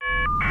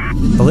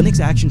The Linux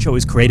Action Show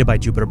is created by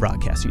Jupiter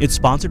Broadcasting. It's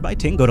sponsored by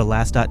Ting. Go to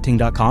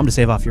last.ting.com to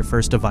save off your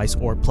first device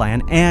or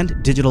plan, and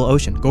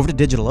DigitalOcean. Go over to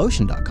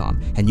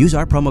DigitalOcean.com and use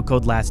our promo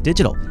code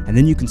LASTDigital, and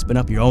then you can spin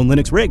up your own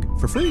Linux rig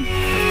for free.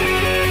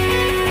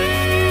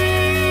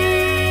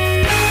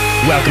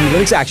 Welcome to the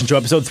Linux Action Show,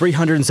 episode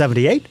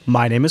 378.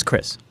 My name is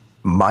Chris.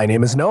 My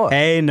name is Noah.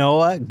 Hey,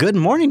 Noah. Good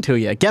morning to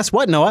you. Guess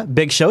what, Noah?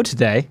 Big show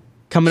today.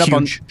 Coming up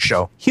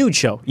Huge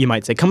show, you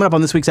might say. Coming up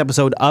on this week's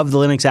episode of the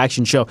Linux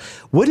Action Show.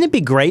 Wouldn't it be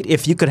great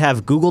if you could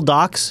have Google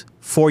Docs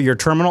for your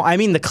terminal? I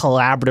mean the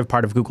collaborative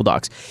part of Google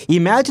Docs.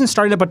 Imagine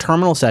starting up a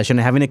terminal session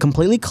and having a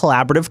completely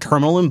collaborative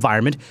terminal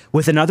environment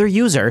with another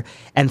user,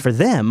 and for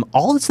them,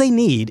 all that they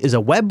need is a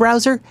web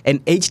browser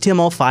and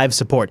HTML5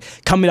 support.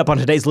 Coming up on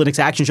today's Linux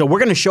Action Show, we're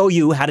going to show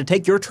you how to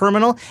take your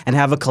terminal and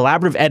have a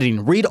collaborative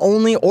editing,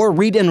 read-only or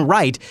read and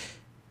write,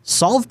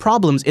 solve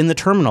problems in the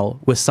terminal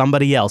with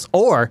somebody else,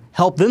 or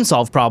help them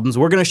solve problems.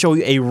 We're going to show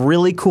you a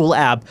really cool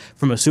app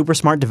from a super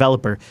smart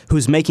developer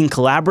who's making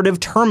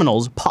collaborative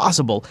terminals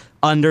possible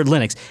under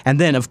Linux. And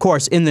then, of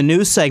course, in the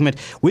news segment,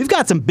 we've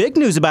got some big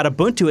news about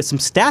Ubuntu with some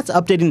stats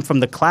updating from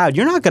the cloud.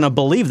 You're not going to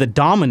believe the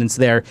dominance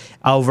there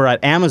over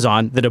at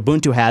Amazon that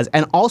Ubuntu has.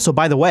 And also,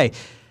 by the way,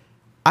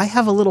 I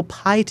have a little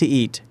pie to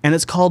eat, and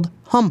it's called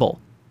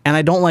Humble, and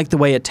I don't like the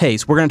way it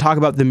tastes. We're going to talk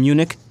about the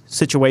Munich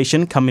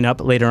situation coming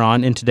up later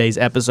on in today's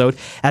episode,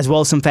 as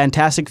well as some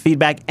fantastic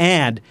feedback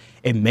and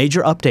a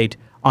major update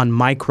on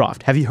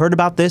Mycroft. Have you heard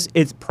about this?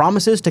 It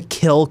promises to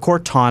kill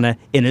Cortana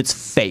in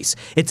its face.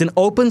 It's an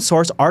open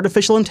source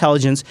artificial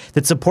intelligence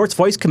that supports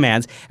voice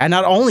commands, and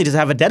not only does it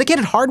have a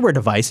dedicated hardware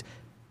device,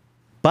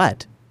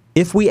 but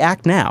if we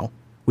act now,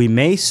 we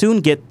may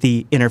soon get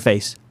the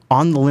interface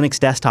on the Linux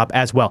desktop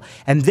as well.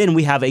 And then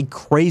we have a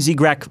crazy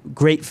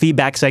great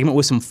feedback segment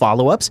with some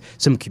follow-ups,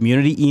 some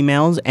community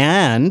emails,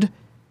 and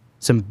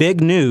some big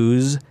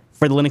news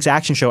for the Linux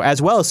Action Show,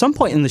 as well as some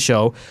point in the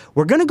show,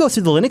 we're going to go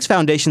through the Linux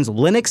Foundation's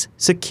Linux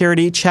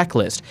Security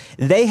Checklist.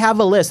 They have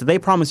a list that they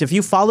promise if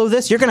you follow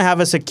this, you're going to have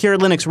a secure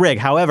Linux rig.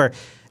 However,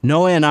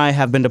 Noah and I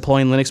have been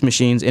deploying Linux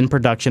machines in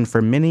production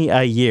for many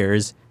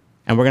years,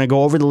 and we're going to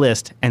go over the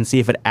list and see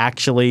if it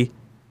actually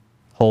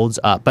holds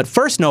up. But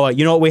first, Noah,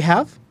 you know what we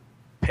have?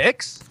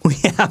 Picks? We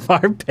have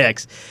our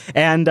picks.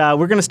 And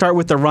we're going to start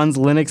with the Runs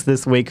Linux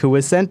this week, who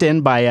was sent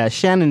in by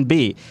Shannon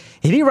B.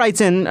 He writes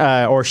in,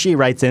 or she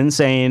writes in,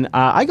 saying,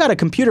 I got a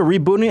computer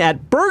rebooting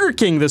at Burger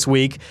King this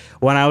week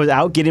when I was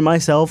out getting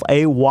myself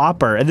a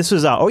Whopper. And this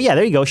was, oh yeah,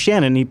 there you go,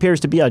 Shannon. He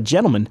appears to be a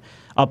gentleman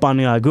up on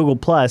Google+.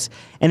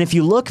 And if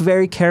you look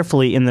very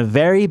carefully in the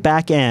very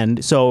back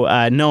end,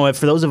 so Noah,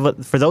 for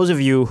those of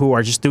you who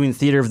are just doing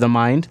theater of the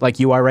mind, like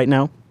you are right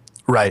now,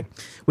 right.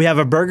 We have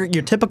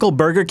your typical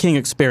Burger King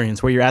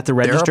experience where you're at the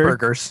register. There are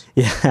burgers.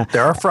 Yeah.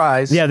 There are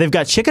fries. Yeah, they've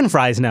got chicken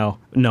fries now,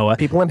 Noah.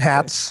 People in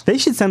hats. They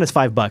should send us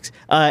 $5.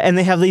 And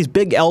they have these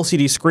big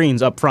LCD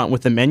screens up front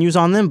with the menus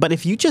on them. But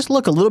if you just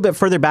look a little bit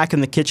further back in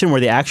the kitchen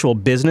where the actual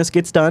business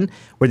gets done,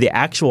 where the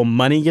actual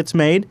money gets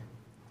made,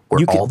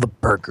 where all the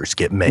burgers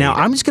get made. Now,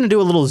 I'm just going to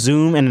do a little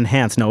zoom and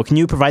enhance. Noah, can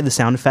you provide the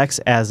sound effects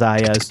as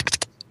I...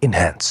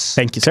 Enhance.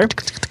 Thank you, sir.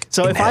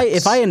 So if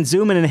I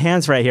zoom and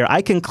enhance right here,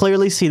 I can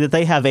clearly see that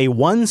they have a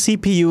 1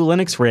 CPU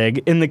Linux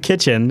rig in the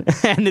kitchen,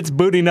 and it's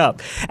booting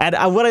up. And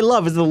what I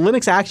love is the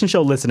Linux Action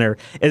Show listener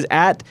is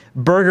at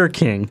Burger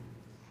King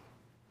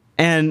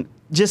and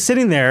just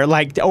sitting there,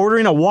 like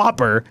ordering a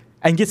Whopper,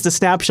 and gets the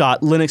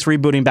snapshot Linux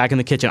rebooting back in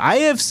the kitchen. I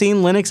have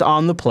seen Linux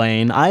on the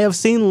plane. I have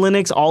seen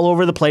Linux all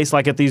over the place,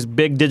 like at these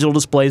big digital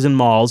displays in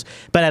malls.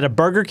 But at a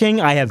Burger King,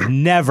 I have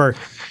never,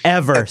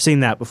 ever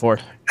seen that before.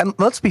 And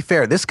let's be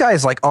fair, this guy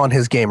is like on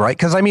his game, right?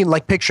 Because I mean,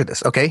 like, picture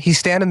this, okay? He's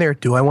standing there.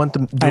 Do I want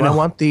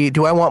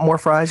more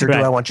fries, or do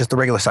I want just the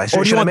regular size?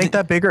 Or should I make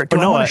that bigger? Do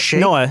I want a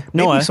shake? Noah,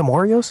 maybe some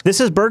Oreos? This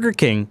is Burger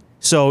King.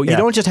 So you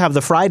don't just have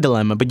the fry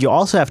dilemma, but you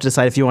also have to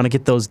decide if you want to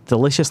get those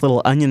delicious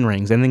little onion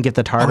rings and then get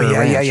the tartar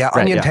ranch. Yeah.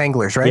 Onion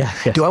tanglers, right?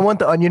 Yeah. Do I want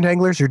the onion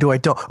tanglers or do I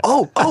don't?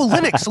 Oh,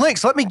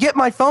 Linux. Let me get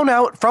my phone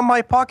out from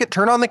my pocket,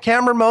 turn on the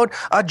camera mode,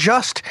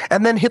 adjust,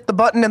 and then hit the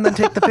button and then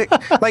take the pic.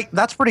 Like,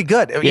 that's pretty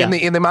good in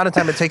the amount of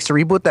time it takes to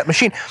reboot that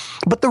machine.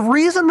 But the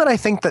reason that I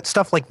think that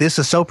stuff like this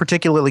is so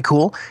particularly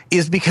cool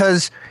is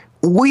because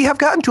we have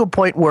gotten to a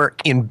point where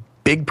in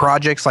big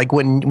projects, like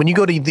when you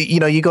go to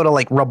you go to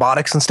like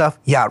robotics and stuff,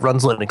 it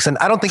runs Linux, and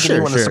I don't think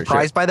anyone is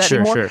surprised by that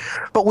anymore.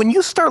 But when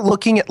you start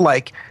looking at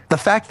like the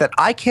fact that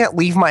I can't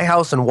leave my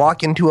house and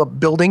walk into a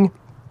building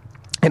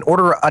and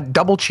order a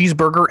double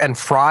cheeseburger and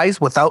fries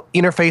without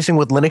interfacing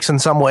with Linux in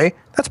some way,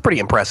 that's pretty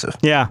impressive.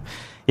 Yeah,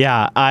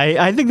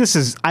 I think this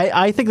is.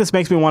 I think this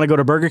makes me want to go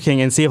to Burger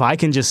King and see if I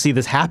can just see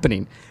this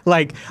happening.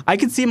 Like, I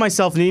could see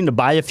myself needing to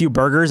buy a few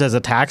burgers as a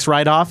tax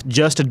write-off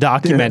just to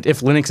document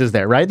if Linux is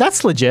there, right?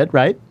 That's legit,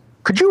 right?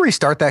 Could you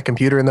restart that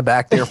computer in the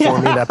back there for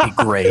me? That'd be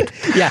great.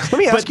 Yeah. Let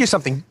me ask you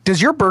something.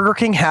 Does your Burger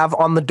King have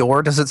on the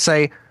door, does it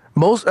say,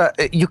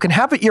 you can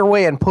have it your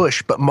way and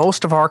push, but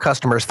most of our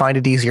customers find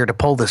it easier to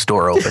pull this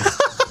door open?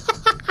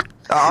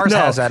 Ours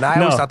has that, and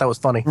I always thought that was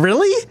funny.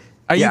 Really?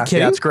 Are you kidding?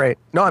 Yeah, that's great.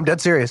 No, I'm dead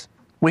serious.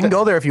 We can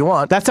go there if you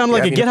want. That sounded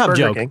like a GitHub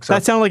joke.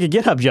 That sounded like a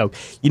GitHub joke.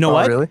 You know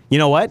what? Really? You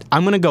know what?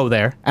 I'm going to go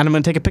there, and I'm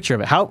going to take a picture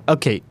of it.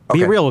 Okay,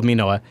 be real with me,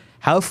 Noah.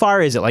 How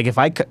far is it? Like,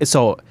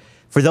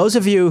 for those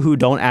of you who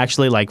don't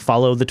actually, like,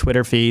 follow the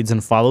Twitter feeds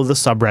and follow the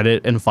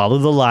subreddit and follow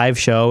the live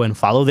show and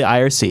follow the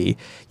IRC,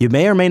 you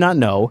may or may not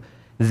know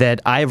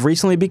that I have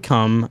recently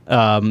become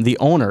the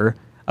owner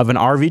of an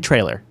RV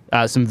trailer.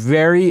 Some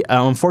very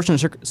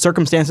unfortunate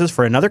circumstances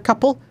for another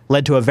couple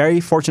led to a very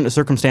fortunate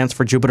circumstance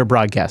for Jupiter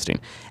Broadcasting.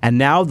 And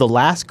now the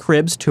Last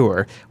Cribs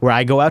tour, where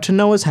I go out to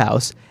Noah's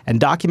house and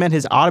document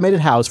his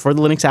automated house for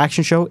the Linux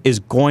Action Show, is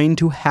going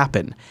to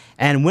happen.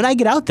 And when I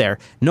get out there,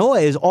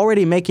 Noah is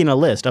already making a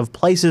list of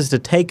places to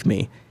take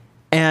me.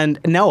 And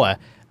Noah,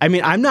 I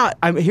mean,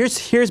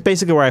 here's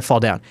basically where I fall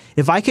down.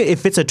 If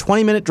it's a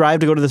 20-minute drive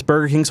to go to this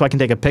Burger King so I can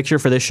take a picture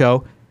for this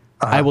show,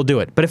 I will do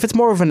it. But if it's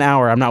more of an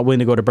hour, I'm not willing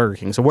to go to Burger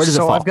King. So where does it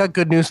fall? So I've got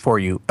good news for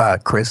you,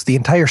 Chris. The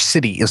entire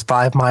city is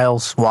 5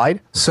 miles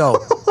wide.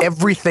 So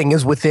everything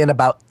is within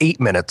about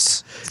 8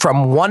 minutes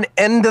from one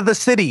end of the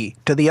city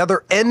to the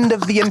other end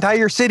of the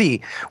entire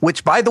city,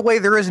 which, by the way,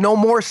 there is no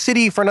more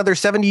city for another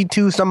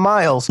 72 some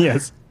miles.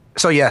 Yes.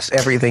 So yes,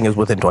 everything is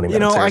within 20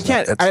 minutes. You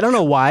know, I don't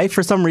know why.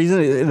 For some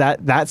reason,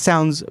 that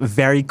sounds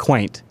very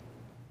quaint.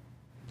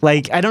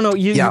 Like, I don't know.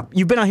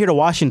 You've been out here to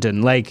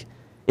Washington. Like,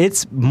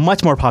 it's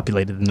much more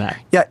populated than that.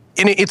 Yeah,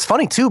 and it's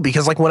funny too,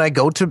 because like when I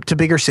go to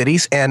bigger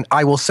cities, and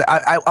I will say,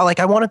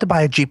 I wanted to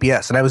buy a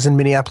GPS, and I was in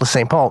Minneapolis,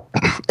 St. Paul,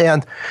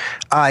 and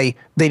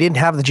they didn't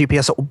have the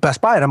GPS at Best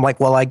Buy, and I'm like,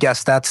 well, I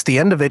guess that's the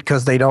end of it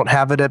because they don't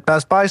have it at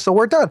Best Buy, so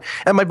we're done.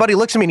 And my buddy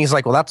looks at me and he's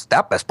like, well, that's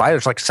that Best Buy.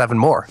 There's like 7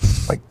 more.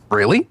 I'm like,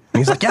 really? And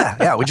he's like,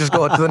 yeah, we just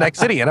go to the next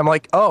city. And I'm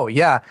like, oh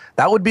yeah,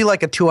 that would be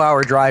like a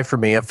 2-hour drive for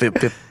me if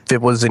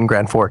it was in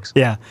Grand Forks.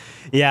 Yeah.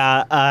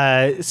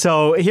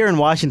 So here in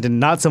Washington,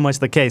 not so much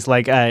the case.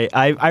 Like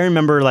I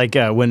remember like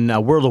when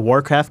World of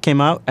Warcraft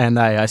came out, and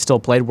I still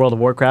played World of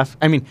Warcraft.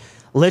 I mean,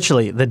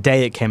 literally the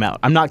day it came out.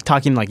 I'm not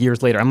talking like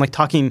years later. I'm like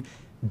talking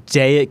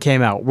day it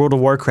came out. World of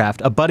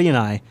Warcraft. A buddy and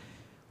I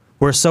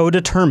were so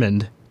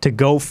determined to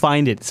go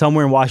find it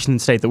somewhere in Washington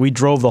State that we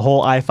drove the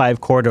whole I-5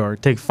 corridor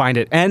to find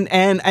it.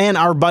 And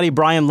our buddy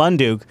Brian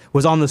Lunduke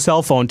was on the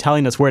cell phone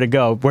telling us where to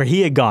go, where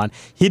he had gone.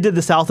 He did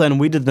the south end,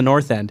 we did the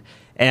north end.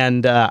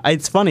 And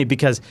it's funny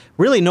because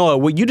really, Noah,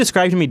 what you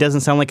described to me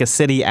doesn't sound like a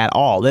city at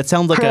all. That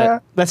sounds like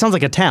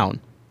a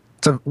town.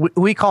 So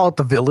we call it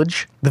the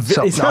village.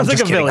 It sounds like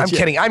a village.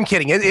 I'm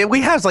kidding.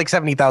 We have like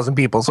 70,000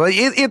 people, so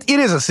it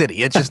is a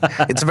city. It's just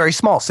it's a very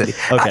small city.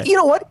 Okay. You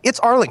know what? It's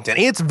Arlington.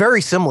 It's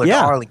very similar to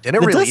Arlington.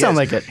 It really does sound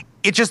like it.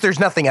 It's just there's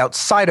nothing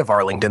outside of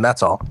Arlington.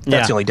 That's all.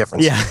 That's the only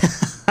difference. Yeah.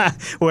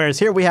 Whereas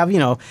here we have,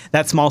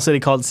 that small city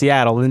called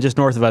Seattle, and then just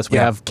north of us we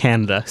have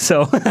Canada.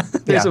 So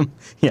there's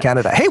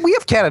Canada. Hey, we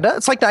have Canada.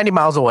 It's like 90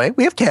 miles away.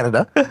 We have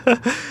Canada.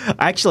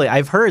 Actually,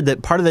 I've heard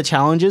that part of the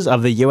challenges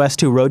of the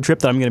US2 road trip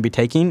that I'm going to be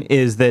taking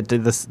is that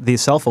the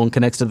cell phone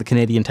connects to the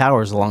Canadian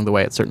towers along the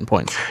way at certain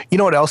points. You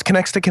know what else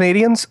connects to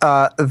Canadians?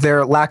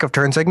 Their lack of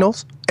turn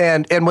signals.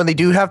 And when they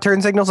do have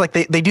turn signals, like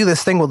they do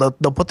this thing where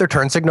they'll put their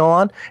turn signal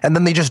on, and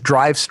then they just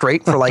drive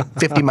straight for like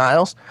 50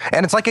 miles.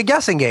 And it's like a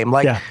guessing game.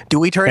 Like, do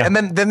we turn? Yeah. And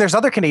then there's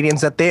other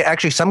Canadians that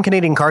some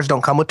Canadian cars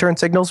don't come with turn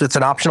signals. It's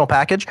an optional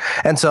package.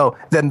 And so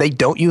then they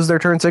don't use their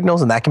turn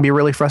signals, and that can be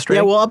really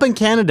frustrating. Yeah, well, up in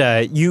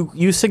Canada,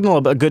 you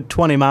signal a good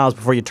 20 miles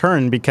before you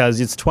turn because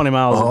it's 20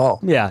 miles. Oh.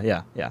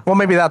 Yeah. Well,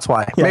 maybe that's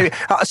why. Yeah. Maybe.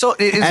 So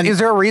is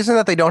there a reason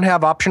that they don't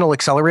have optional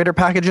accelerator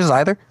packages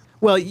either?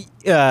 Well,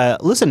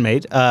 listen,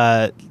 mate.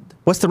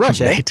 What's the rush,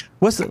 eh?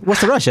 What's the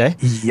ruch, eh?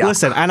 Yeah.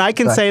 Listen, and I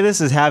can say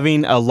this as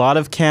having a lot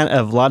of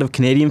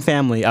Canadian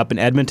family up in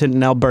Edmonton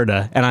and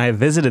Alberta, and I have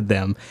visited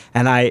them.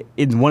 And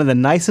one of the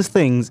nicest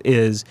things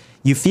is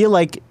you feel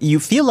like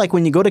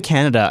when you go to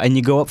Canada and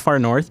you go up far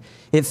north,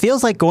 it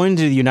feels like going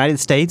to the United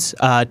States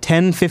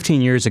 10,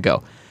 15 years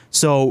ago.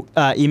 So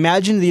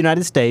imagine the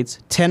United States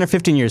 10 or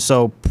 15 years,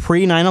 so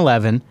pre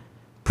 9/11.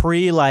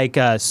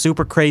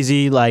 Super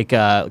crazy,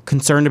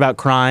 concerned about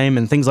crime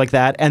and things like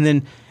that, and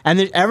then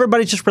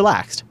everybody's just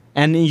relaxed,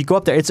 and you go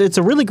up there. It's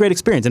a really great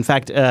experience. In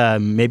fact,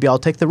 maybe I'll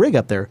take the rig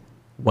up there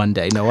one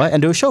day, Noah,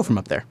 and do a show from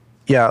up there.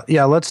 Yeah,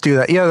 let's do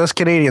that. Yeah, those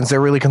Canadians,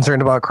 they're really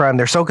concerned about crime.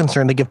 They're so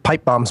concerned they give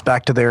pipe bombs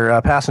back to their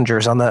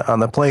passengers on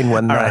the plane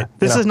when. All right,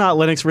 this is not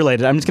Linux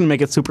related. I'm just going to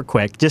make it super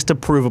quick, just to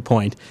prove a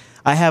point.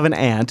 I have an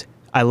aunt.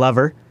 I love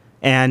her,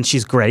 and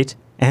she's great,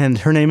 and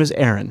her name is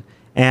Erin.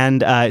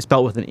 And it's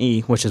spelled with an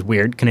E, which is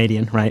weird,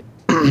 Canadian, right?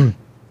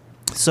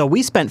 So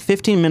we spent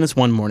 15 minutes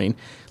one morning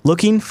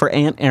looking for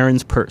Aunt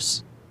Erin's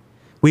purse.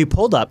 We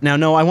pulled up. Now,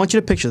 no, I want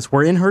you to picture this.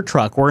 We're in her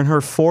truck. We're in her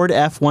Ford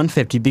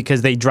F-150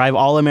 because they drive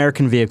all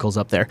American vehicles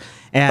up there.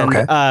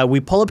 And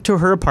we pull up to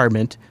her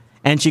apartment,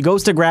 and she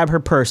goes to grab her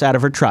purse out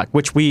of her truck,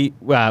 which we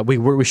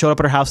showed up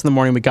at her house in the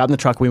morning. We got in the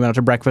truck. We went out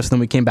to breakfast, and then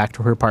we came back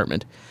to her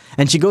apartment.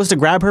 And she goes to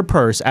grab her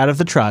purse out of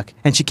the truck,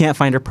 and she can't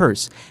find her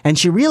purse. And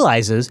she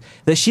realizes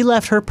that she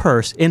left her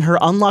purse in her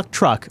unlocked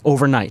truck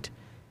overnight.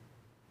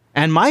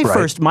 And my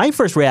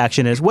first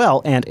reaction is,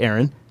 well, Aunt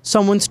Erin,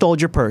 someone stole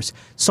your purse.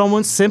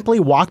 Someone simply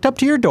walked up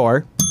to your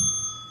door.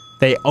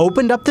 They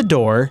opened up the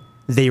door.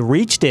 They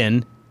reached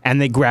in and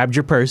they grabbed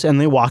your purse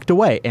and they walked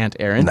away, Aunt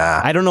Erin.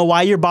 Nah. I don't know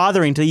why you're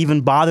bothering to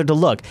even bother to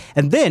look.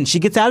 And then she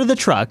gets out of the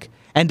truck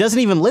and doesn't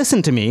even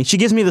listen to me. She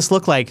gives me this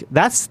look like,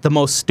 that's the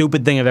most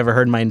stupid thing I've ever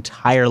heard in my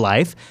entire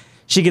life.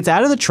 She gets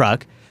out of the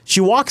truck. She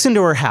walks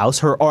into her house,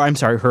 her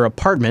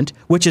apartment,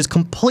 which is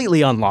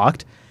completely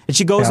unlocked. And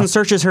she goes and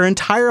searches her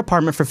entire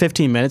apartment for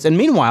 15 minutes. And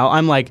meanwhile,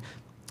 I'm like,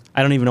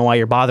 I don't even know why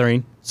you're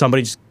bothering.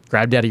 Somebody just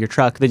grabbed it out of your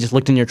truck. They just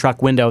looked in your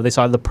truck window. They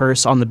saw the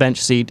purse on the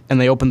bench seat,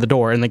 and they opened the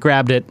door, and they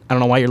grabbed it. I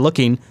don't know why you're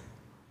looking.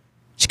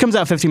 She comes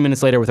out 15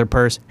 minutes later with her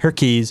purse, her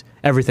keys,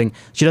 everything.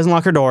 She doesn't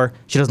lock her door.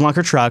 She doesn't lock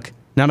her truck.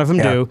 None of them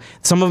do.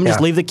 Some of them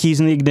just leave the keys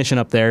in the ignition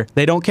up there.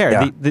 They don't care.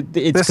 Yeah.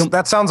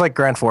 That sounds like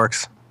Grand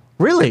Forks.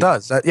 Really? It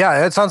does.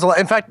 Yeah, it sounds a lot.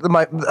 In fact,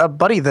 my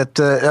buddy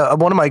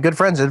one of my good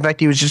friends, in fact,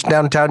 he was just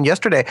downtown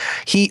yesterday.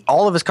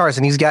 All of his cars,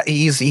 and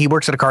he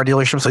works at a car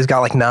dealership, so he's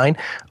got like 9.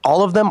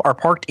 All of them are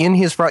parked in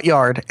his front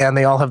yard, and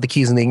they all have the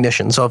keys in the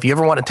ignition. So if you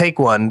ever want to take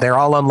one, they're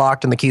all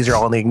unlocked, and the keys are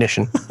all in the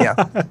ignition. Yeah,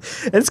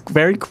 it's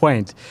very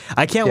quaint.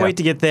 I can't wait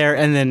to get there,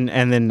 and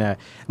then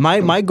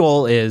my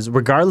goal is,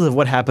 regardless of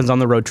what happens on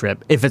the road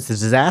trip, if it's a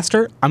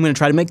disaster, I'm going to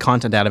try to make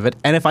content out of it,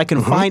 and if I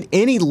can find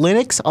any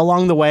Linux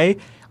along the way,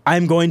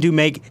 I'm going to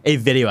make a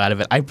video out of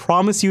it. I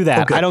promise you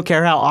that. Okay. I don't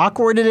care how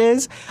awkward it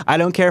is. I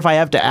don't care if I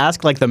have to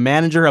ask like the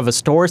manager of a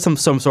store some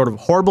sort of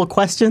horrible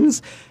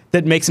questions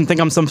that makes him think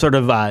I'm some sort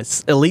of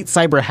elite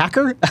cyber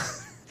hacker.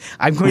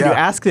 I'm going to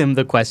ask them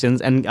the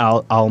questions, and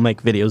I'll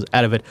make videos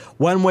out of it.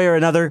 One way or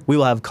another, we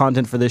will have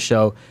content for this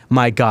show.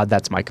 My God,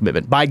 that's my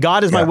commitment. By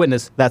God is my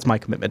witness, that's my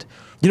commitment.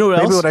 You know what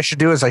else? Maybe what I should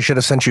do is I should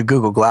have sent you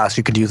Google Glass.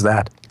 You could use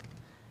that.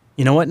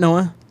 You know what,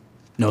 Noah?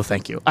 No,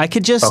 thank you. I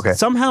could just,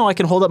 somehow I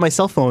can hold up my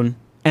cell phone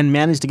and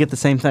manage to get the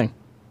same thing.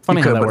 Funny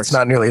how that works. It's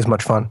not nearly as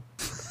much fun.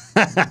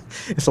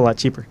 It's a lot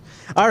cheaper.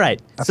 All right.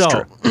 That's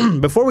true.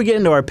 Before we get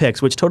into our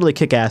picks, which totally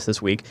kick ass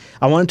this week,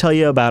 I want to tell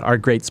you about our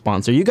great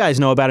sponsor. You guys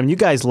know about him. You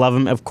guys love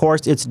him. Of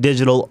course, it's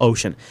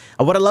DigitalOcean.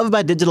 What I love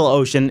about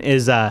DigitalOcean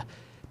is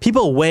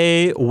people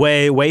way,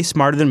 way, way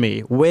smarter than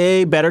me,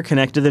 way better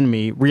connected than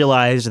me,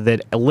 realized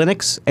that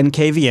Linux and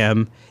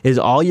KVM is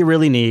all you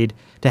really need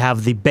to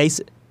have the base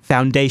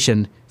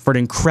foundation for an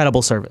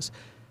incredible service.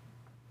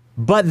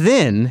 But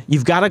then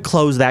you've got to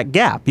close that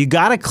gap. You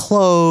got to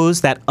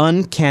close that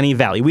uncanny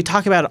valley. We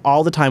talk about it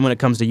all the time when it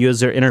comes to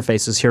user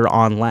interfaces here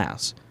on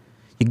LAS.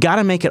 You got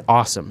to make it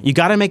awesome. You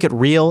got to make it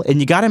real,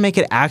 and you got to make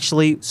it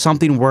actually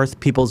something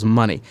worth people's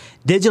money.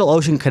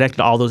 DigitalOcean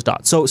connected all those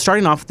dots. So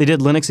starting off, they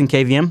did Linux and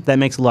KVM. That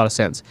makes a lot of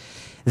sense.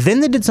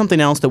 Then they did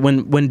something else that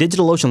when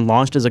DigitalOcean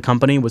launched as a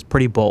company was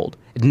pretty bold.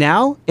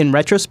 Now, in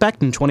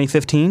retrospect, in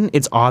 2015,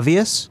 it's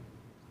obvious.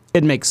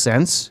 It makes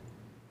sense.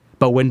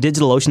 But when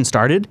DigitalOcean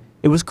started,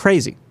 it was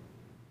crazy.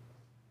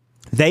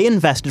 They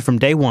invested from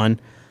day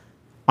one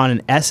on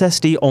an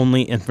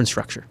SSD-only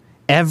infrastructure.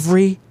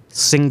 Every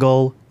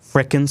single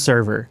frickin'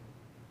 server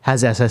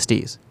has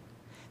SSDs.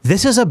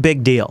 This is a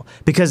big deal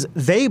because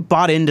they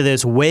bought into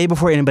this way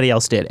before anybody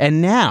else did.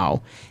 And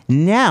now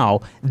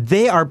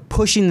they are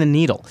pushing the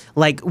needle.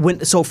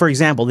 So for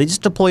example, they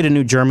just deployed a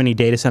new Germany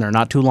data center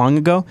not too long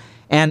ago,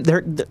 and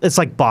it's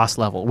like boss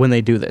level when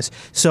they do this.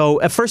 So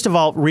first of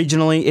all,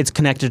 regionally, it's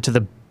connected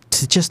to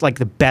just like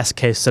the best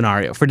case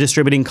scenario for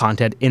distributing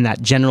content in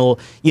that general,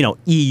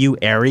 EU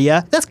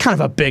area. That's kind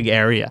of a big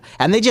area.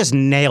 And they just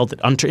nailed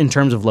it in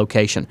terms of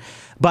location.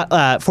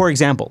 But for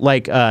example,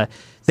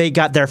 they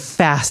got their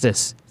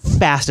fastest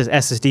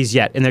SSDs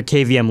yet in their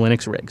KVM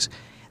Linux rigs.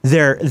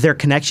 Their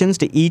connections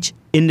to each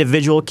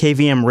individual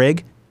KVM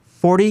rig,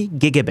 40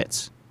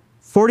 gigabits.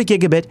 40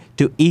 gigabit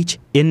to each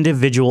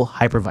individual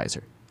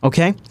hypervisor.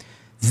 Okay?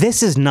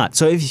 This is nuts.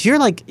 So if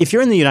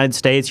you're in the United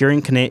States, you're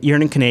in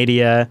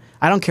Canada,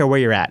 I don't care where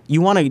you're at. You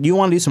want to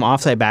do some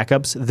offsite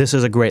backups, this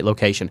is a great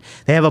location.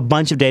 They have a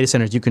bunch of data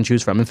centers you can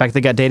choose from. In fact,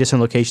 they got data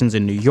center locations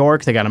in New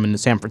York, they got them in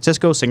San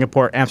Francisco,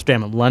 Singapore,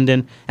 Amsterdam, and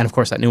London, and of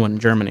course that new one in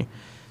Germany.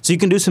 So you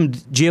can do some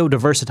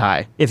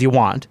geodiversity if you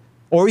want,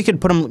 or you could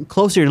put them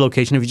closer to your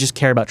location if you just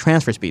care about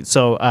transfer speed.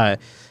 So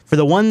for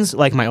the ones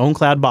like my own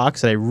cloud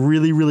box that I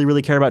really, really,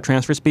 really care about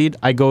transfer speed,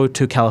 I go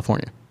to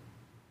California.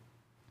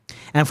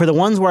 And for the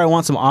ones where I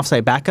want some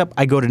offsite backup,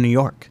 I go to New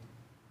York.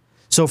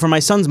 So for my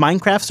son's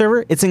Minecraft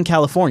server, it's in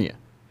California.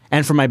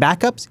 And for my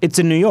backups, it's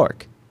in New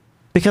York.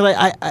 Because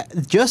I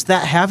just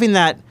having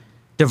that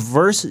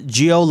diverse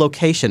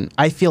geolocation,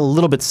 I feel a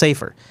little bit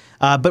safer.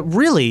 But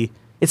really,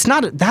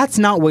 that's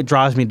not what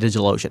draws me to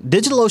DigitalOcean.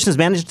 DigitalOcean has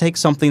managed to take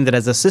something that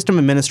as a system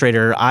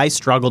administrator, I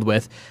struggled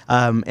with.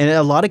 In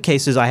a lot of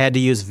cases, I had to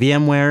use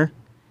VMware,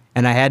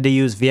 and I had to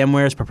use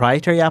VMware's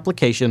proprietary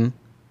application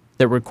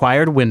that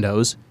required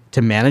Windows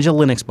to manage a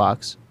Linux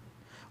box,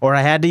 or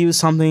I had to use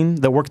something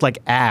that worked like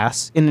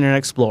ass in Internet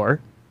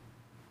Explorer,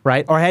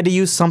 right? Or I had to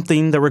use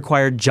something that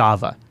required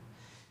Java,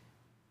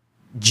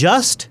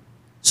 just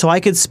so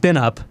I could spin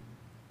up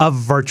a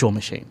virtual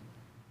machine.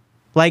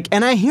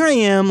 Here I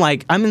am,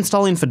 I'm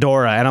installing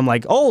Fedora, and I'm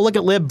like, oh, look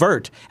at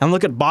libvirt, and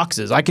look at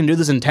boxes. I can do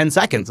this in 10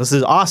 seconds. This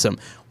is awesome.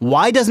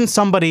 Why doesn't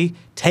somebody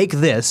take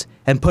this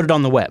and put it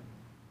on the web?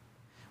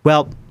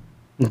 Well,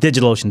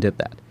 DigitalOcean did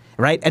that.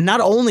 right? And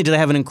not only do they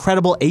have an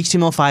incredible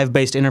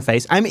HTML5-based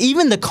interface,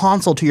 even the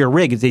console to your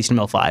rig is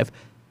HTML5.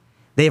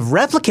 They've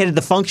replicated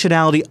the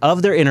functionality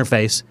of their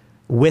interface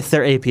with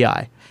their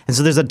API. And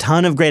so there's a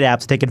ton of great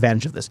apps to take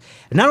advantage of this.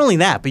 And not only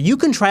that, but you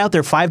can try out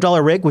their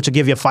 $5 rig, which will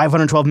give you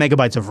 512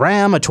 megabytes of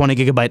RAM, a 20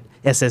 gigabyte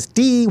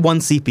SSD, 1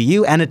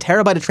 CPU, and a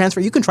terabyte of transfer.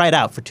 You can try it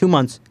out for 2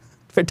 months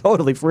for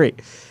totally free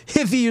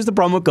if you use the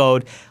promo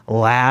code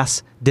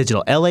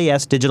LASDigital,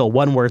 L-A-S digital,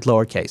 one word,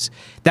 lowercase.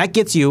 That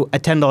gets you a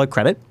 $10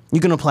 credit.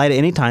 You can apply it at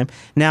any time.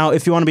 Now,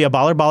 if you want to be a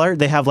baller,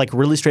 they have like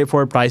really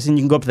straightforward pricing.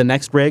 You can go up to the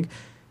next rig.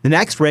 The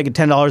next rig at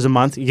 $10 a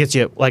month, it gets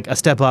you like a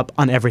step up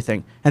on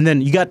everything. And then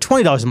you got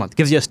 $20 a month,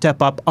 gives you a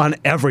step up on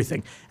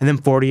everything. And then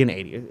 40 and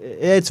 80.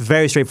 It's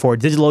very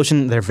straightforward.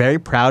 DigitalOcean, they're very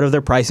proud of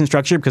their pricing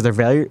structure because they're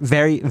very,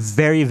 very,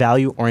 very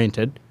value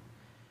oriented.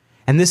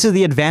 And this is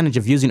the advantage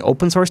of using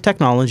open source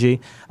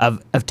technology,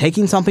 of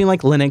taking something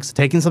like Linux,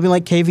 taking something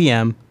like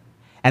KVM,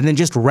 and then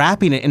just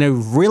wrapping it in a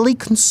really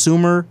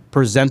consumer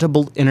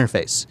presentable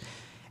interface.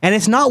 And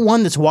it's not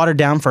one that's watered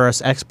down for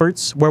us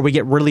experts where we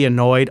get really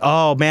annoyed.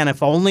 Oh man,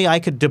 if only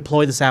I could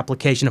deploy this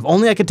application, if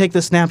only I could take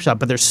this snapshot,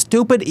 but their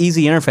stupid,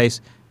 easy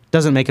interface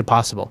doesn't make it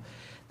possible.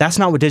 That's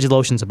not what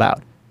DigitalOcean's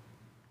about.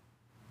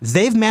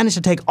 They've managed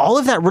to take all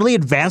of that really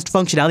advanced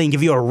functionality and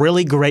give you a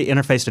really great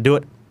interface to do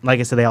it. Like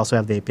I said, they also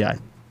have the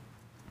API.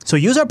 So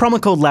use our promo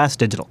code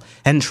LASDigital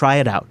and try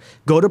it out.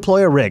 Go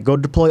deploy a rig, go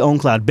deploy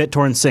OwnCloud,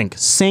 BitTorrent Sync,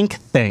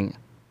 SyncThing,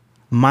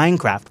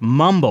 Minecraft,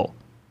 Mumble.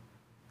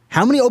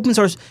 How many open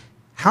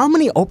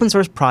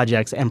source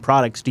projects and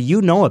products do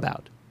you know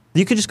about?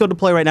 You could just go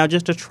deploy right now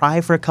just to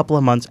try for a couple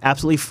of months,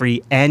 absolutely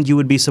free, and you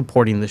would be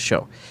supporting this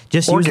show.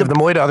 Or give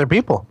them away to other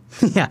people.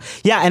 Yeah,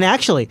 and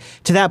actually,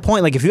 to that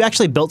point, like if you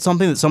actually built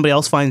something that somebody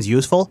else finds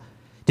useful,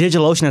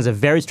 DigitalOcean has a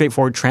very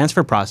straightforward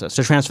transfer process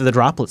to transfer the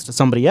droplets to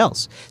somebody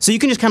else. So you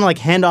can just kind of like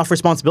hand off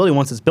responsibility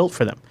once it's built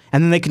for them.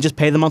 And then they can just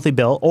pay the monthly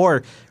bill.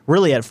 Or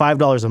really at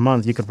 $5 a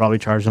month, you could probably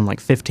charge them like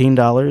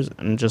 $15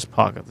 and just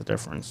pocket the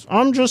difference.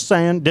 I'm just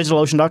saying,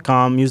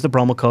 DigitalOcean.com, use the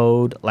promo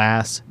code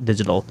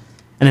LASDigital.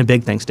 And a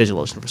big thanks to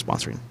DigitalOcean for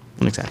sponsoring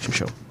the Linux Action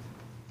Show.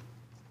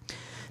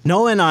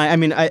 Noah and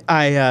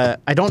I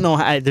don't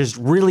know, there's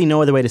really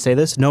no other way to say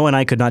this. Noah and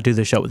I could not do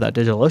this show without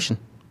DigitalOcean.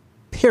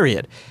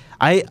 Period.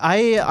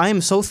 I am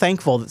so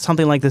thankful that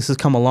something like this has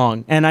come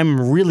along, and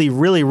I'm really,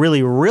 really,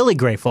 really, really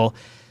grateful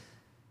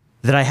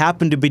that I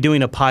happen to be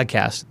doing a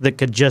podcast that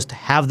could just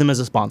have them as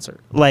a sponsor.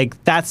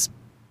 Like, that's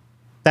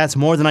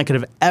more than I could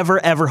have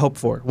ever hoped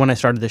for when I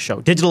started this show.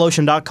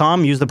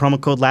 DigitalOcean.com, use the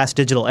promo code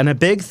LASDigital, and a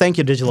big thank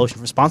you to DigitalOcean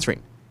for sponsoring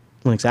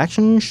Linux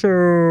Action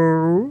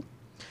Show.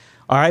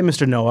 All right,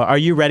 Mr. Noah, are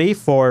you ready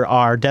for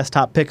our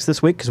desktop picks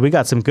this week? Because we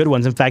got some good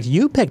ones. In fact,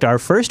 you picked our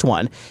first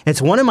one.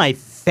 It's one of my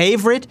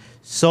favorite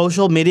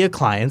social media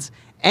clients.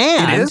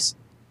 And it is?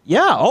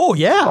 Yeah. Oh,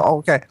 yeah. Oh,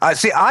 okay.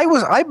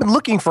 I've been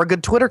looking for a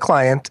good Twitter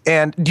client,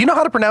 and do you know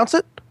how to pronounce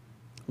it?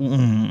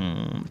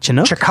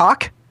 Chinook?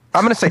 Chakak?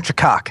 I'm going to say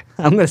Chakak.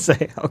 I'm going to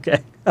say,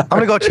 okay. I'm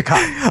going to go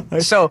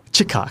Chakak. So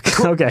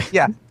Chakak. Okay.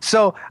 Yeah.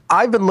 So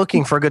I've been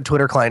looking for a good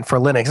Twitter client for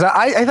Linux.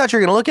 I thought you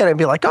were going to look at it and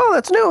be like, oh,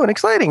 that's new and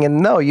exciting. And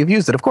no, you've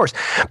used it, of course.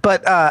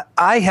 But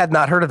I had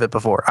not heard of it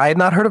before. I had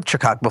not heard of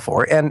Chakak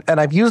before. And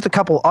I've used a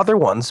couple other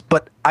ones,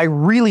 but I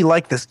really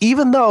like this,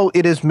 even though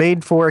it is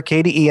made for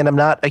KDE, and I'm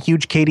not a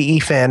huge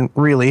KDE fan,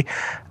 really.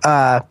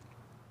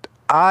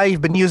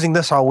 I've been using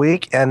this all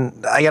week,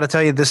 and I got to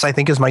tell you, this I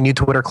think is my new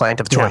Twitter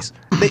client of choice.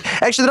 Yeah.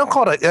 They don't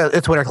call it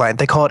a Twitter client;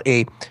 they call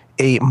it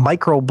a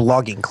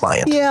micro-blogging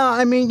client. Yeah,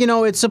 I mean,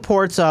 it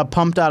supports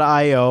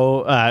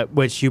pump.io,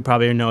 which you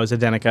probably know as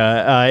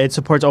Adenica. It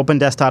supports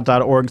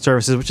opendesktop.org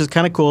services, which is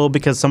kind of cool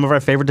because some of our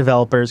favorite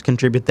developers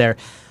contribute there.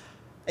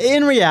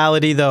 In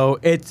reality, though,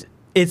 it's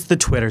the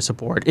Twitter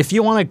support. If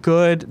you want a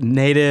good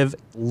native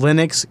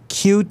Linux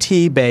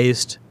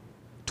Qt-based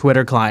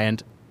Twitter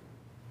client,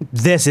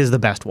 this is the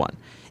best one.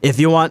 If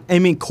you want,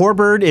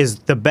 Corebird is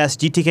the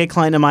best GTK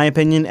client in my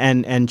opinion,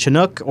 and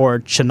Chinook or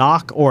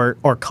Chinook or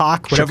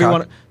Cock, whatever you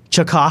want,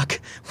 Chakak,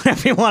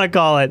 whatever you want to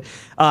call it,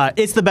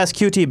 it's the best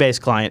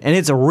Qt-based client, and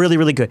it's really,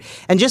 really good.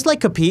 And just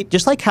like Kapit,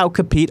 just like how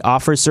Kapit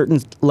offers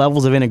certain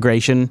levels of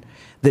integration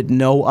that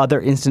no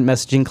other instant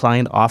messaging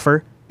client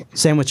offer,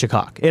 same with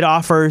Chakak. It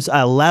offers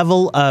a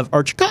level of,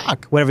 or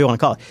Chakak, whatever you want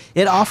to call it,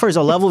 it offers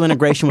a level of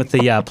integration with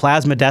the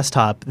Plasma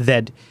desktop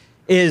that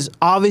is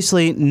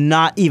obviously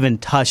not even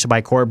touched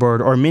by Cortboard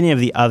or many of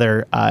the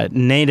other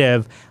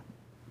native,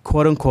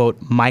 quote-unquote,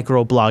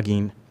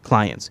 micro-blogging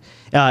clients.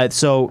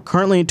 So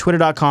currently,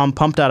 Twitter.com,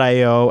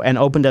 Pump.io, and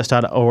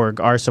OpenDesk.org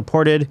are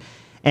supported.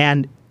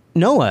 And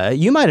Noah,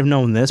 you might have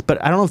known this,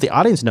 but I don't know if the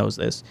audience knows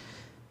this.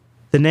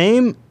 The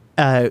name,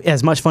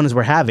 as much fun as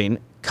we're having,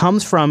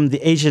 comes from the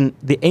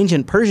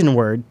ancient Persian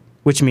word,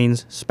 which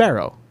means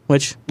sparrow,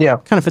 which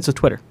kind of fits with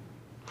Twitter.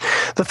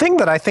 The thing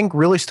that I think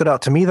really stood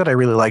out to me that I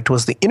really liked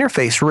was the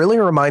interface really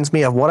reminds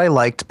me of what I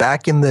liked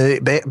back in the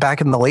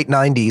late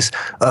 90s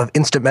of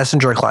instant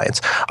messenger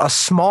clients. A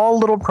small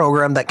little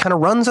program that kind of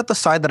runs at the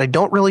side that I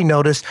don't really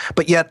notice,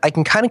 but yet I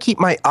can kind of keep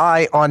my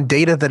eye on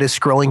data that is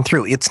scrolling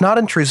through. It's not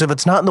intrusive.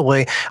 It's not in the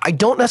way. I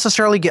don't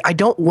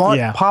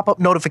want pop-up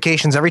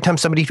notifications every time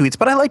somebody tweets,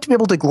 but I like to be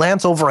able to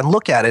glance over and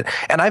look at it.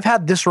 And I've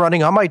had this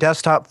running on my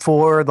desktop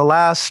for the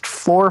last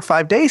 4 or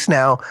 5 days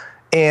now,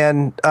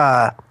 and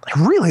I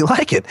really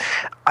like it.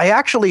 I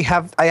actually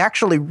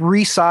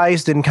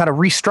resized and kind of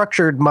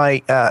restructured my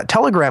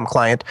Telegram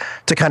client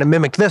to kind of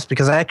mimic this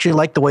because I actually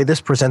like the way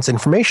this presents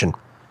information.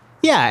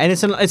 Yeah, and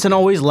it's an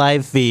always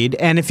live feed.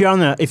 And if you're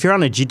on a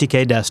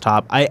GTK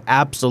desktop, I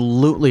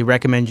absolutely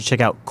recommend you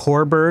check out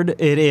Corebird.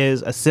 It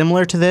is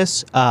similar to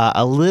this,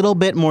 a little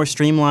bit more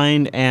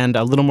streamlined and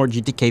a little more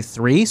GTK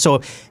 3.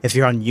 So if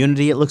you're on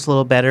Unity, it looks a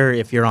little better.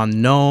 If you're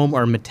on GNOME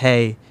or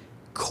Mate,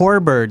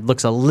 Corebird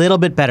looks a little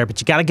bit better, but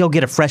you got to go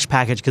get a fresh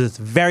package because it's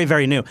very,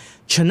 very new.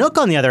 Chinook,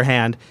 on the other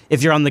hand,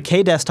 if you're on the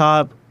K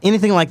desktop,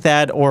 anything like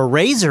that, or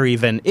Razer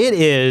even, it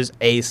is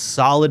a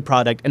solid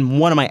product and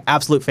one of my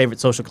absolute favorite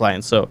social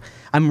clients. So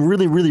I'm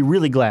really, really,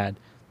 really glad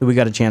that we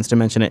got a chance to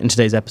mention it in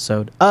today's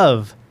episode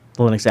of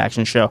the Linux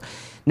Action Show.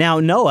 Now,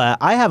 Noah,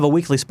 I have a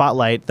weekly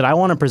spotlight that I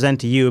want to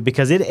present to you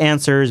because it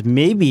answers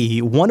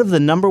maybe one of the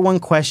number one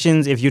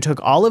questions if you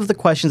took all of the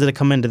questions that have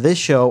come into this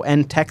show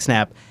and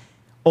TechSnap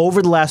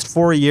over the last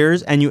 4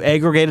 years and you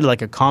aggregated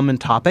like a common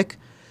topic.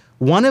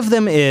 One of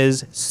them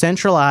is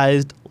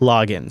centralized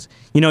logins.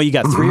 You know, you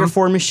got 3 or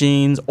 4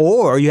 machines,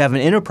 or you have an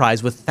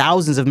enterprise with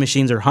thousands of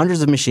machines or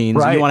hundreds of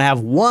machines, and you want to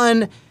have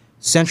one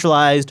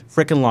centralized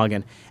frickin'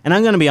 login. And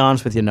I'm going to be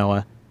honest with you,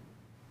 Noah.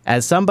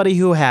 As somebody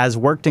who has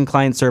worked in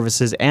client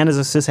services and as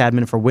a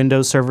sysadmin for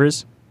Windows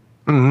servers,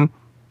 you're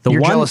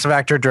jealous of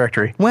Active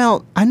Directory.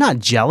 Well, I'm not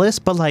jealous,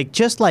 but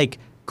just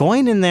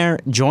going in there,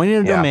 joining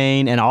a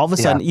domain, and all of a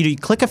sudden you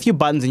click a few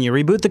buttons and you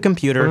reboot the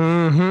computer.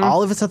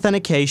 All of its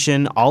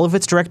authentication, all of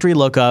its directory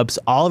lookups,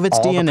 all of its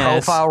DNS, the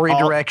profile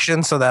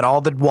redirection, so that all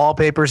the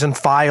wallpapers and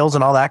files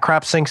and all that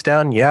crap syncs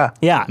down. Yeah,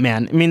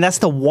 man. I mean, that's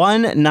the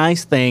one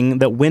nice thing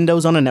that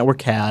Windows on a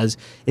network has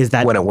is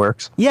that when it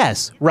works.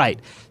 Yes, right.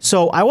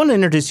 So I want to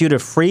introduce you to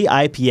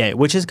FreeIPA,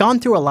 which has gone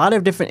through a lot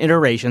of different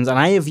iterations, and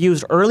I have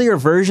used earlier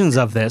versions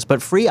of this, but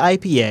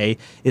FreeIPA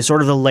is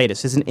sort of the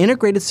latest. It's an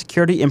integrated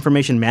security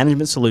information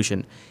management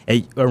solution.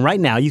 Right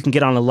now, you can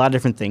get on a lot of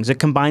different things. It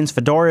combines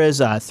Fedora's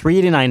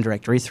 389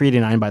 directory,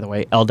 389, by the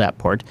way, LDAP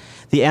port,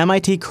 the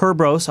MIT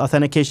Kerberos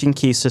authentication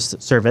key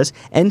service,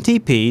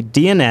 NTP,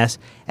 DNS,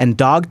 and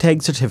dog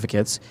tag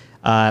certificates,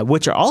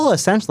 which are all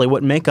essentially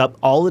what make up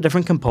all the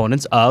different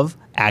components of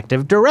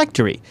Active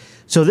Directory.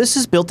 So this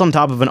is built on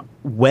top of an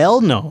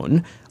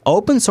well-known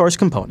open source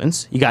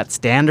components. You got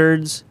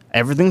standards,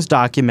 everything's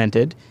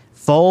documented,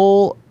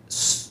 full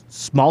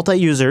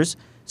multi-users,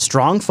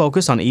 strong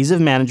focus on ease of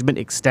management,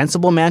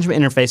 extensible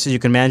management interfaces. You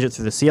can manage it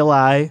through the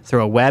CLI,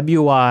 through a web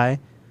UI,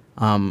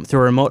 through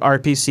remote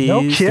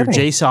RPCs, through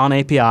JSON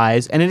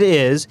APIs, and it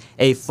is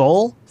a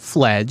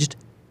full-fledged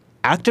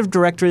Active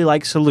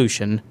Directory-like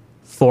solution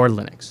for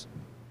Linux.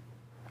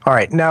 All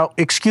right, now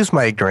excuse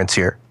my ignorance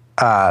here.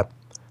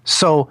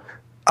 So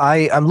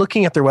I'm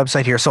looking at their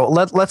website here. So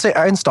let's say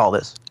I install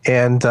this,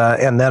 and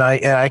then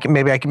I can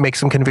make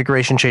some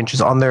configuration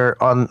changes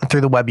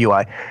through the web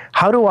UI.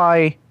 How do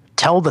I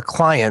tell the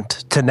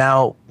client to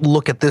now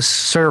look at this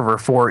server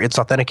for its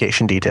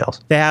authentication details?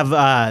 They have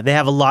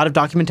a lot of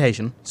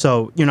documentation,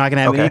 so you're not going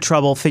to have any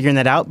trouble figuring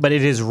that out. But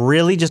it is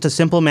really just a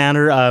simple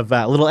matter of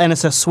little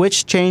NSS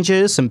switch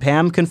changes, some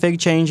PAM config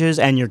changes,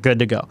 and you're good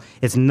to go.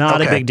 It's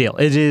not a big deal.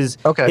 It is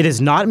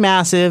not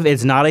massive.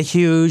 It's not a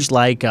huge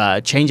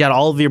change out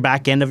all of your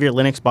back end of your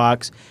Linux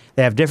box.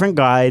 They have different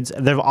guides.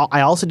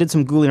 I also did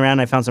some Googling around.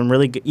 I found some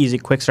really easy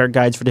quick start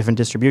guides for different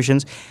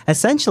distributions.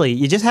 Essentially,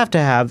 you just have to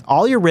have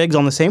all your rigs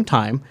on the same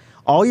time,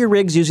 all your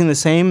rigs using the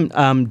same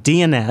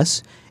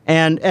DNS,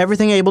 and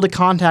everything able to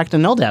contact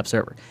an LDAP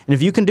server. And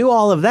if you can do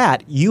all of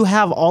that, you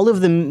have all of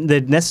the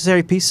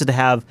necessary pieces to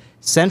have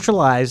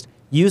centralized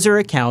user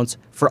accounts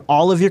for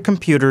all of your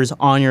computers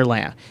on your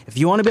LAN. If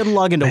you want to be able to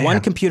log into one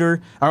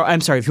computer, if you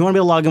want to be able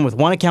to log in with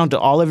one account to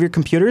all of your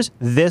computers,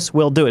 this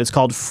will do it. It's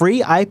called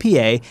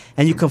FreeIPA,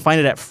 and you can find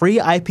it at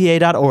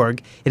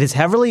freeipa.org. It is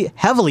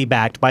heavily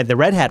backed by the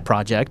Red Hat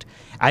project.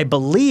 I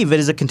believe it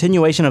is a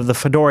continuation of the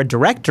Fedora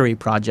directory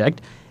project,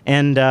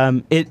 and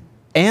it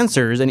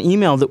answers an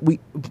email that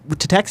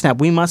to TechSnap,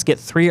 we must get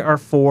 3 or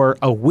 4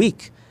 a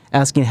week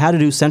asking how to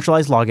do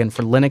centralized login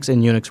for Linux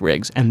and Unix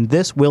rigs, and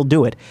this will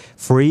do it.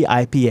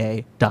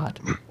 freeipa.org.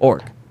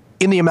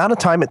 In the amount of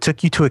time it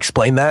took you to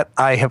explain that,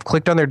 I have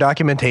clicked on their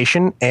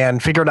documentation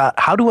and figured out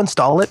how to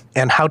install it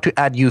and how to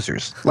add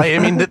users.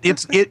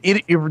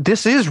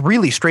 This is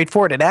really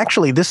straightforward. And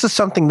actually, this is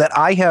something that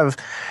I have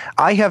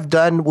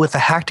done with a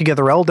Hack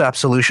Together LDAP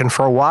solution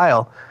for a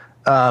while.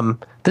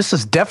 This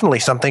is definitely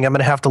something I'm going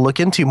to have to look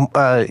into,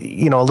 a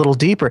little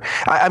deeper.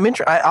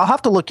 I'll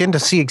have to look in to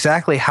see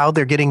exactly how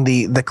they're getting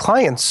the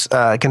clients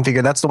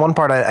configured. That's the one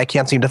part I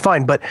can't seem to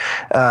find. But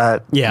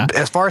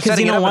as far as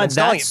setting it up and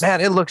installing it,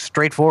 man, it looks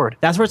straightforward.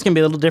 That's where it's going to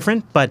be a little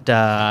different. But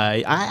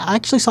I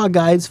actually saw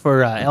guides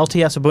for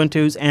LTS,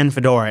 Ubuntu's, and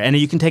Fedora, and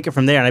you can take it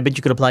from there. And I bet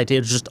you could apply it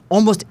to just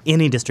almost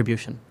any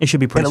distribution. It should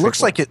be pretty. And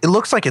it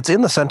looks like it's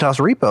in the CentOS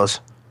repos.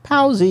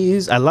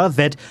 Powsies, I love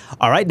it.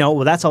 All right, no,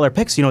 well, that's all our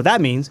picks. You know what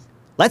that means?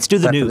 Let's do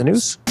the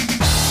news.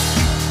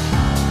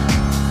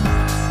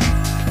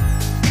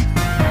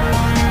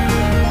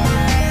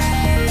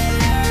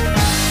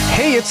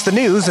 Hey, it's the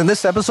news, and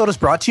this episode is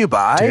brought to you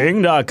by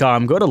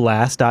Ting.com. Go to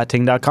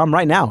last.ting.com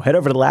right now. Head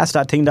over to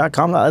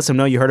last.ting.com. Let them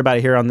know you heard about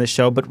it here on this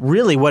show. But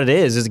really what it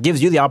is it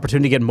gives you the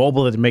opportunity to get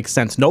mobile that makes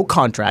sense. No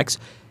contracts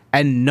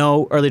and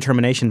no early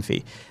termination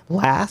fee.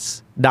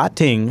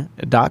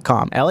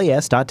 Last.ting.com.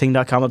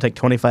 LAS.ting.com will take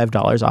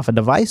 $25 off a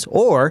device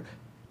or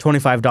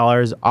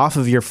 $25 off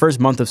of your first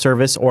month of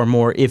service or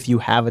more if you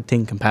have a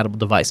Ting-compatible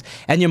device.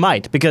 And you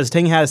might, because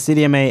Ting has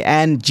CDMA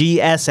and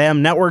GSM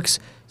networks,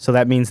 so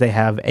that means they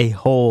have a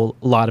whole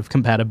lot of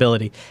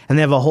compatibility. And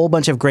they have a whole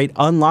bunch of great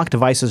unlocked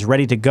devices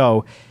ready to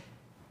go.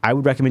 I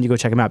would recommend you go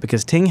check them out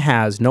because Ting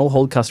has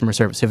no-hold customer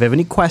service. If you have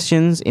any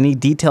questions, any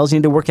details you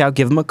need to work out,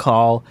 give them a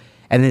call.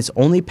 And it's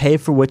only pay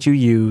for what you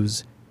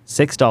use,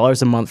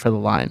 $6 a month for the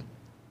line.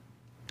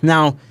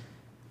 Now,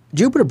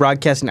 Jupiter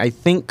Broadcasting, I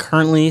think,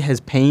 currently is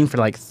paying for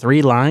like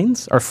 3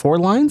 lines or 4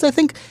 lines. I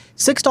think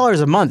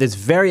 $6 a month is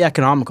very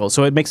economical,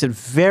 so it makes it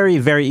very,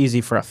 very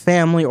easy for a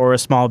family or a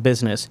small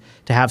business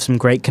to have some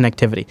great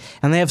connectivity.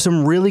 And they have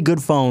some really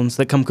good phones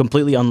that come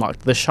completely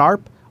unlocked. The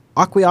Sharp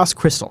Aqueous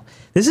Crystal.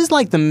 This is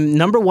like the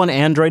 #1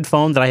 Android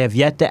phone that I have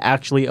yet to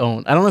actually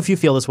own. I don't know if you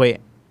feel this way,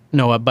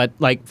 Noah, but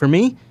like for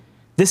me,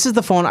 this is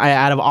the phone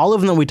out of all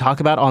of them that we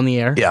talk about on the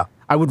air,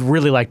 I would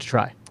really like to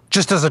try.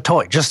 Just as a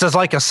toy, just as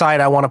like a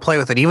side, I want to play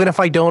with it. Even if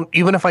I don't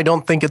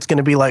think it's going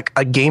to be like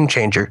a game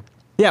changer.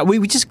 Yeah, we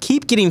just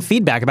keep getting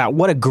feedback about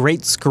what a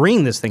great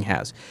screen this thing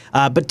has.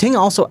 But Ting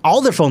also,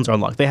 all their phones are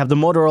unlocked. They have the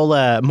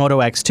Motorola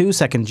Moto X2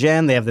 2nd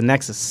gen. They have the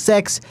Nexus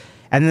 6.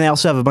 And then they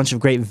also have a bunch of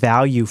great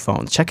value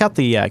phones. Check out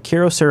the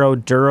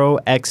Kyocera Duro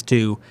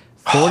X2,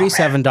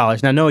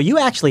 $47. Now, Noah, you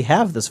actually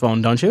have this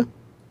phone, don't you?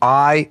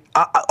 I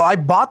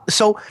bought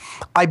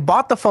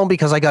the phone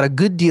because I got a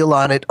good deal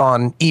on it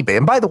on eBay.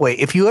 And by the way,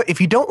 if you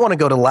don't want to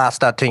go to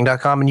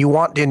last.ting.com and you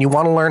want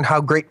to learn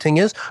how great Ting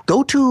is,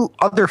 go to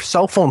other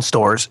cell phone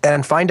stores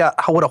and find out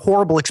what a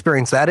horrible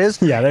experience that is.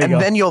 Yeah, there you go.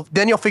 And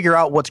then you'll figure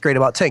out what's great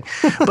about Ting.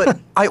 But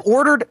I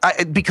ordered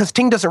because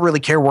Ting doesn't really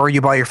care where you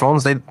buy your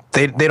phones. They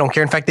don't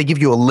care. In fact, they give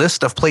you a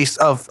list of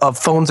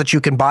phones that you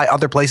can buy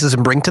other places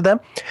and bring to them.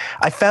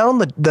 I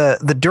found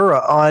the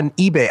Dura on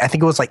eBay. I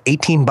think it was like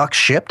 $18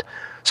 shipped.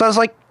 So I was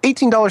like,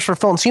 $18 for a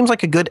phone seems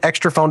like a good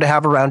extra phone to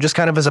have around, just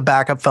kind of as a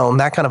backup phone,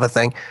 that kind of a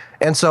thing.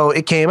 And so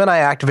it came and I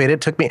activated it.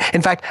 It took me,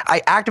 in fact,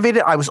 I activated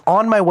it. I was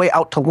on my way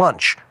out to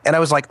lunch and I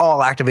was like, oh,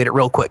 I'll activate it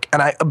real quick.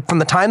 And from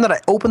the time that I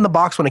opened the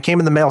box when it came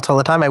in the mail till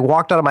the time I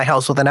walked out of my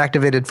house with an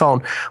activated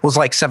phone was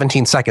like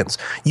 17 seconds.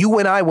 You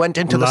and I went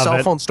into the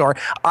cell phone store.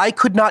 I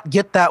could not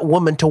get that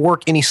woman to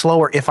work any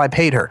slower if I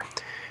paid her.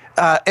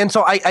 And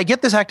so I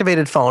get this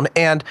activated phone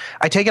and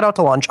I take it out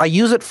to lunch. I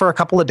use it for a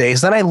couple of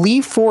days. Then I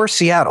leave for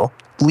Seattle,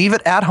 leave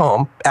it at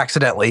home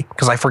accidentally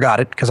because I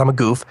forgot it because I'm a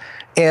goof.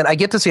 And I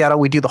get to Seattle.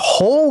 We do the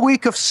whole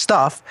week of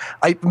stuff.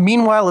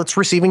 Meanwhile, it's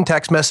receiving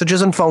text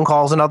messages and phone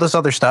calls and all this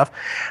other stuff.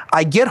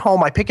 I get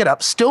home. I pick it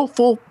up. Still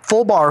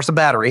full bars of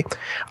battery.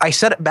 I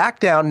set it back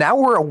down. Now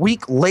we're a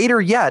week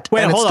later yet.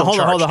 Wait,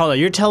 hold on.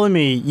 You're telling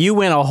me you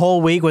went a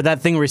whole week with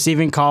that thing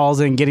receiving calls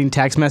and getting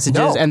text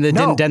messages and it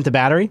didn't dent the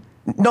battery?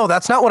 No,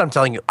 that's not what I'm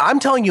telling you. I'm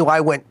telling you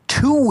I went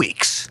 2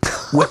 weeks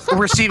with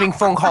receiving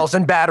phone calls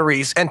and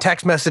batteries and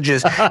text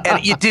messages,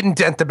 and it didn't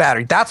dent the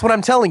battery. That's what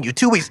I'm telling you.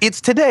 2 weeks.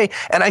 It's today,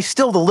 and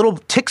the little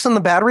ticks on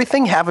the battery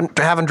thing haven't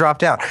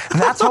dropped down.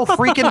 That's how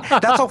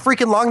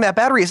freaking long that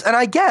battery is. And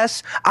I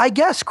guess,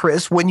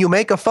 Chris, when you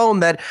make a phone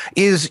that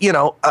is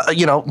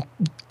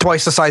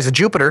twice the size of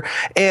Jupiter,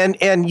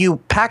 and you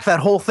pack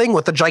that whole thing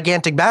with a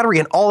gigantic battery,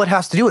 and all it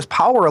has to do is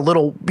power a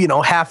little,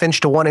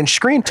 half-inch to 1-inch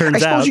screen. I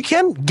suppose you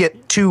can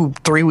get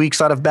 2-3 weeks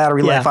out of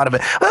battery life out of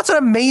it. But that's an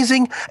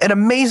amazing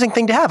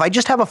thing to have. I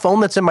just have a phone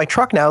that's in my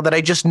truck now that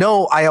I just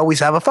know I always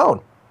have a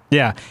phone.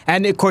 Yeah,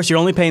 and of course you're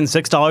only paying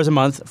 $6 a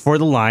month for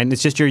the line.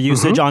 It's just your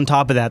usage on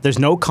top of that. There's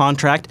no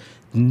contract.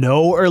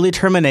 No early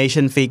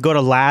termination fee. Go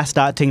to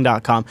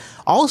last.ting.com.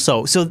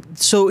 Also,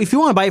 so if you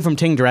want to buy it from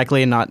Ting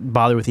directly and not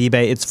bother with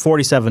eBay, it's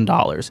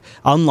 $47.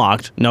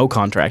 Unlocked, no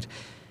contract.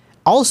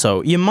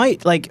 Also, you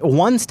might,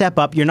 one step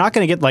up, you're not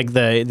going to get,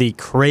 the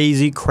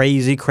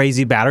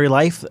crazy battery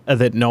life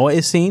that Noah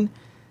is seeing.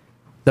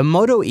 The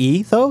Moto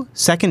E, though,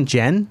 2nd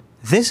gen,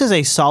 this is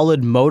a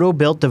solid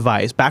Moto-built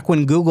device back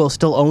when Google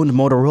still owned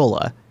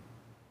Motorola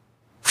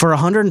for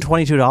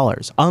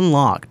 $122.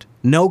 Unlocked,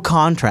 no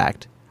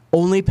contract.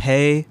 Only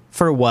pay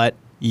for what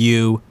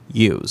you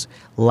use.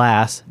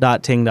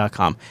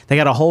 Last.ting.com. They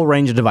got a whole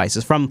range of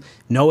devices from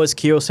Noah's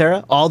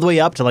Kyocera all the way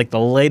up to like the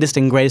latest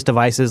and greatest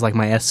devices like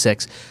my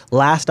S6.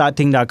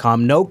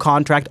 Last.ting.com. No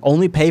contract,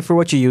 only pay for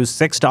what you use.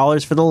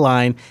 $6 for the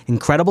line.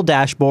 Incredible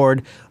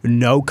dashboard.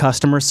 No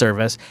customer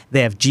service.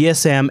 They have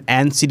GSM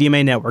and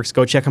CDMA networks.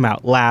 Go check them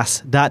out.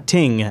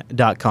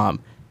 Last.ting.com.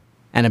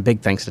 And a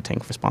big thanks to Ting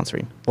for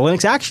sponsoring the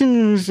Linux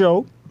Action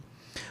Show.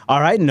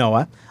 All right,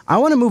 Noah. I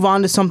want to move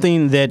on to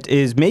something that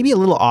is maybe a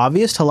little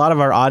obvious to a lot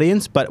of our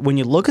audience, but when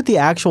you look at the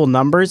actual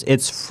numbers,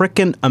 it's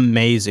freaking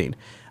amazing.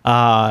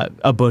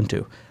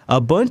 Ubuntu.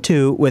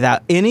 Ubuntu,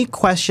 without any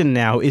question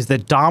now, is the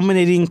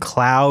dominating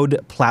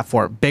cloud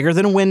platform. Bigger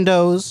than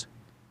Windows,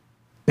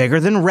 bigger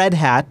than Red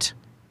Hat.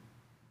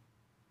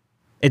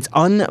 It's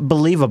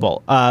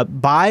unbelievable.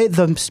 By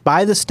the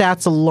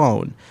stats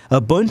alone,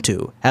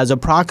 Ubuntu has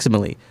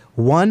approximately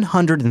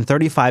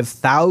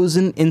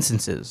 135,000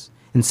 instances.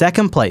 In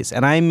second place,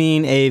 and I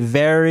mean a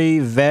very,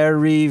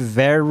 very,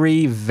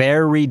 very,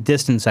 very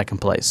distant second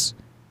place,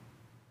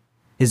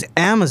 is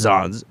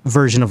Amazon's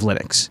version of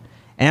Linux.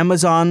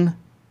 Amazon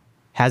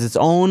has its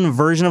own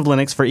version of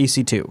Linux for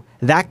EC2.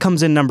 That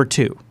comes in number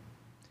 2.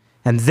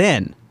 And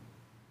then,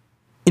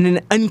 in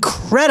an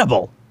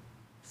incredible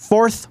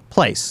 4th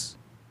place,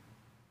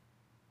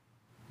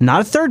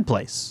 not a 3rd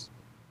place,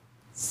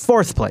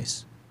 4th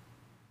place,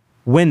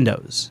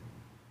 Windows.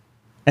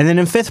 And then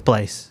in 5th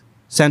place,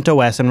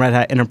 CentOS and Red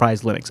Hat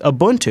Enterprise Linux.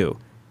 Ubuntu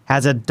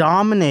has a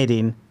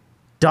dominating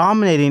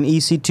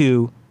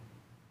EC2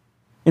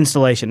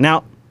 installation.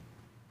 Now,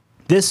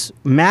 this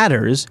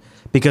matters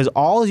because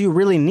all you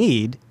really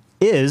need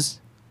is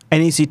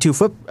an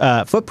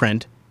EC2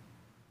 footprint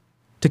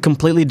to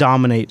completely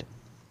dominate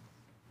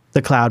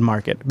the cloud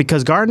market.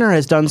 Because Gartner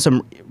has done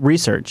some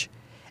research,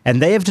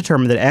 and they have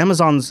determined that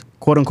Amazon's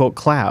quote-unquote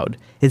cloud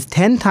is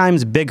 10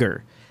 times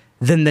bigger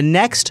than the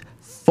next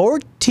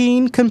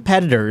 14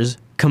 competitors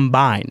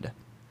combined,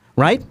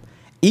 right?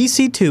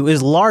 EC2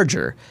 is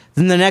larger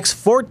than the next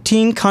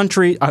 14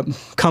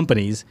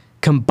 companies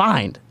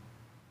combined.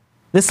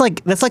 That's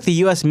like the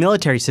U.S.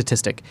 military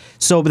statistic.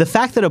 So the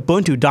fact that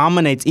Ubuntu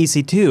dominates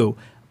EC2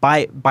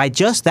 by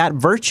just that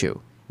virtue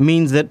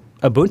means that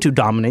Ubuntu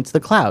dominates the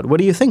cloud. What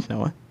do you think,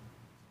 Noah?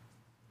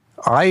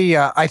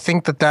 I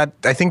think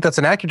that's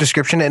an accurate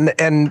description,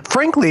 and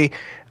frankly,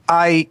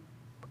 I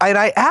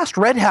asked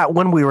Red Hat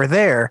when we were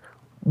there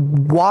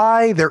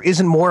why there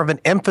isn't more of an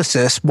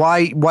emphasis,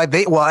 why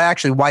they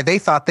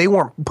thought they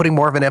weren't putting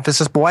more of an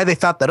emphasis, but why they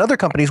thought that other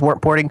companies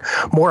weren't putting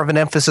more of an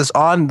emphasis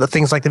on the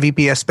things like the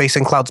VPS space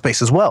and cloud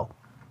space as well.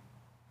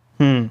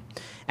 And,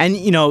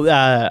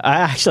 I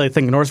actually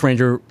think North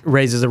Ranger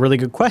raises a really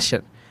good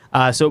question.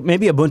 So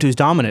maybe Ubuntu's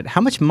dominant.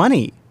 How much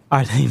money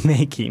are they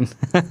making?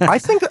 I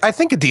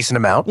think a decent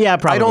amount. Yeah,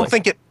 probably.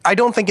 I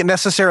don't think it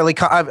necessarily.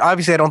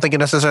 Obviously, I don't think it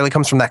necessarily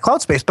comes from that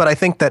cloud space. But I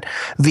think that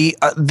the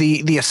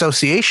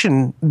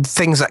association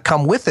things that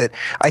come with it.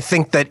 I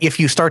think that if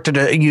you start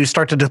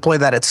to deploy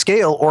that at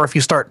scale, or if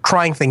you start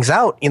trying things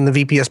out in the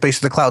VPS space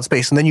or the cloud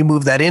space, and then you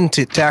move that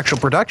into actual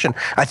production,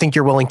 I think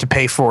you're willing to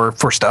pay for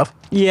stuff.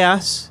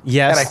 Yes.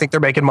 And I think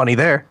they're making money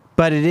there.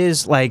 But it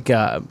is like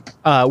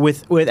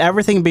with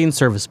everything being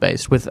service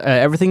based, with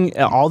everything,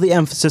 all the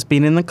emphasis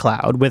being in the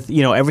cloud, with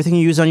everything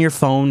you use on your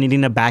phone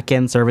needing a back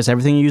end service,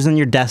 everything you use on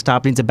your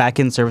desktop needs a back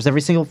end service,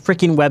 every single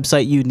freaking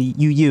website you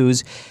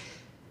use,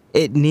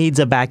 it needs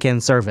a back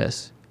end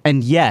service.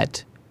 And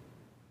yet,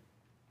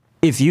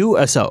 if you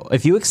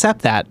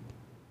accept that,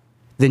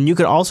 then you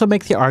could also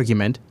make the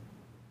argument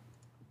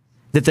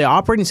that the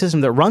operating system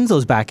that runs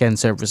those back end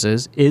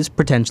services is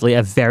potentially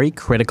a very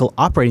critical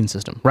operating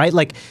system, right?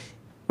 Like.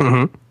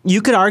 Mm-hmm.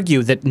 You could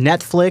argue that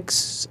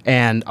Netflix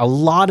and a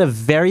lot of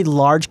very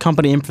large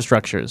company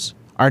infrastructures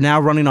are now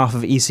running off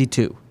of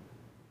EC2.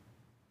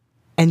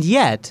 And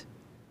yet,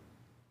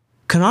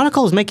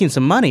 Canonical is making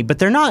some money, but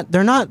they're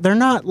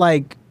not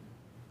like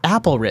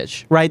Apple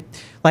rich, right?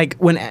 Like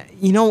when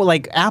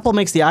like Apple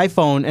makes the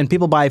iPhone and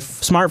people buy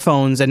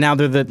smartphones, and now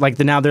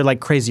they're like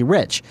crazy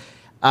rich.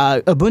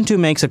 Ubuntu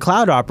makes a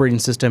cloud operating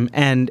system,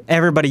 and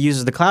everybody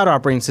uses the cloud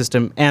operating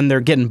system, and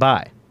they're getting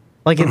by.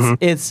 Like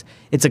it's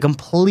a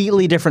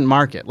completely different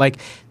market. Like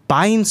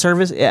selling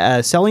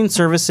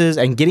services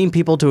and getting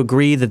people to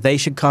agree that they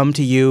should come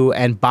to you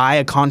and buy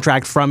a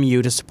contract from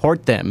you to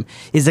support them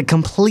is a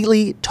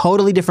completely,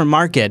 totally different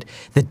market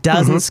that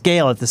doesn't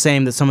scale at the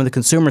same that some of the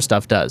consumer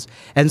stuff does.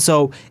 And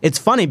so it's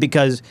funny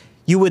because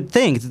you would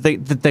think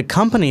that the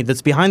company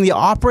that's behind the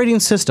operating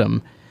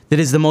system that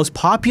is the most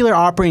popular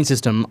operating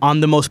system on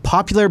the most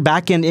popular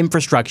back-end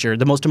infrastructure,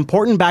 the most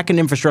important back-end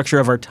infrastructure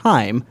of our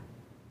time,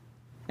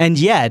 and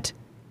yet,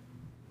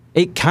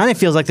 it kind of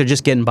feels like they're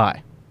just getting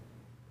by.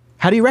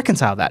 How do you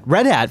reconcile that?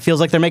 Red Hat feels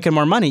like they're making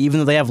more money even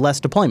though they have less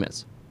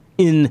deployments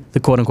in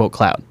the quote-unquote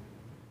cloud.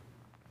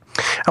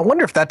 I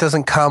wonder if that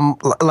doesn't come,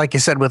 like you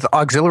said, with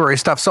auxiliary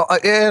stuff. So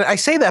and I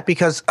say that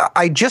because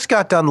I just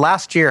got done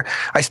last year.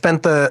 I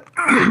spent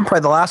probably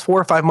the last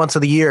 4 or 5 months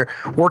of the year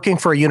working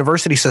for a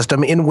university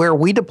system in where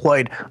we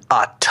deployed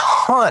a ton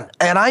ton,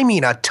 and I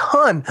mean a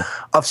ton,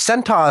 of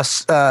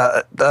CentOS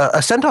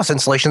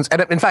installations.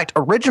 And in fact,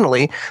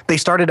 originally they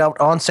started out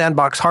on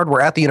Sandbox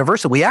hardware at the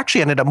university. We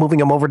actually ended up moving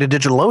them over to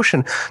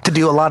DigitalOcean to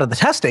do a lot of the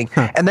testing.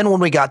 And then when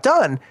we got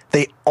done,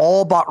 they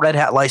all bought Red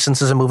Hat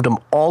licenses and moved them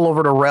all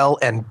over to RHEL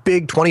and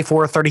big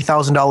 $24,000,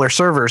 $30,000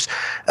 servers.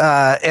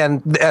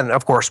 And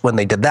of course, when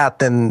they did that,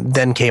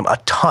 then came a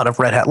ton of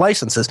Red Hat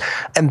licenses.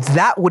 And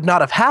that would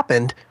not have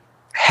happened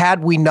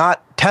had we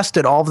not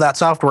tested all of that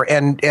software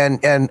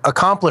and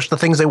accomplished the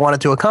things they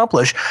wanted to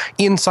accomplish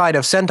inside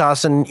of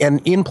CentOS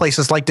and in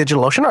places like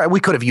DigitalOcean. All right, we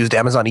could have used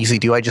Amazon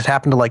EC2. I just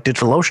happen to like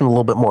DigitalOcean a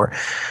little bit more.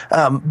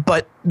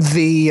 But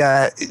they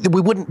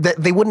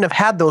wouldn't have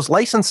had those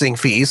licensing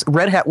fees.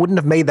 Red Hat wouldn't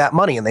have made that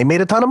money, and they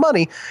made a ton of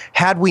money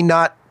had we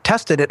not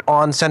tested it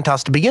on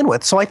CentOS to begin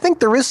with. So I think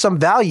there is some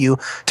value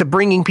to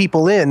bringing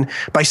people in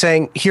by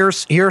saying,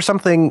 here's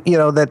something,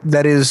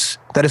 that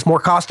is more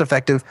cost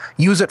effective.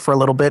 Use it for a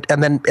little bit,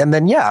 and then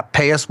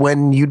pay us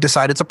when you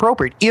decide it's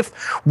appropriate. If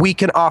we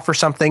can offer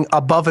something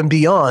above and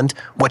beyond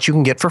what you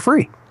can get for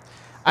free.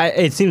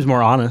 It seems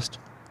more honest,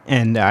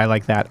 and I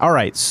like that. All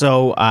right,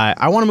 so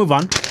I want to move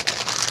on.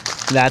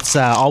 That's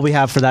all we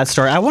have for that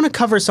story. I want to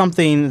cover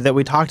something that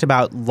we talked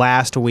about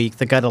last week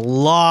that got a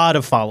lot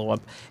of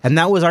follow-up, and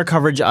that was our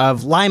coverage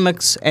of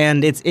Linux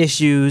and its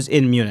issues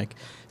in Munich.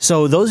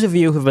 So those of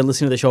you who've been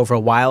listening to the show for a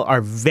while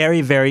are very,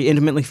 very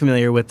intimately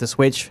familiar with the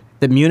switch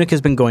that Munich has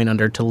been going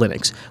under to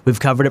Linux. We've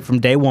covered it from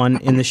day one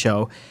in the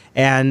show,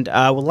 and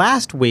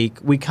last week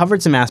we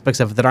covered some aspects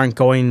of it that aren't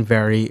going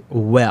very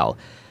well.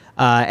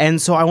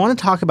 And so I want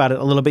to talk about it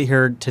a little bit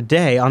here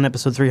today on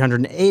episode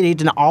 380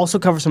 and also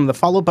cover some of the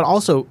follow-up, but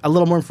also a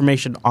little more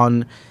information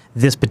on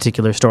this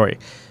particular story.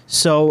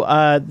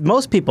 So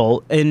most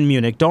people in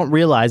Munich don't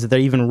realize that they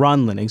even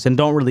run Linux and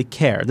don't really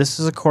care. This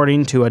is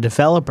according to a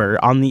developer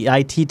on the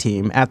IT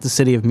team at the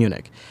city of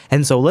Munich.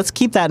 And so let's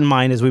keep that in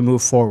mind as we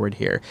move forward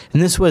here.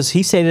 And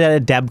he stated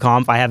at a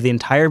DebConf. I have the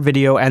entire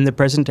video and the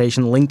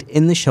presentation linked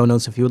in the show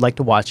notes if you would like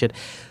to watch it.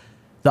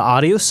 The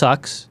audio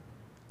sucks.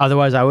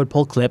 Otherwise, I would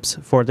pull clips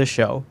for the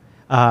show.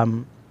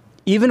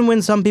 Even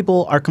when some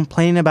people are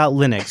complaining about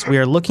Linux, we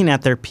are looking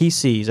at their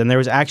PCs, and there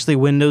was actually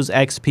Windows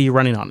XP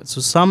running on it.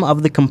 So some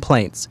of the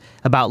complaints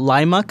about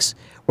Linux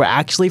were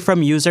actually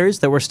from users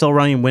that were still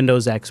running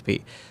Windows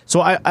XP. So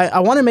I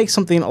want to make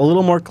something a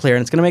little more clear,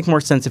 and it's going to make more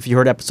sense if you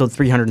heard episode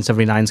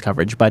 379's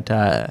coverage. But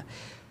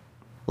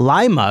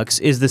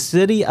Linux is the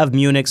city of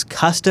Munich's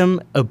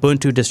custom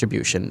Ubuntu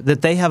distribution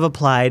that they have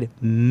applied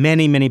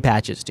many, many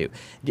patches to.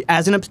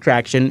 As an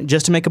abstraction,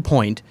 just to make a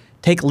point,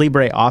 take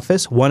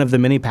LibreOffice, one of the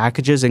many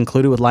packages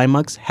included with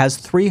Linux, has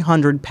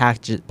 300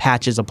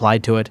 patches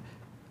applied to it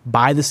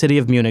by the city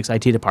of Munich's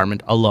IT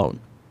department alone.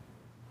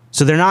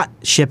 So they're not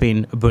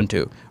shipping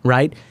Ubuntu,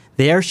 right?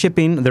 They are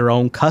shipping their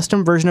own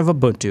custom version of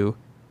Ubuntu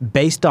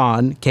based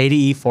on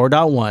KDE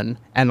 4.1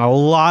 and a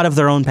lot of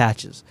their own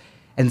patches.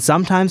 And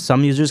sometimes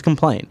some users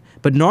complain.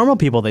 But normal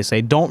people, they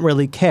say, don't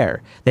really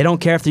care. They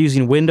don't care if they're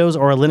using Windows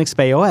or a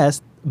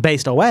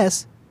Linux-based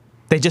OS.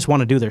 They just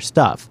want to do their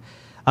stuff.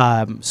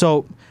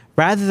 So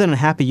rather than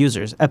happy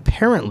users,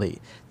 apparently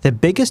the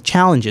biggest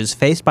challenges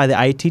faced by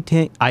the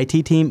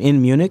IT team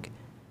in Munich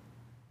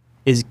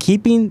is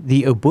keeping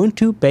the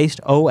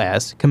Ubuntu-based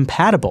OS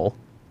compatible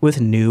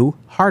with new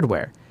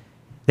hardware.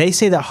 They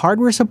say that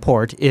hardware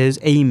support is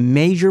a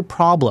major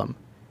problem,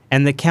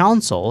 and the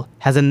council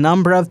has a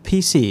number of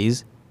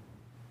PCs,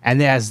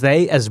 and as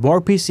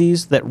more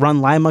PCs that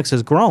run Linux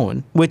has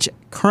grown, which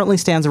currently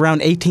stands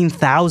around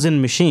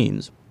 18,000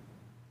 machines,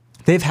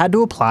 they've had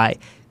to apply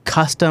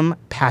custom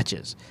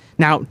patches.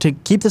 Now, to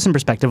keep this in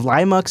perspective,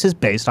 Linux is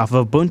based off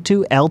of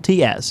Ubuntu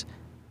LTS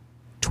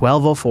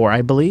 12.04,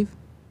 I believe.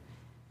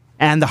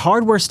 And the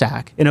hardware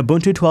stack in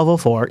Ubuntu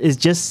 12.04 is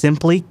just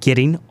simply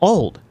getting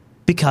old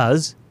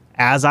because,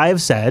 as I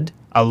have said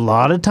a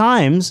lot of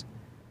times,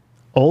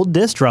 old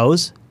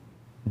distros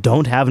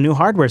don't have new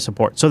hardware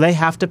support, so they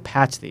have to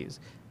patch these.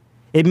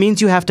 It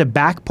means you have to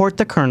backport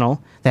the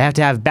kernel. They have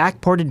to have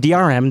backported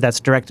DRM, that's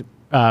direct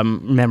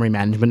memory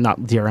management, not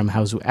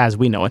DRM as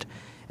we know it,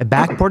 a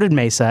backported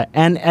Mesa,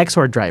 and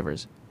XOR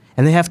drivers.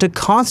 And they have to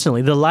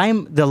constantly, the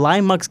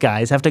Linux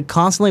guys have to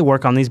constantly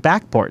work on these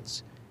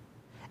backports.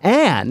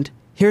 And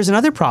here's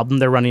another problem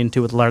they're running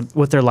into with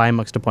their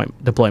Linux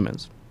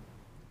deployments.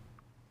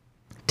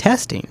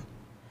 Testing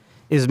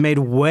is made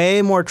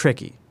way more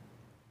tricky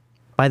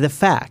by the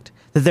fact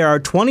that there are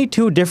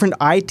 22 different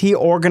IT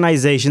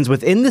organizations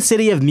within the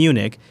city of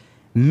Munich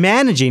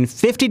managing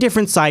 50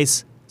 different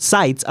sites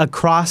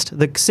across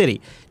the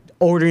city,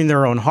 ordering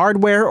their own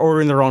hardware,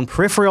 ordering their own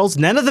peripherals,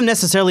 none of them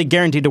necessarily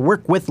guaranteed to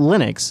work with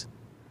Linux.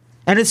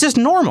 And it's just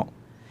normal.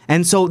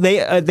 And so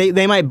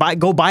they might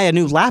go buy a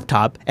new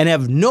laptop and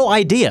have no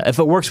idea if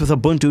it works with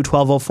Ubuntu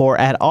 12.04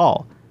 at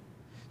all.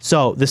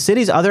 So the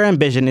city's other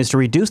ambition is to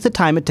reduce the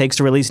time it takes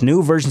to release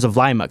new versions of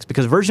Linux,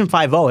 because version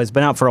 5.0 has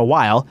been out for a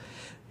while.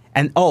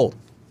 And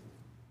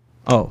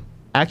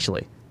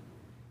actually,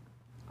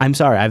 I'm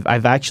sorry.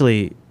 I've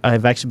actually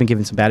been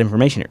given some bad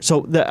information here.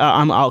 So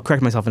I'll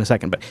correct myself in a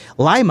second. But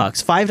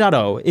Linux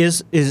 5.0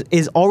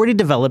 is already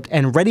developed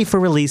and ready for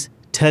release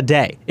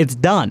today. It's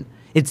done.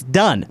 It's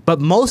done. But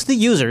most of the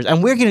users,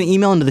 and we're getting an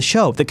email into the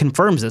show that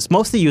confirms this,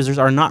 most of the users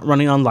are not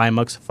running on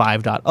Linux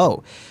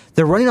 5.0.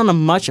 They're running on a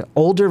much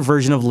older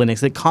version of Linux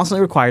that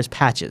constantly requires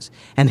patches.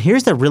 And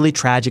here's the really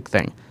tragic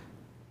thing.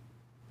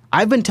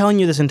 I've been telling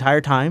you this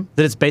entire time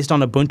that it's based on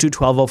Ubuntu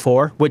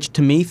 12.04, which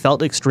to me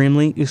felt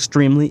extremely,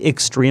 extremely,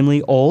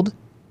 extremely old.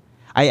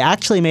 I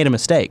actually made a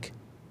mistake,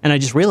 and I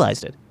just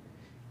realized it.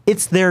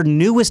 It's their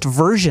newest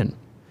version,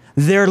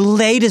 their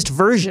latest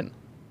version,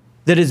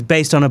 that is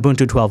based on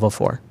Ubuntu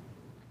 12.04.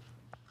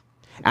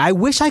 I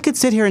wish I could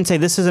sit here and say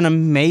this is an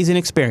amazing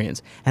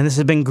experience, and this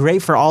has been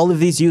great for all of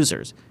these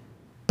users,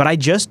 but I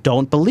just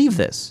don't believe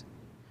this.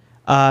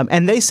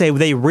 And they say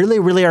they really,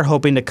 really are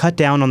hoping to cut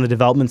down on the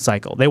development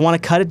cycle. They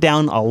want to cut it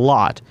down a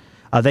lot.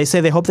 They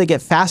say they hope they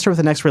get faster with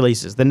the next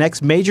releases. The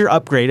next major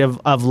upgrade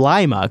of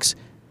Linux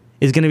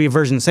is going to be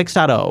version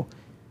 6.0.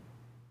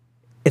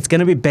 It's going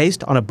to be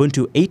based on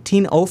Ubuntu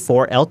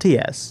 18.04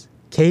 LTS,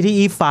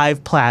 KDE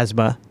 5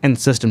 Plasma, and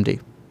Systemd.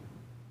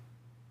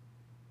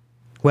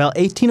 Well,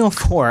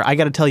 18.04, I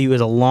got to tell you, is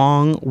a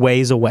long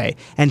ways away.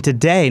 And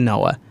today,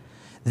 Noah,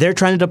 they're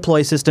trying to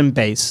deploy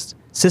system-based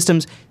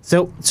systems,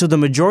 so the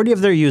majority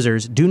of their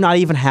users do not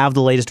even have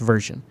the latest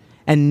version.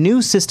 And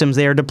new systems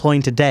they are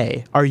deploying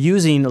today are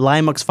using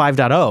Linux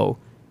 5.0,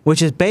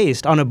 which is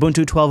based on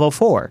Ubuntu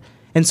 12.04.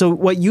 And so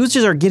what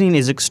users are getting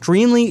is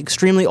extremely,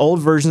 extremely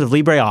old versions of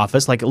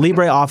LibreOffice, like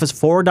LibreOffice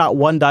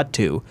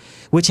 4.1.2,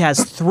 which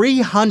has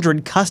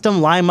 300 custom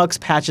Linux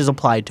patches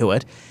applied to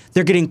it.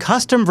 They're getting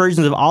custom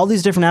versions of all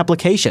these different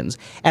applications,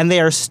 and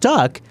they are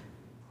stuck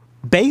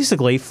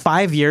basically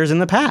 5 years in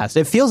the past.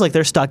 It feels like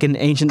they're stuck in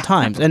ancient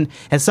times. And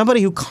as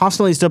somebody who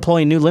constantly is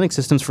deploying new Linux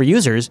systems for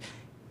users,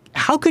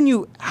 how can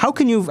you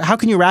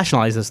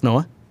rationalize this,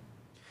 Noah?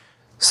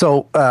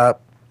 So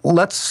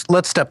let's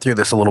step through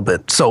this a little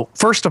bit. So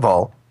first of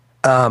all,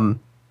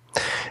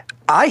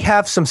 I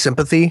have some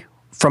sympathy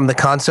from the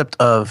concept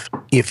of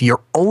if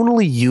you're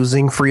only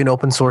using free and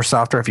open source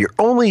software, if you're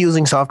only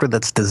using software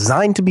that's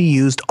designed to be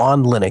used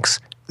on Linux,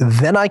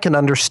 then I can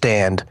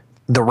understand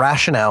the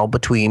rationale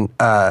between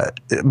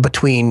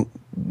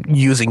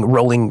using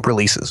rolling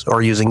releases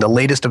or using the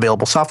latest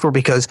available software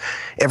because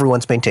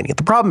everyone's maintaining it.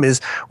 The problem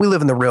is we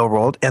live in the real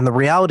world, and the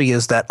reality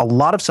is that a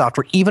lot of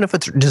software, even if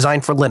it's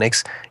designed for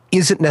Linux,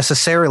 isn't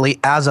necessarily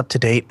as up to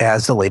date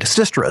as the latest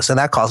distros, and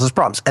that causes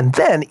problems. And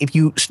then if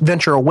you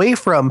venture away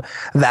from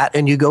that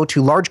and you go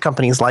to large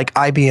companies like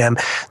IBM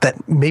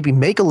that maybe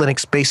make a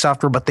Linux-based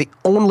software, but they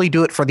only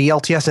do it for the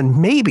LTS, and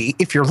maybe,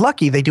 if you're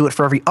lucky, they do it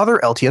for every other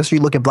LTS.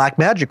 You look at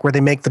Blackmagic, where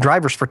they make the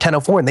drivers for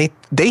 10.04, and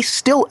they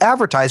still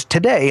advertise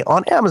today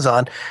on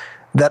Amazon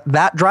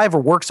that driver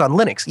works on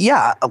Linux.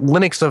 Yeah,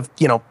 Linux of,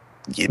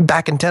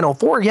 back in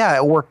 10.04, yeah,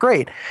 it worked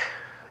great.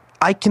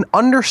 I can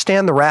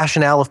understand the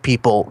rationale of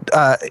people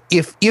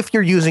if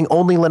you're using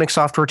only Linux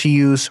software to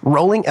use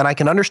rolling, and I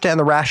can understand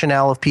the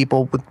rationale of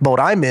people with boat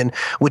I'm in,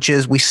 which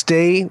is we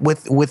stay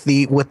with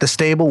the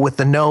stable, with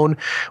the known,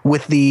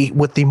 with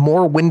the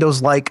more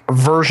Windows-like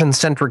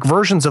version-centric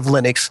versions of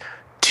Linux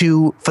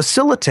to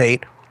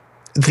facilitate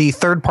the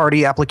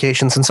third-party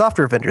applications and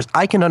software vendors.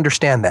 I can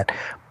understand that,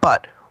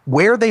 but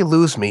where they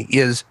lose me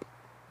is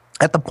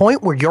at the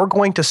point where you're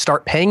going to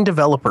start paying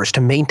developers to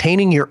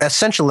maintaining your,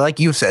 essentially, like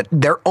you said,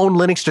 their own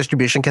Linux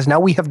distribution, because now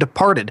we have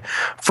departed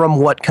from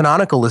what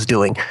Canonical is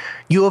doing.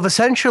 You have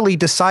essentially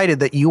decided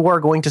that you are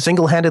going to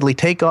single-handedly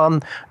take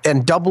on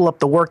and double up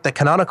the work that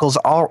Canonical's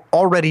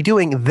already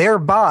doing,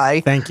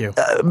 thereby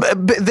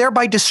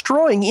thereby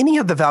destroying any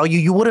of the value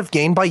you would have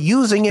gained by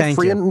using a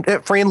free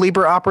and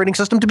Libre operating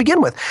system to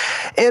begin with.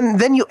 And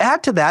then you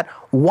add to that,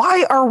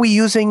 why are we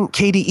using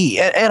KDE?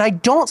 And I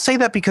don't say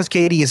that because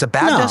KDE is a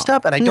bad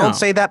desktop, and I don't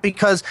say that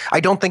because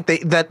I don't think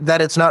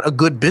that it's not a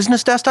good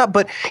business desktop.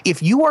 But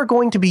if you are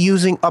going to be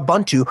using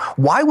Ubuntu,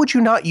 why would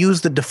you not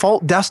use the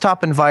default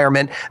desktop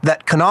environment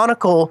that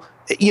Canonical,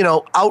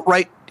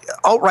 outright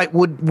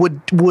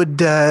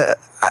would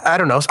I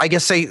don't know, I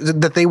guess say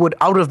that they would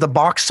out of the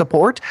box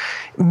support?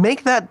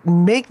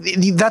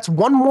 That's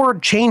one more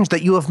change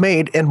that you have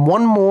made and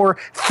one more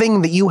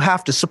thing that you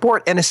have to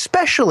support. And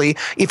especially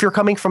if you're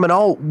coming from an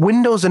all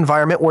Windows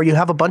environment where you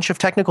have a bunch of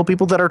technical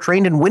people that are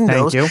trained in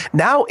Windows.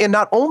 Now, and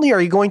not only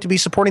are you going to be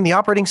supporting the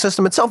operating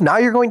system itself, now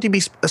you're going to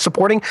be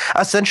supporting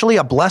essentially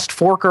a blessed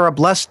fork or a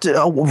blessed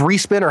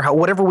respin or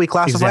whatever we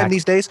classify them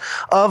these days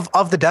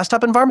of the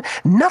desktop environment.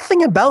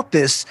 Nothing about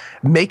this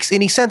makes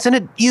any sense. And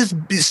it is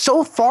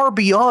so far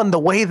beyond the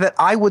way that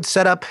I would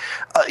set up,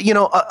 a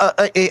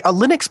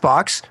Linux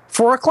box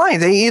for a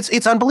client.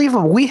 It's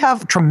unbelievable. We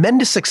have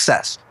tremendous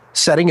success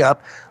setting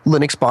up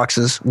Linux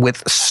boxes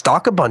with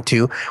stock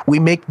Ubuntu. We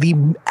make the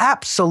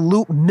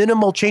absolute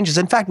minimal changes.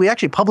 In fact, we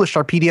actually published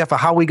our PDF of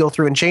how we go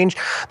through and change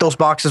those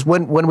boxes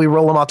when we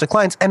roll them out to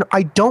clients. And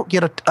I don't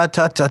get a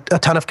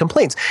ton of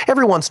complaints.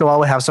 Every once in a while,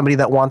 we have somebody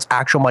that wants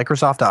actual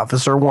Microsoft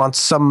Office or wants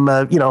some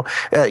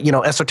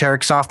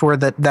esoteric software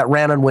that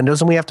ran on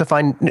Windows, and we have to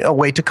find a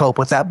way to cope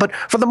with that. But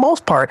for the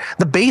most part,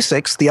 the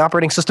basics, the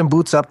operating system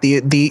boots up,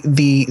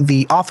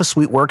 the Office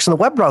suite works, and the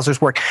web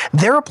browsers work.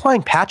 They're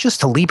applying patches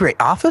to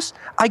LibreOffice.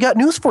 I got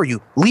news for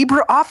you.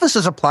 LibreOffice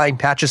is applying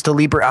patches to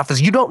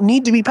LibreOffice. You don't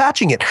need to be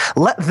patching it.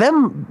 Let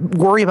them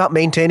worry about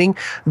maintaining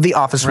the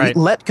Office suite. Right.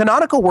 Let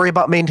Canonical worry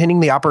about maintaining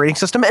the operating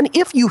system. And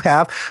if you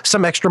have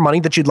some extra money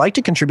that you'd like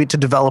to contribute to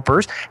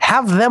developers,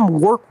 have them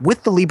work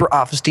with the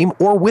LibreOffice team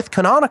or with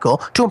Canonical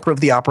to improve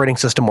the operating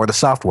system or the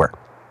software.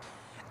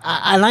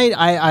 And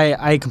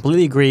I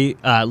completely agree.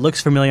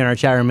 Looks Familiar in our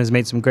chat room has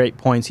made some great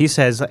points. He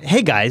says,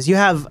 hey guys, you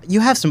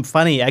have some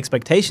funny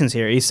expectations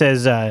here. He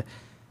says,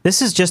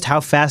 this is just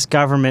how fast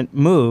government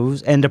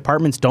moves and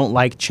departments don't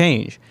like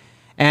change.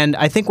 And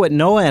I think what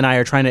Noah and I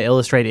are trying to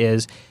illustrate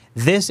is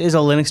this is a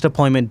Linux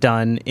deployment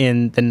done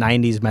in the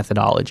 90s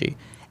methodology.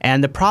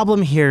 And the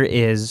problem here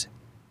is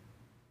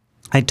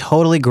I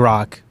totally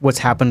grok what's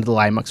happened to the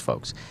Linux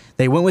folks.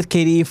 They went with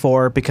KDE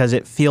 4 because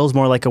it feels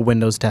more like a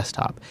Windows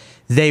desktop.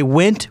 They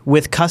went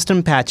with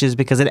custom patches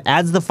because it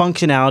adds the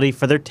functionality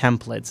for their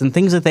templates and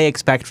things that they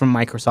expect from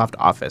Microsoft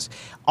Office.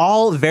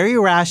 All very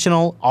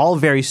rational, all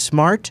very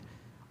smart,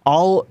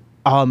 all,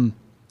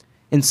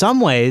 in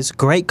some ways,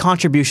 great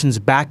contributions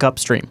back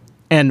upstream.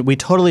 And we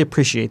totally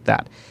appreciate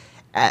that.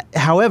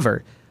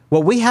 However,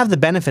 what we have the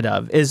benefit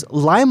of is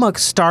Linux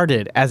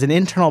started as an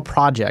internal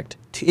project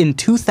in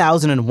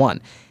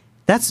 2001.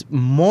 That's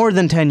more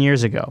than 10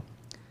 years ago.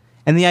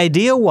 And the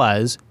idea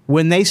was,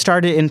 when they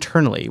started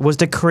internally, was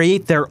to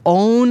create their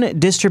own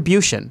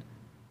distribution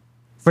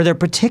for their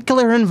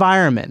particular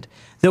environment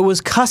that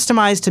was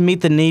customized to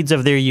meet the needs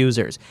of their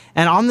users.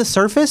 And on the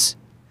surface,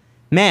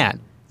 man,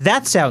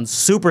 that sounds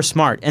super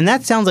smart. And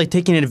that sounds like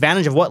taking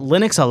advantage of what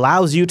Linux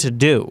allows you to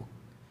do.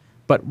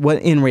 But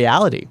what in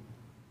reality,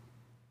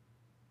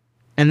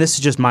 and this is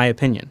just my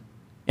opinion,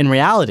 in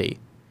reality,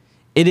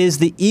 it is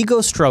the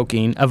ego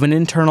stroking of an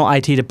internal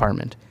IT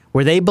department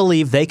where they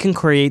believe they can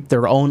create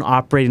their own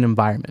operating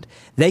environment.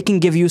 They can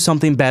give you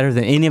something better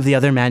than any of the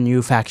other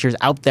manufacturers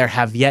out there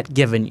have yet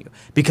given you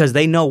because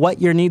they know what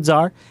your needs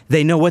are,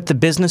 they know what the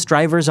business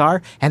drivers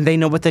are, and they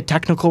know what the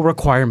technical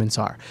requirements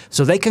are.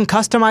 So they can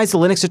customize the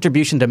Linux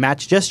distribution to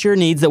match just your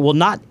needs that will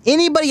not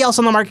anybody else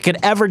on the market could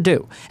ever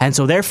do. And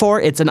so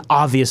therefore, it's an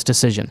obvious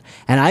decision.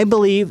 And I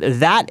believe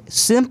that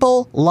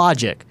simple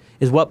logic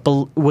is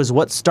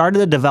what started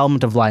the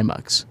development of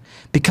Linux.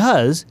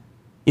 Because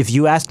if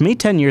you asked me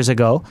 10 years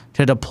ago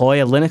to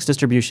deploy a Linux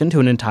distribution to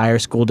an entire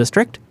school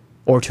district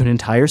or to an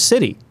entire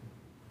city,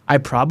 I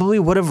probably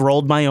would have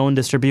rolled my own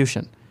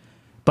distribution.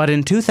 But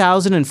in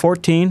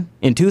 2014,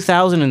 in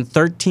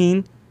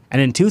 2013,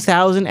 and in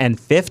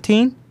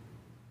 2015,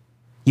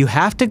 you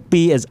have to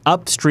be as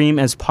upstream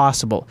as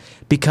possible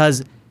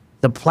because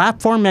the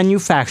platform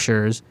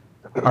manufacturers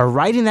are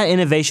riding that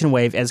innovation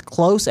wave as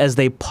close as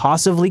they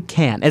possibly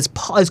can. As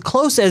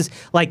close as,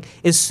 like,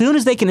 as soon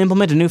as they can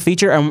implement a new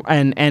feature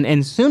and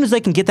as soon as they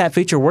can get that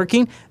feature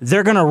working,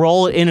 they're going to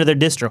roll it into their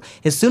distro.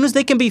 As soon as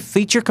they can be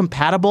feature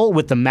compatible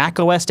with the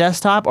Mac OS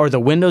desktop or the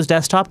Windows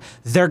desktop,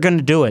 they're going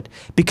to do it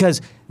because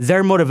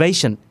their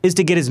motivation is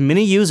to get as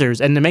many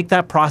users and to make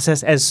that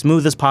process as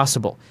smooth as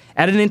possible.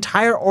 At an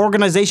entire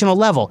organizational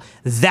level,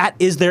 that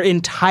is their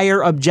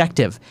entire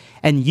objective.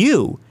 And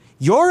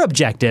your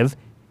objective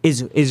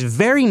is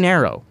very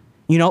narrow.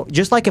 You know,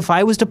 just like if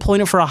I was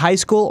deploying it for a high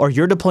school or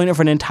you're deploying it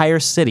for an entire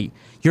city,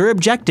 your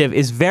objective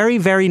is very,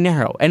 very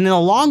narrow. And in the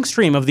long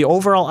stream of the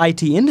overall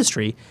IT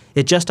industry,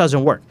 it just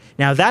doesn't work.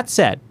 Now, that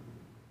said,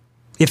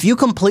 if you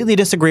completely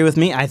disagree with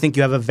me, I think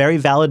you have a very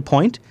valid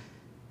point.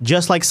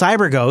 Just like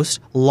CyberGhost,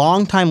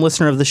 longtime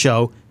listener of the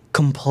show,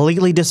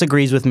 completely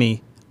disagrees with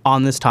me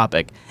on this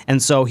topic.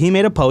 And so he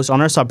made a post on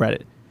our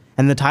subreddit.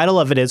 And the title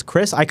of it is,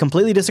 Chris, I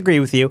completely disagree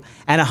with you,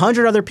 and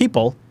 100 other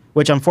people,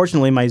 which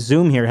unfortunately my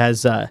Zoom here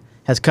has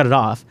cut it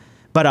off.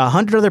 But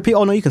 100 other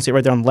people, oh no, you can see it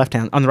right there on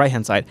the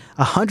right-hand side.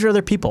 100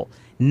 other people,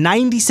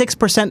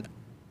 96%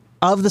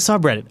 of the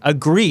subreddit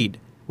agreed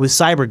with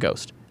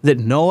CyberGhost that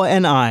Noah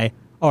and I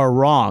are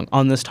wrong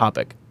on this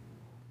topic.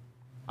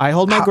 I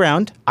hold my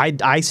ground.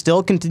 I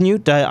still continue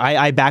to,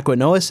 I back what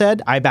Noah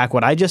said, I back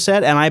what I just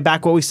said, and I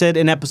back what we said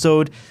in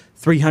episode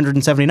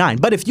 379.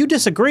 But if you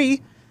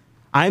disagree,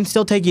 I'm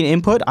still taking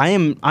input. I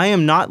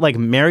am not like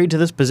married to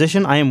this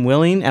position. I am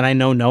willing, and I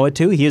know Noah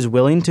too. He is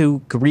willing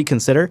to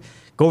reconsider.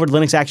 Go over to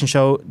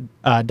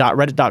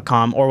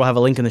linuxactionshow.reddit.com, or we'll have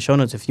a link in the show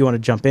notes if you want to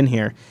jump in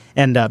here.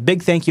 And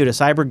big thank you to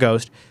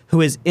CyberGhost,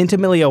 who is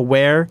intimately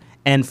aware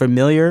and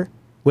familiar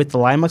with the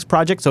Linux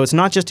project. So it's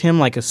not just him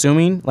like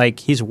assuming, like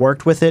he's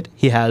worked with it.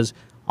 He has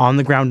on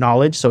the ground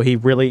knowledge. So he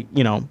really,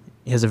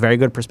 he has a very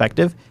good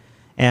perspective,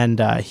 and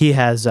he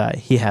has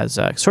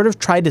sort of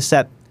tried to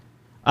set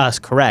us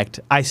correct,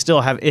 I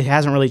still have, it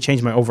hasn't really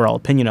changed my overall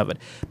opinion of it.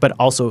 But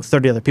also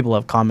 30 other people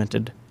have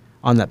commented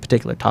on that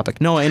particular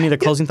topic. Noah, any other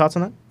closing thoughts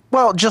on that?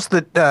 Well, just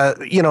that,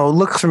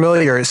 looks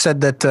familiar. It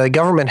said that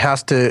government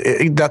has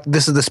to, that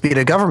this is the speed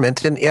of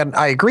government. And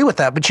I agree with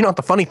that. But you know what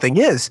the funny thing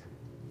is?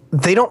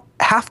 They don't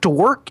have to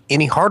work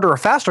any harder or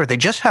faster. They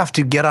just have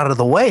to get out of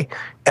the way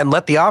and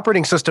let the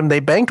operating system they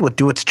banked with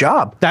do its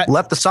job.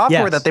 Let the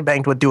software that they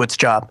banked with do its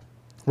job.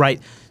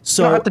 Right.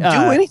 So you don't have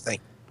to do anything.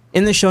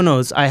 In the show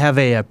notes, I have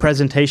a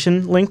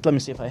presentation link. Let me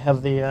see if I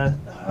have the.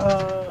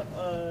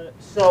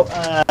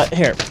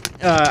 Here,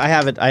 I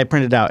have it. I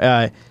printed it out.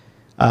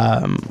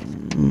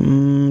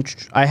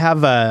 I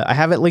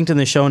have it linked in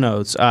the show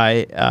notes.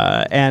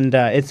 And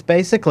it's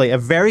basically a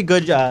very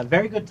good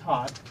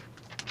talk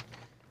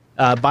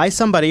by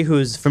somebody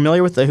who's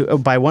familiar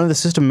with by one of the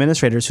system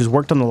administrators who's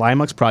worked on the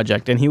Linux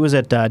project, and he was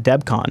at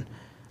DebCon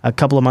a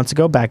couple of months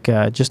ago, back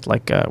just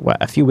like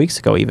a few weeks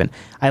ago even.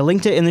 I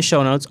linked it in the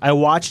show notes. I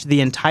watched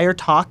the entire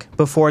talk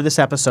before this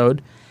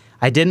episode.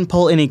 I didn't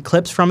pull any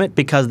clips from it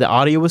because the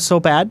audio was so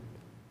bad.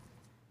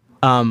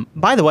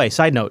 By the way,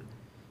 side note,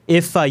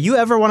 if you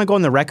ever want to go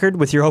on the record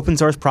with your open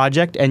source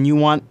project and you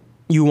want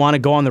to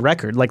go on the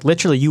record, like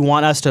literally you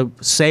want us to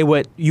say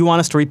you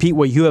want us to repeat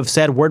what you have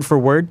said word for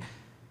word,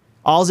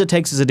 all it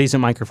takes is a decent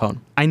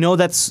microphone. I know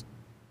that's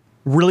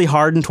really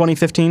hard in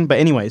 2015, but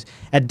anyways,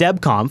 at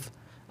DebConf,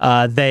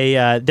 they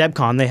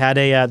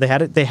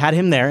had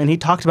him there, and he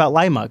talked about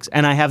Linux,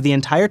 and I have the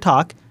entire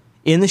talk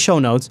in the show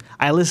notes.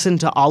 I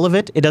listened to all of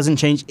it. It doesn't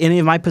change any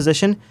of my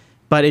position,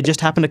 but it just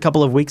happened a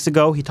couple of weeks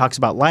ago. He talks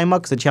about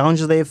Linux, the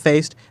challenges they have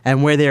faced,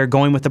 and where they are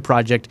going with the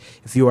project.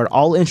 If you are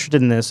all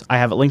interested in this, I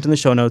have it linked in the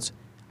show notes.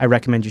 I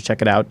recommend you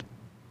check it out.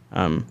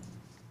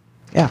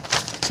 Yeah,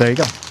 so there you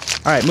go.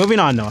 All right, moving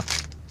on, Noah.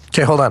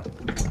 Okay, hold on.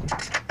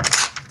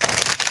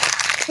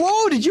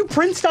 Whoa, did you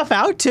print stuff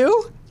out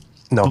too?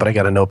 No, but I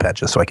got a notepad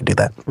just so I can do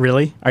that.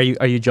 Really? Are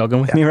you joking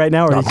with me right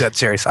now? Or no, I'm dead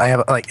serious. I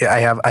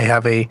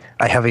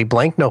have a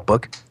blank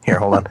notebook. Here,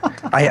 hold on.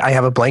 I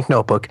have a blank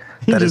notebook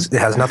that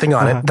has nothing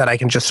on it that I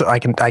can just I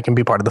can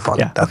be part of the fun.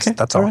 Yeah,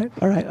 that's all.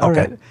 All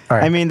right.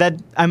 I mean that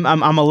I'm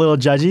a little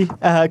judgy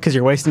because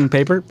you're wasting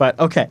paper, but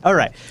okay. All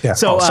right. Yeah.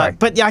 So,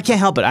 but yeah, I can't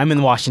help it. I'm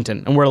in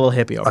Washington, and we're a little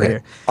hippie over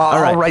here.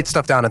 I'll write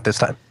stuff down at this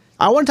time.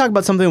 I want to talk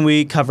about something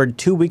we covered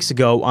 2 weeks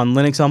ago on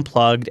Linux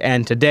Unplugged,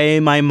 and today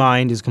my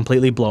mind is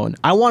completely blown.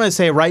 I want to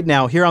say right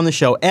now here on the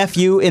show, F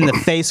you in the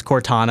face,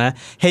 Cortana.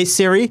 Hey,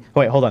 Siri.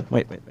 Wait, hold on.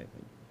 Wait.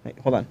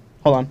 Hold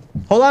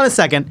on a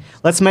second.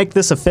 Let's make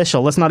this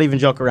official. Let's not even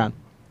joke around.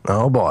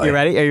 Oh, boy. You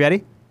ready? Are you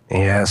ready?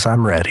 Yes,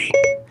 I'm ready.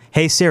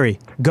 Hey, Siri.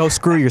 Go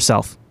screw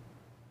yourself.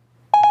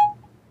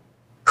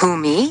 Who,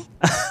 me?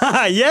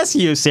 Yes,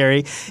 you,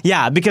 Siri.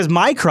 Yeah, because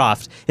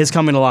Mycroft is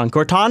coming along.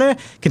 Cortana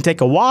can take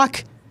a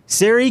walk.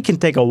 Siri can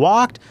take a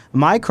walk.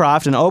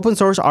 Mycroft, an open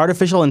source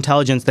artificial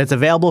intelligence that's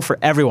available for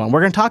everyone.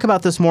 We're going to talk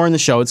about this more in the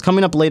show. It's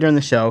coming up later in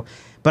the show.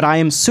 But I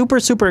am super,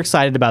 super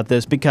excited about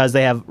this because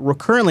they have,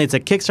 currently it's a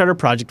Kickstarter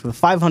project with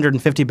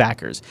 550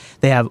 backers.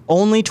 They have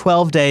only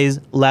 12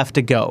 days left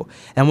to go.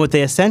 And what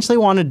they essentially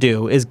want to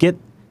do is get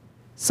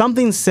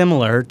something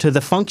similar to the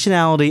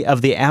functionality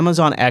of the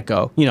Amazon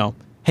Echo. You know,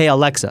 hey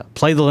Alexa,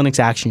 play the Linux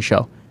Action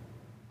Show.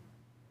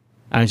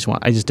 I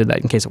just did that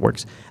in case it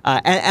works.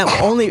 And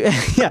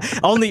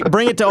only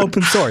bring it to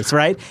open source,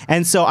 right?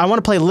 And so I want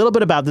to play a little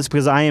bit about this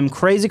because I am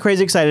crazy,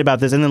 crazy excited about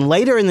this. And then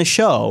later in the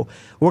show,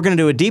 we're going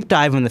to do a deep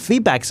dive in the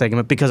feedback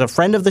segment because a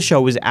friend of the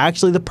show is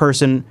actually the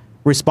person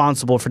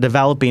responsible for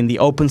developing the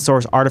open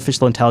source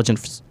artificial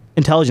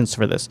intelligence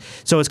for this.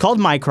 So it's called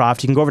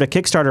Mycroft. You can go over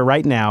to Kickstarter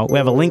right now. We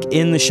have a link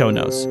in the show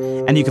notes,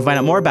 and you can find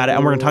out more about it.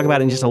 And we're going to talk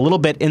about it in just a little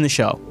bit in the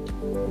show.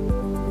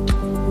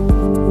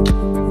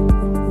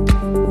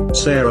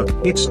 Sarah,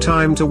 it's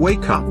time to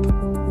wake up.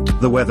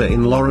 The weather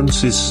in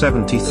Lawrence is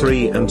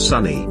 73 and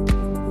sunny.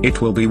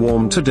 It will be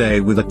warm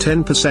today with a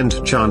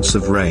 10% chance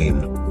of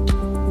rain.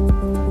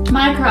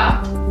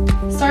 Mycroft,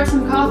 start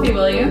some coffee,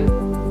 will you?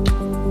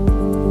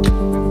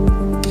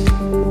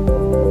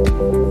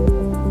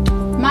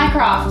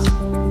 Mycroft,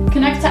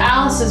 connect to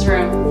Alice's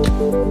room.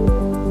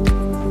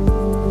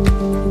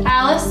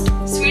 Alice,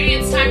 sweetie,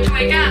 it's time to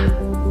wake up.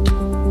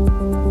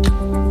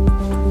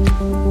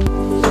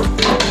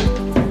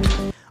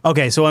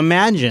 Okay, so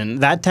imagine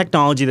that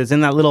technology that's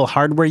in that little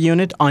hardware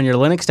unit on your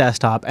Linux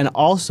desktop, and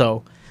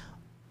also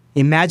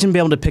imagine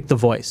being able to pick the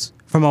voice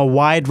from a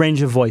wide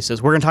range of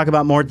voices. We're going to talk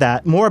about more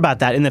about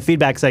that in the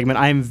feedback segment.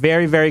 I am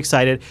very, very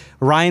excited.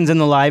 Ryan's in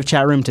the live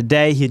chat room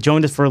today. He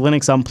joined us for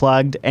Linux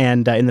Unplugged,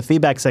 and in the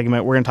feedback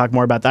segment, we're going to talk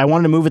more about that. I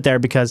wanted to move it there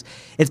because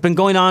it's been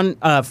going on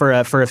for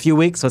a few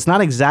weeks, so it's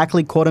not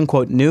exactly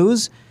quote-unquote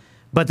news,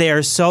 but they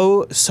are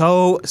so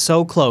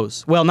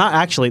close. Well, not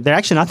actually. They're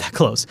actually not that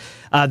close.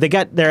 They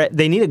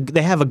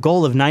have a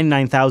goal of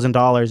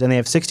 $99,000 and they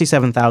have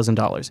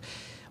 $67,000.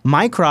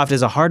 Mycroft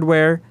is a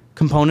hardware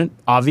component,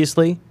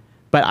 obviously,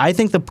 But I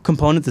think the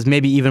component that's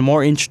maybe even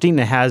more interesting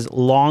and has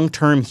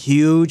long-term,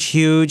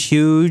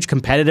 huge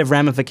competitive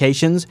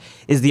ramifications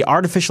is the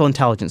artificial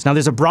intelligence. Now,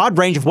 there's a broad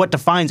range of what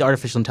defines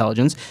artificial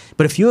intelligence,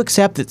 but if you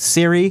accept that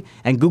Siri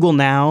and Google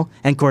Now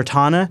and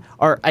Cortana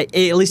are at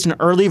least an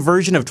early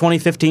version of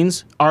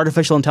 2015's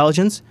artificial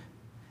intelligence,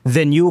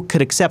 then you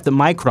could accept that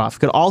Mycroft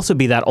could also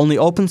be that, only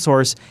open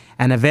source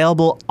and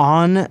available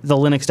on the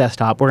Linux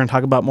desktop. We're going to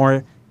talk about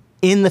more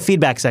in the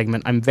feedback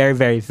segment. I'm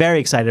very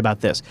excited about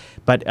this.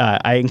 But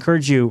I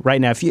encourage you right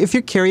now, if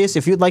you're curious,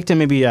 if you'd like to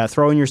maybe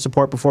throw in your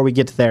support before we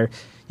get to there,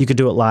 you could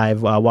do it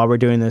live while we're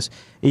doing this.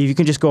 You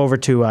can just go over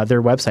to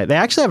their website. They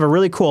actually have a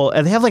really cool,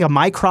 they have like a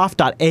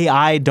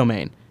mycroft.ai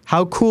domain.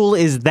 How cool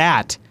is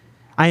that?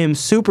 I am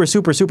super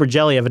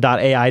jelly of a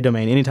 .ai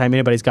domain anytime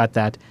anybody's got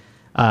that.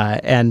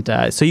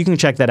 So you can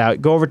check that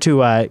out. Go over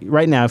to,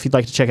 right now, if you'd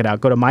like to check it out,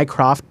 go to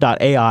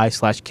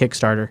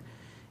mycroft.ai/Kickstarter.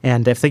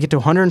 And if they get to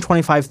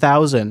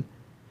 125,000,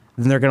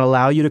 then they're going to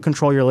allow you to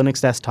control your Linux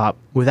desktop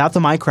without the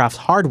Mycroft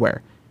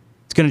hardware.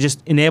 It's going to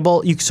just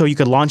enable you so you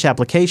could launch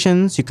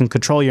applications, you can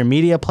control your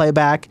media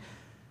playback,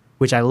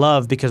 which I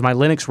love because my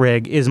Linux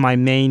rig is my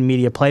main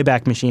media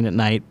playback machine at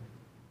night.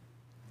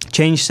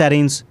 Change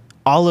settings,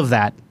 all of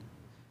that,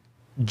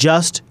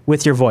 just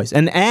with your voice.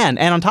 And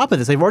on top of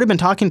this, they've already been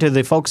talking to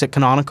the folks at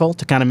Canonical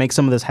to kind of make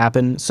some of this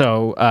happen.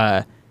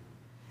 So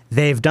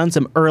they've done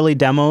some early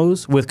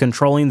demos with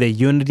controlling the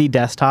Unity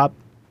desktop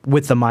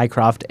with the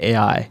Mycroft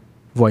AI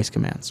voice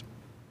commands.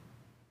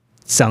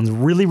 Sounds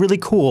really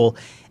cool.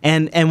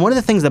 And one of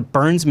the things that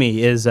burns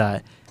me is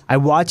I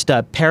watched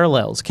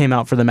Parallels came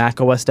out for the Mac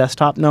OS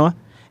desktop, Noah.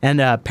 And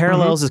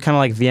Parallels is kind of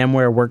like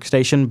VMware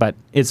Workstation, but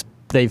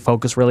they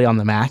focus really on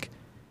the Mac.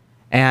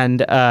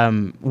 And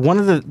one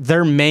of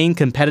their main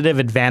competitive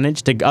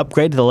advantage to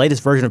upgrade to the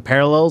latest version of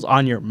Parallels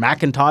on your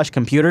Macintosh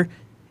computer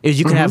is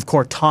you can have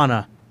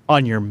Cortana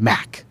on your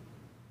Mac.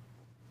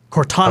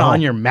 Cortana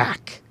on your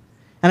Mac.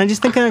 And I'm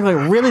just thinking,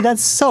 like, really,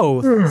 that's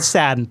so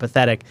sad and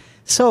pathetic.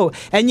 So,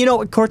 and you know,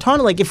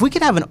 Cortana, like, if we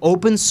could have an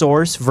open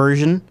source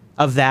version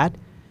of that,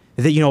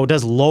 you know,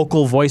 does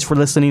local voice for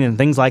listening and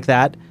things like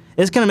that,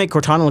 it's going to make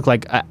Cortana look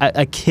like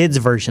a kid's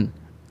version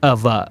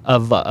of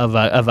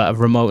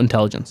remote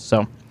intelligence.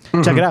 So,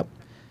 check it out.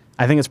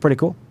 I think it's pretty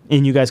cool.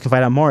 And you guys can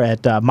find out more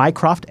at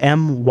Mycroft,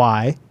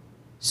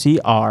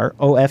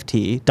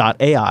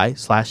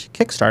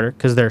 mycroft.ai/Kickstarter,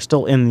 because they're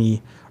still in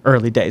the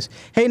early days.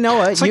 Hey,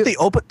 Noah. It's like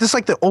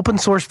the open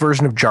source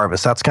version of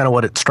Jarvis. That's kind of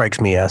what it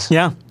strikes me as.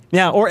 Yeah.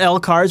 Or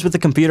LCARS with the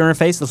computer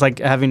interface. It's like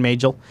having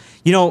Majel.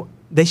 You know,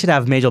 they should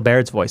have Majel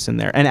Barrett's voice in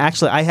there. And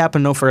actually, I happen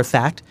to know for a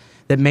fact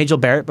that Majel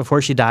Barrett,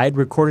 before she died,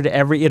 recorded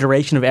every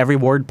iteration of every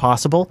word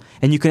possible.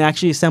 And you can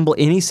actually assemble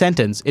any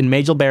sentence in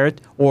Majel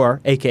Barrett or,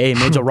 a.k.a.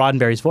 Majel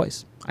Roddenberry's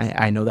voice.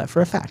 I know that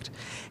for a fact.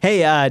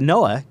 Hey,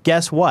 Noah,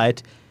 guess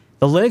what?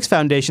 The Linux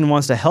Foundation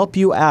wants to help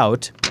you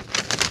out,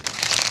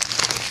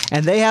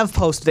 and they have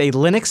posted a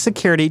Linux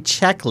security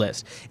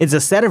checklist. It's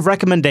a set of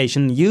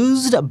recommendations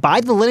used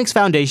by the Linux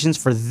Foundations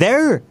for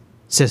their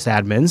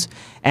sysadmins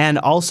and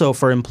also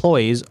for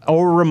employees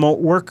or remote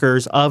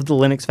workers of the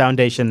Linux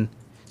Foundation.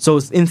 So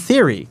in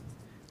theory,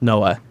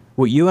 Noah,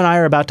 what you and I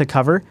are about to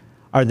cover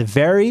are the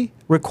very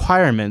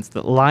requirements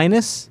that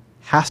Linus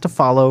has to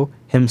follow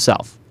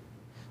himself.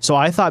 So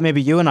I thought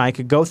maybe you and I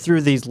could go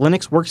through these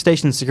Linux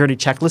workstation security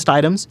checklist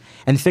items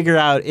and figure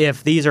out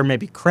if these are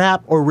maybe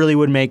crap or really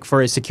would make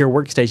for a secure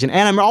workstation.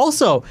 And I'm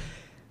also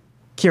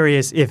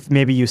curious if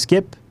maybe you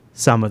skip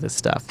some of this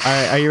stuff.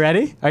 Are you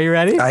ready? Are you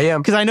ready? I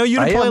am. Because I know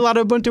you deploy a lot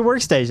of Ubuntu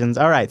workstations.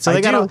 All right. So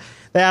they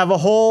have a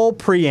whole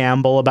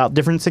preamble about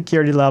different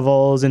security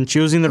levels and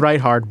choosing the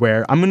right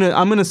hardware. I'm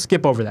gonna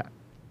skip over that.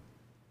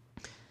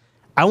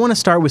 I want to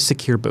start with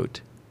Secure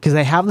Boot, because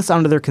they have this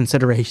under their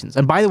considerations.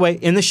 And by the way,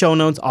 in the show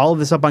notes, all of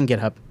this up on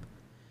GitHub,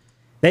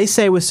 they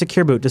say with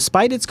Secure Boot,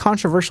 despite its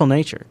controversial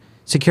nature,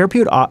 Secure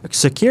Boot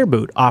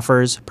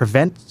offers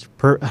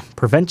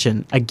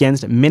prevention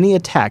against many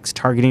attacks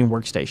targeting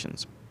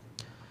workstations.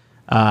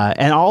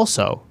 And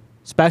also,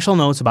 special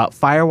notes about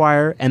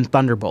FireWire and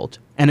Thunderbolt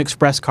and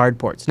Express card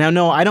ports. Now,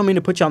 no, I don't mean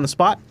to put you on the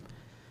spot,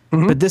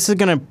 but this is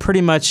going to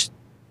pretty much,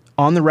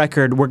 on the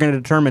record, we're going to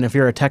determine if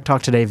you're a Tech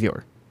Talk Today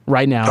viewer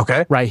right now,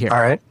 right here.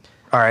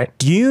 All right.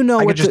 Do you know?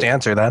 I could just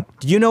answer that.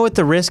 Do you know what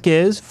the risk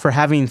is for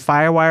having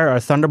FireWire or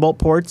Thunderbolt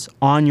ports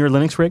on your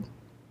Linux rig?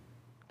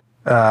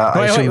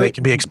 I assume they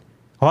can be.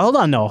 Hold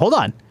on.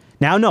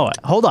 Now, Noah,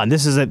 hold on.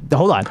 This is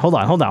hold on.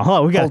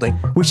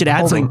 We should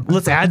add some.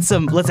 Let's add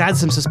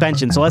some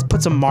suspension. So let's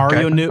put some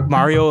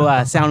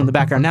Mario sound in the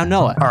background. Now,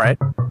 Noah. All right.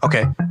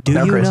 Okay. Do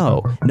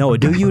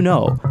you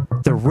know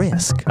the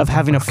risk of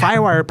having a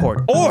FireWire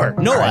port or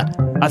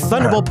a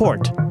Thunderbolt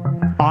port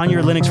on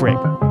your Linux rig?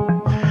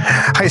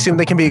 I assume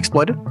they can be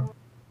exploited?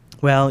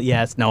 Well,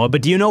 yes, Noah,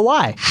 but do you know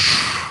why?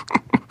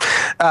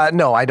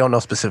 No, I don't know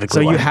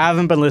specifically. So you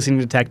haven't been listening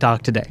to Tech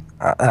Talk Today?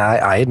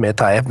 I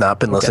admit I have not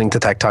been listening to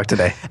Tech Talk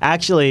Today.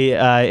 Actually,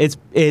 it's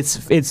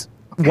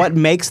what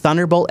makes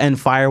Thunderbolt and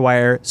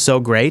FireWire so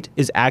great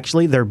is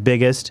actually their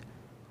biggest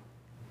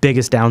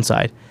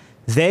downside.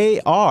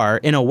 They are,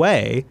 in a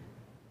way,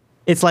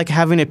 It's like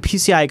having a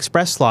PCI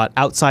Express slot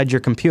outside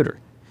your computer.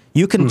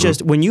 You can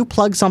just, when you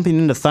plug something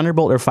into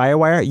Thunderbolt or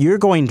FireWire, you're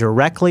going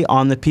directly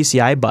on the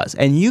PCI bus,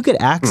 and you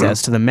get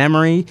access to the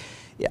memory.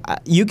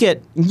 You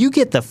get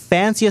the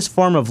fanciest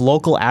form of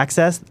local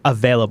access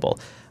available.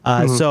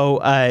 So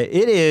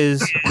it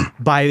is,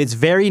 by its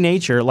very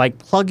nature, like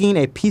plugging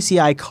a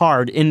PCI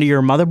card into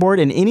your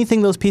motherboard, and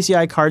anything those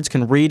PCI cards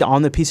can read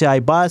on the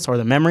PCI bus or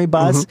the memory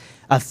bus,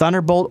 a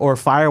Thunderbolt or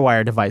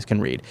FireWire device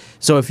can read.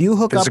 So if you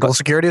hook Physical up...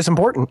 security is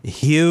important.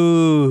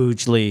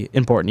 Hugely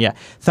important, yeah.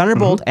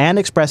 Thunderbolt and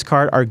Express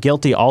Card are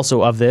guilty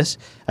also of this.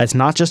 It's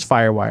not just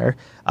FireWire.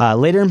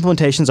 Later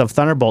implementations of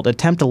Thunderbolt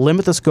attempt to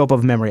limit the scope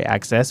of memory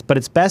access, but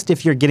it's best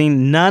if you're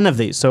getting none of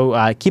these.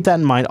 So keep that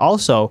in mind.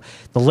 Also,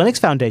 the Linux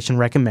Foundation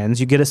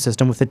recommends you get a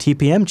system with a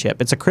TPM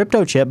chip. It's a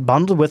crypto chip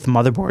bundled with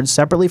motherboards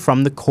separately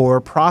from the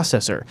core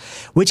processor,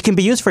 which can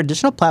be used for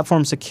additional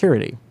platform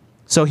security.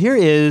 So here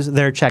is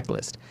their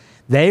checklist.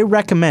 They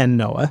recommend,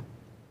 Noah,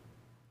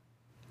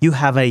 you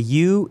have a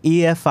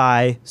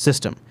UEFI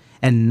system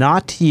and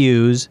not to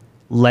use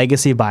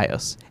legacy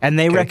BIOS. And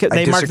they mark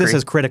this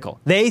as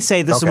critical. They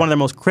say this is one of their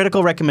most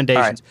critical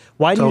recommendations. Right.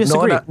 Why do you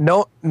disagree?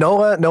 Noah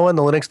and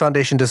the Linux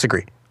Foundation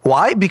disagree.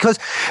 Why? Because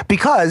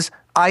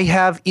I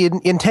have,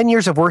 in 10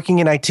 years of working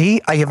in IT,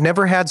 I have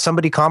never had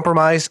somebody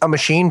compromise a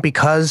machine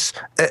because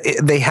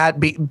of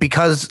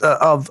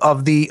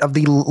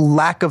the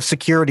lack of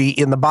security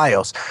in the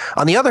BIOS.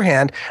 On the other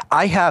hand,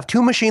 I have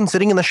 2 machines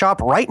sitting in the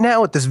shop right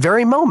now at this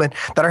very moment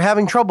that are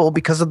having trouble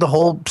because of the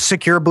whole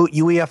secure boot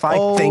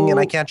UEFI thing, and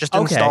I can't just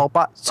install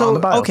on the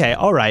BIOS. Okay,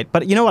 all right.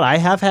 But you know what I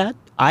have had?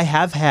 I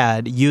have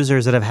had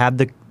users that have had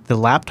the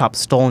laptop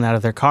stolen out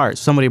of their cars.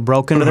 Somebody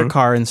broke into their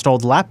car and stole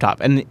the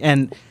laptop. And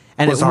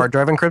was the hard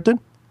drive encrypted?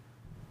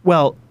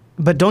 Well,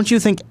 but don't you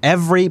think at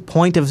that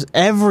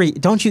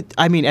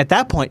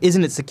point,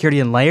 isn't it security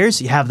in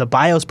layers? You have the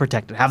BIOS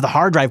protected, have the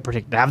hard drive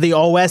protected, have the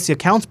OS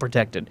accounts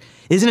protected.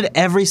 Isn't it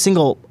every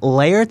single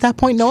layer at that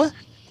point, Noah?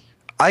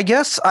 I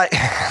guess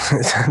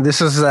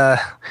this is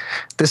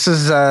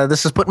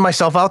putting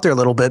myself out there a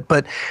little bit,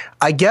 but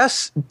I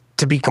guess,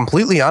 to be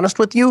completely honest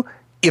with you,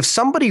 if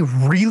somebody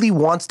really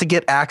wants to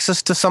get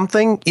access to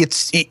something,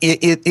 it's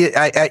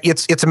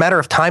a matter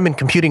of time and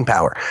computing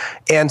power,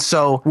 and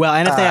so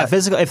and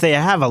if they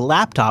have a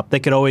laptop, they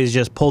could always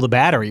just pull the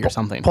battery or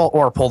something,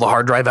 pull the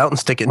hard drive out and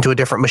stick it into a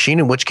different machine.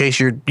 In which case,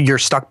 you're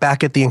stuck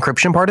back at the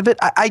encryption part of it.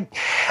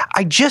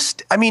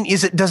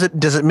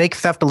 Does it make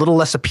theft a little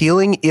less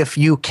appealing if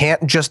you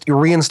can't just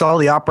reinstall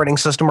the operating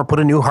system or put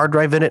a new hard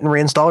drive in it and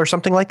reinstall or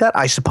something like that?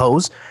 I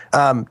suppose.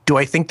 Do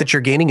I think that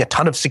you're gaining a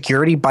ton of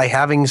security by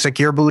having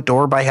secure boot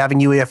or by having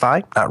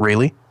UEFI? Not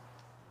really.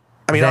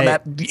 I mean, on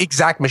that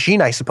exact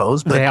machine, I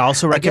suppose. But they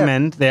also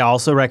recommend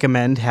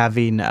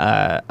having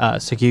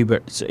secure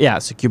boot,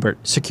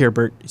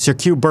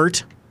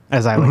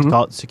 as I like to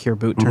call it, secure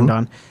boot turned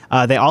on.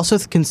 They also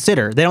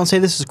consider. They don't say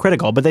this is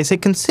critical, but they say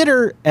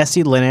consider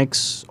SE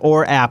Linux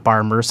or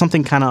AppArmor,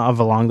 something kind of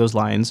along those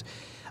lines.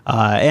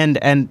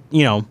 And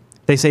you know,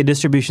 they say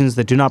distributions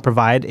that do not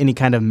provide any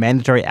kind of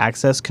mandatory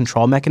access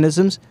control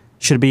mechanisms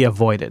should be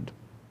avoided.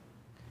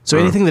 So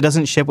anything that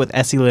doesn't ship with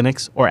SE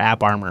Linux or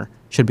AppArmor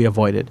should be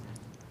avoided.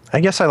 I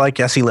guess I like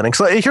SE Linux.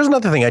 Here's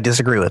another thing I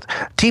disagree with.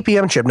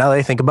 TPM chip, now that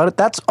I think about it,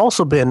 that's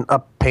also been a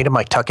pain in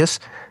my tuchus.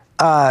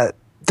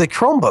 The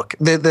Chromebook,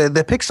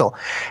 the Pixel,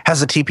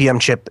 has a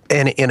TPM chip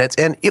in it,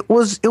 and it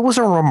was a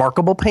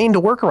remarkable pain to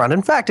work around.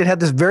 In fact, it had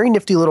this very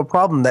nifty little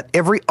problem that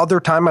every other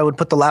time I would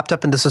put the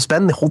laptop into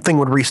suspend, the whole thing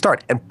would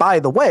restart. And by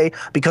the way,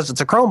 because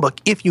it's a Chromebook,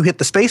 if you hit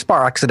the space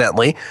bar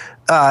accidentally,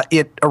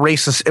 it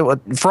erases,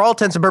 for all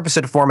intents and purposes,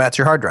 it formats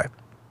your hard drive,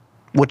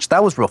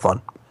 that was real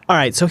fun. All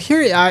right, so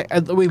here,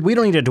 we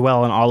don't need to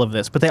dwell on all of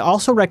this, but they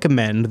also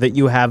recommend that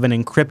you have an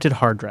encrypted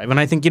hard drive, and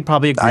I think you'd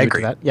probably agree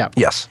with that. Yeah.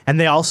 Yes. And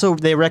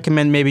they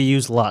recommend maybe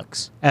use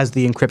Lux as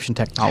the encryption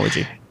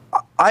technology.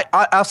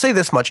 I'll say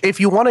this much.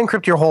 If you want to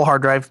encrypt your whole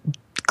hard drive,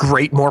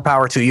 great, more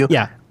power to you.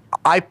 Yeah.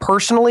 I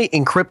personally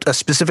encrypt a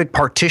specific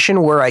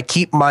partition where I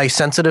keep my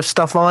sensitive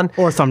stuff on.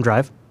 Or thumb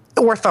drive.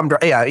 Or thumb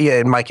drive, yeah.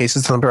 In my case,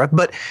 it's thumb drive.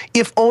 But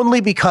if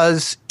only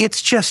because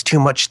it's just too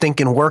much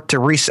stinking work to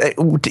reset,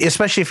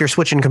 especially if you're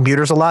switching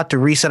computers a lot, to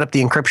reset up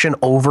the encryption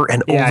over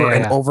and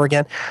over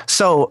again.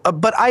 So,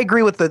 but I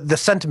agree with the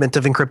sentiment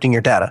of encrypting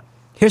your data.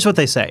 Here's what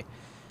they say.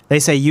 They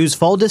say use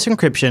full disk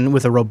encryption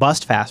with a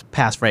robust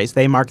passphrase.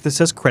 They mark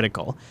this as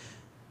critical.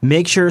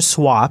 Make sure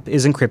swap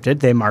is encrypted.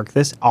 They mark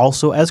this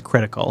also as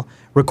critical.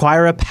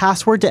 Require a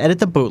password to edit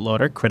the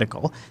bootloader.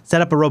 Critical.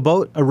 Set up a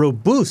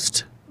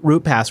robust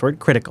root password,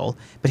 critical.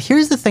 But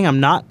here's the thing I'm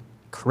not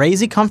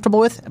crazy comfortable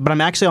with, but I'm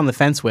actually on the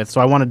fence with,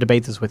 so I want to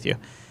debate this with you.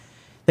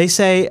 They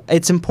say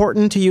it's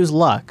important to use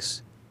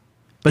Lux,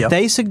 but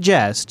they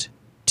suggest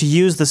to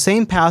use the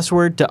same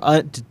password to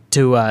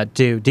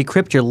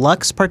decrypt your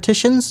Lux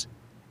partitions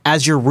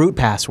as your root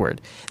password.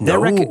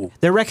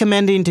 They're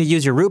recommending to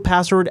use your root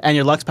password and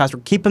your Lux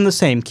password. Keep them the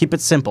same. Keep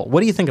it simple.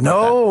 What do you think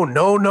about that?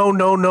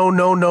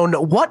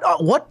 No.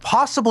 What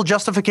possible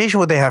justification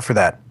would they have for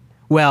that?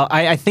 Well,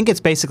 I think it's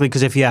basically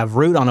because if you have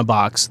root on a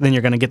box, then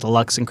you're going to get the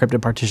Lux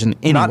encrypted partition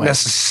anyway.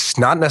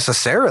 Not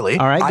necessarily.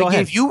 All right, go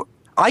ahead.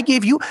 I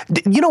gave you,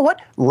 you know what?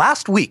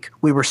 Last week,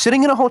 we were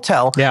sitting in a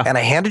hotel, and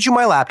I handed you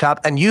my laptop,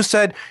 and you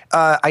said,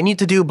 I need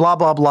to do blah,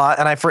 blah, blah,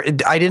 and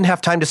I didn't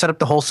have time to set up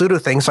the whole sudo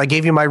thing, so I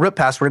gave you my root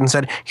password and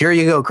said, here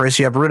you go, Chris,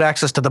 you have root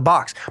access to the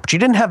box. But you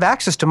didn't have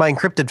access to my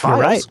encrypted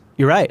files.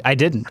 You're right. I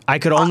didn't. I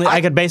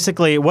could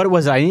basically, what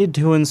was it? I needed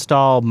to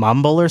install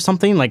Mumble or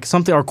something, or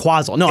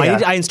Quazzle. No,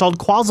 I installed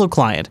Quazzle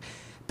client.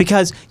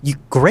 Because,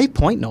 great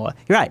point, Noah.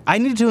 You're right. I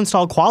needed to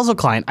install Quazzle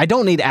client. I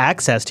don't need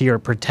access to your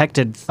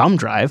protected thumb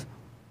drive.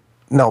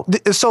 No,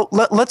 so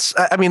let's.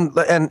 I mean,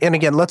 and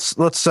again, let's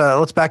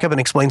back up and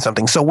explain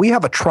something. So we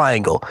have a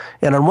triangle,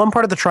 and on one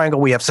part of the triangle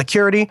we have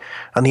security,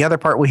 on the other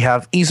part we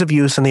have ease of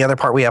use, and the other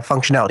part we have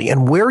functionality.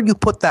 And where you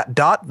put that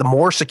dot, the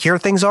more secure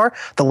things are,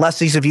 the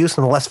less ease of use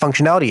and the less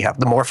functionality you have.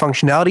 The more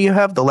functionality you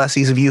have, the less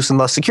ease of use and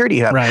less security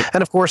you have. Right.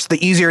 And of course,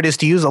 the easier it is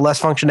to use, the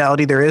less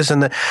functionality there is,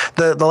 and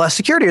the less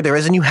security there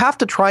is. And you have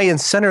to try and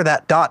center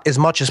that dot as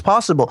much as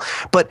possible.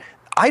 But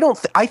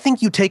I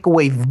think you take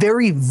away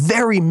very,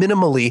 very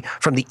minimally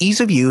from the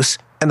ease of use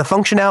and the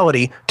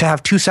functionality to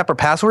have two separate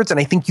passwords, and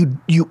I think you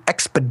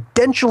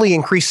exponentially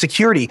increase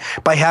security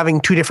by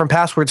having two different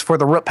passwords for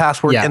the root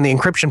password and the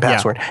encryption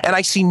password. And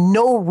I see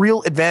no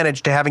real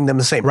advantage to having them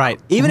the same. Right.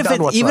 Even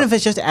if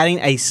it's just adding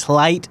a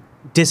slight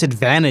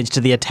disadvantage to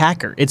the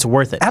attacker, it's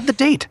worth it. Add the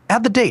date.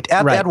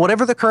 Add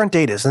whatever the current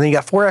date is, and then you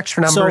got 4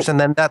 extra numbers, and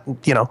then that,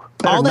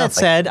 all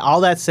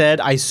that said,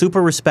 I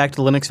super respect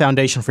the Linux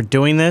Foundation for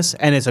doing this,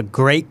 and it's a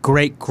great,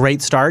 great,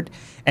 great start.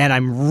 And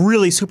I'm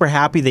really super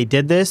happy they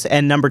did this.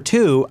 And number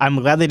 2, I'm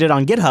glad they did it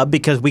on GitHub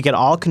because we could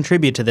all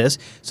contribute to this.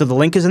 So the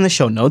link is in the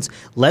show notes.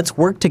 Let's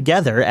work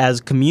together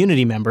as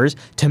community members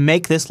to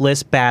make this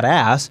list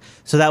badass.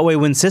 So that way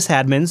when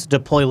sysadmins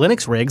deploy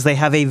Linux rigs, they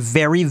have a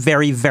very,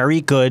 very,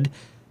 very good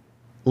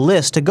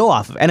list to go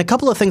off of. And a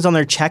couple of things on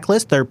their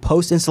checklist, their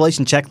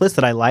post-installation checklist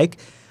that I like.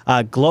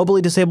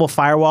 Globally disable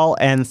firewall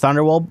and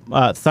Thunderbolt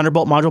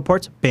module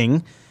ports,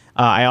 bing.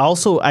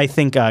 I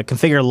think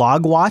configure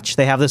LogWatch.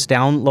 They have this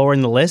down lower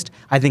in the list.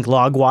 I think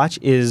LogWatch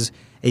is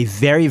a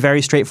very,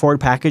 very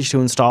straightforward package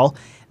to install.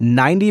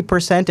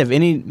 90% of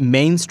any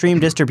mainstream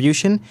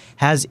distribution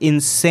has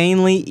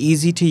insanely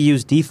easy to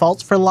use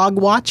defaults for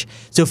LogWatch.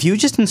 So if you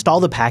just install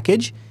the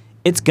package,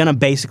 it's going to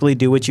basically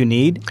do what you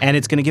need, and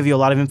it's going to give you a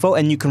lot of info,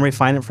 and you can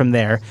refine it from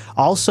there.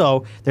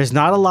 Also, there's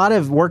not a lot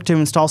of work to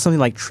install something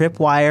like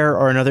Tripwire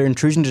or another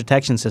intrusion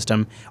detection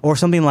system, or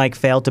something like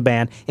Fail to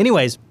Ban.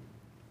 Anyways,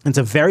 it's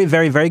a very,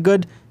 very, very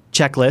good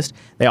checklist.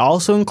 They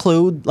also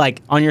include,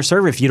 like, on your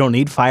server, if you don't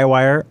need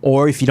Firewire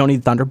or if you don't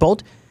need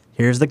Thunderbolt,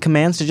 here's the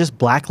commands to just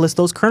blacklist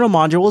those kernel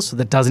modules so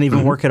that doesn't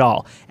even work at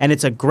all. And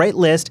it's a great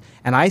list,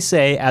 and I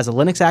say, as a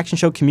Linux Action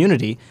Show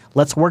community,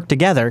 let's work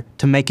together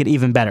to make it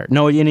even better.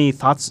 Noah, any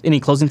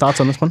closing thoughts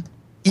on this one?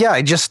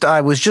 Yeah,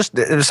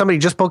 somebody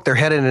just poked their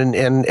head in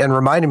and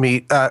reminded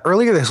me,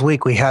 earlier this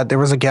week there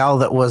was a gal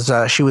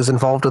that she was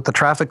involved with the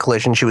traffic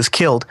collision. She was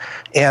killed,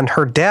 and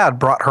her dad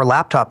brought her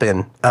laptop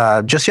in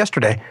just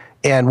yesterday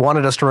and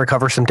wanted us to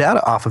recover some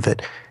data off of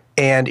it.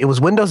 And it was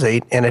Windows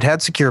 8, and it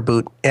had Secure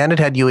Boot, and it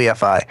had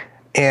UEFI.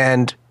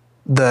 And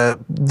the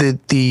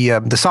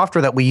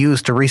software that we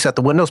used to reset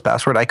the Windows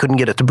password, I couldn't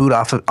get it to boot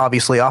off of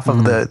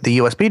the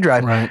USB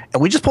drive. Right.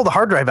 And we just pulled the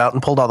hard drive out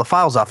and pulled all the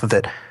files off of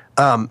it.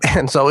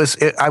 And so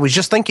I was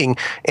just thinking,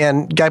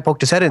 and guy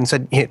poked his head in and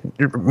said,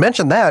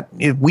 mentioned that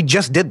we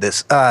just did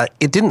this.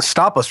 It didn't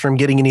stop us from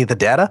getting any of the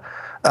data.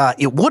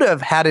 It would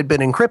have had it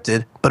been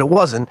encrypted, but it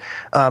wasn't.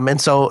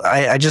 And so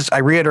I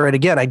reiterate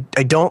again, I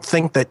don't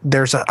think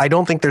there's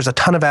a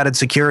ton of added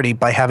security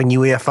by having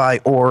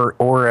UEFI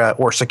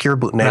or Secure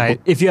Boot enabled.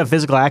 Right. If you have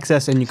physical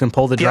access and you can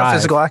pull the drive. You have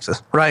physical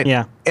access, right?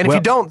 Yeah. And if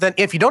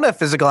you don't have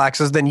physical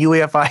access, then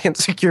UEFI and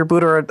Secure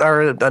Boot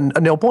are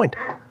a nil point.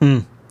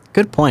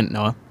 Good point,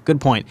 Noah. Good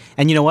point.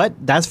 And you know what?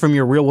 That's from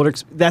your real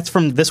world. That's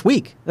from this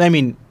week. I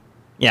mean,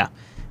 yeah.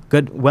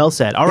 Good. Well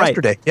said. All right.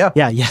 Yesterday. Yeah.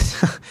 Yeah.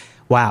 Yes.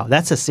 Wow.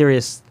 That's a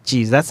serious.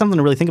 Geez. That's something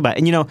to really think about.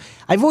 And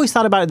I've always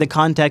thought about it in the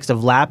context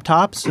of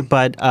laptops,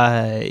 but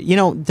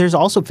there's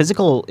also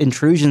physical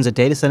intrusions at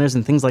data centers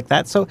and things like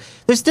that. So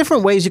there's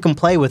different ways you can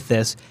play with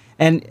this.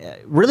 And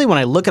really, when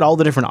I look at all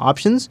the different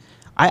options,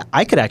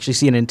 I could actually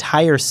see an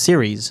entire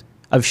series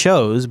of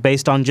shows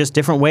based on just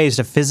different ways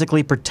to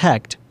physically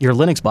protect your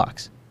Linux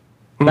box.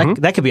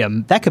 That could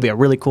be a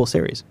really cool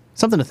series.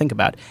 Something to think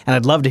about. And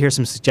I'd love to hear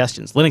some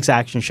suggestions.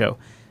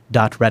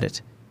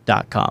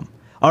 linuxactionshow.reddit.com.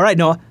 All right,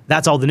 Noah,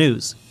 that's all the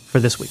news for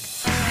this week.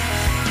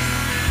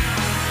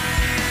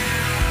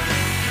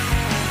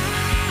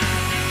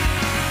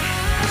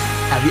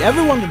 Have you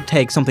ever wanted to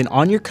take something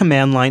on your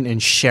command line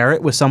and share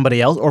it with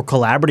somebody else or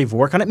collaborative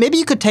work on it? Maybe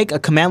you could take a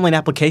command line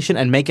application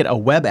and make it a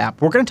web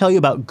app. We're going to tell you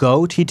about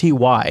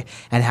GoTTY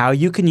and how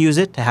you can use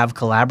it to have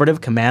collaborative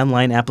command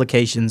line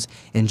applications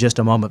in just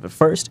a moment. But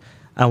first,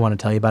 I want to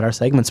tell you about our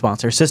segment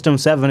sponsor,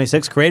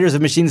 System76, creators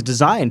of machines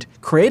designed,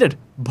 created,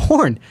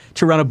 born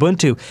to run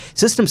Ubuntu.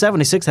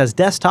 System76 has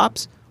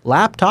desktops,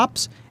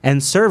 laptops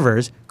and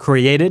servers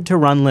created to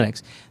run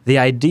Linux. The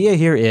idea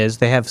here is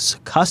they have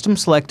custom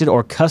selected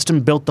or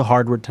custom built the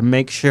hardware to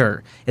make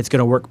sure it's going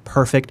to work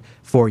perfect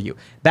for you.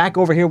 Back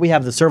over here, we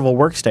have the Serval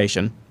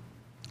Workstation.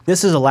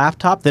 This is a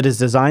laptop that is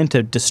designed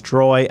to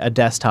destroy a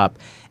desktop.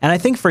 And I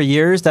think for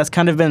years, that's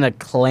kind of been a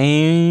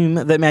claim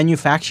that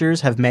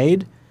manufacturers have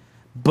made.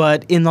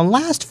 But in the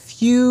last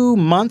few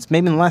months,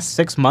 maybe in the last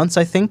 6 months,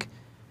 I think,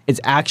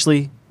 it's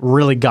actually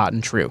really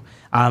gotten true.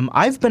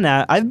 I've been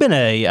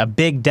a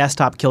big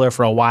desktop killer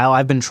for a while.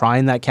 I've been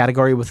trying that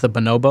category with the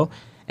Bonobo.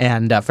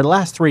 And for the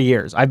last 3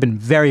 years, I've been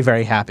very,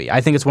 very happy.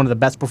 I think it's one of the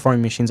best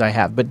performing machines I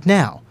have. But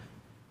now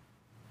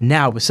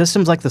with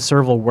systems like the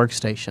Serval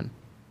Workstation,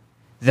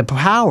 the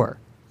power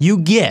you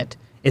get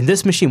in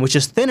this machine, which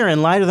is thinner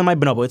and lighter than my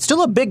Bonobo. It's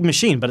still a big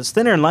machine, but it's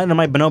thinner and lighter than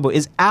my Bonobo,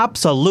 is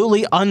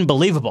absolutely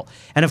unbelievable.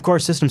 And of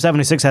course, System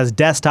 76 has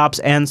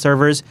desktops and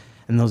servers,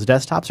 and those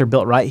desktops are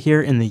built right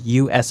here in the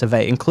US of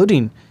A,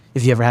 including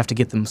if you ever have to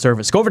get them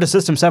serviced. Go over to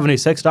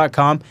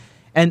system76.com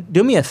and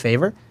do me a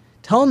favor.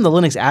 Tell them the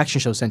Linux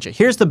Action Show sent you.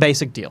 Here's the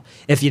basic deal.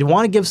 If you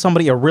want to give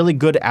somebody a really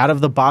good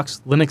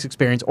out-of-the-box Linux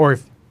experience, or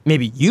if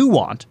maybe you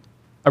want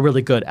a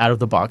really good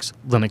out-of-the-box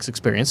Linux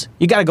experience,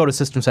 you got to go to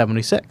System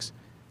 76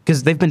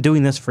 because they've been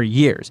doing this for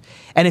years.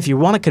 And if you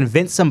want to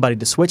convince somebody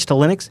to switch to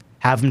Linux,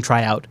 have them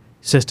try out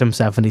System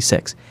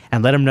 76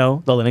 and let them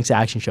know the Linux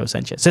Action Show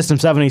sent you.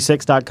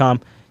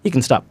 System76.com. You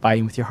can stop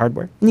by with your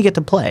hardware and you get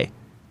to play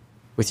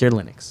with your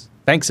Linux.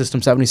 Thanks,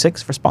 System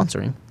 76, for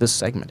sponsoring this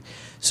segment.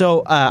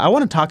 So I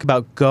want to talk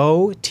about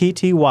Go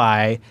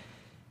TTY.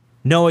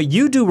 Noah,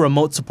 you do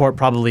remote support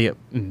probably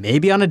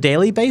maybe on a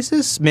daily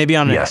basis, maybe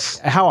on yes.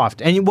 How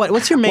often? And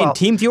what's your main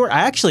team viewer?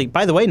 Actually,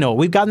 by the way, Noah,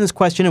 we've gotten this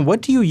question. And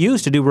what do you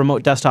use to do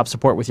remote desktop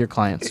support with your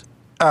clients?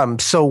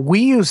 So we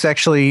use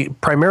actually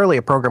primarily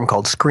a program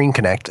called Screen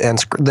Connect, and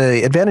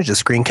the advantage of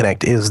Screen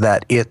Connect is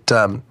that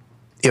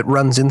it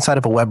runs inside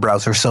of a web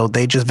browser, so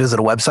they just visit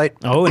a website.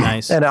 Oh,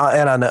 nice! And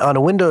on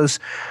a Windows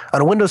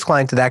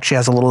client, it actually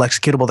has a little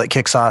executable that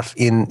kicks off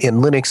in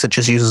Linux that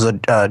just uses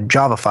a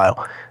Java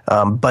file.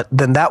 But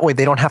then that way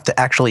they don't have to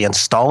actually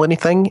install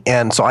anything.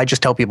 And so I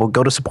just tell people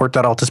go to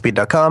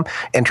support.altispeed.com,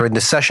 enter in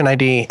the session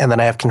ID, and then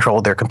I have control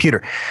of their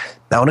computer.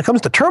 Now, when it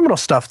comes to terminal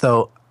stuff,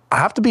 though, I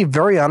have to be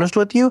very honest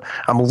with you.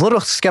 I'm a little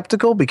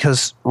skeptical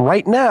because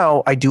right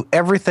now I do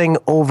everything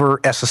over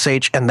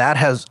SSH, and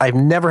I've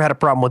never had a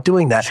problem with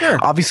doing that. Sure.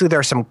 Obviously, there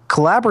are some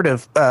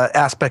collaborative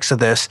aspects of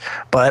this,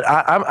 but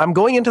I'm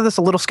going into this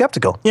a little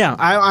skeptical. Yeah,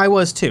 I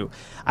was too.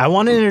 I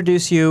want to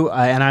introduce you,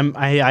 and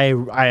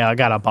I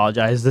gotta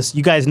apologize.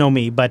 You guys know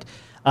me, but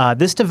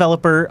this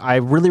developer, I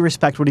really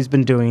respect what he's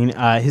been doing.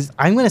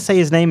 I'm going to say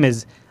his name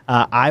is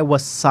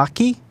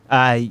Iwasaki.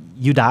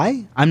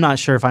 Udai. I'm not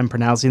sure if I'm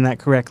pronouncing that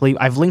correctly.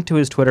 I've linked to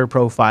his Twitter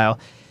profile.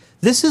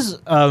 This is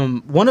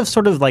one of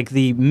sort of like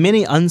the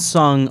many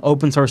unsung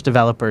open source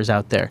developers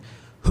out there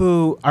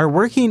who are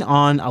working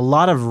on a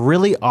lot of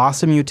really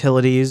awesome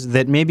utilities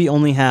that maybe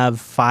only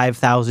have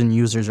 5,000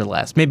 users or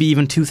less, maybe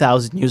even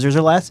 2,000 users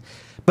or less.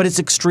 But it's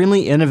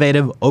extremely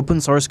innovative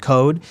open source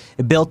code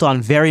built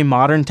on very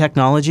modern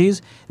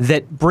technologies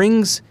that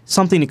brings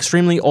something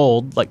extremely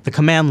old, like the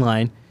command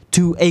line,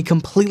 to a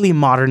completely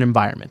modern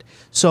environment.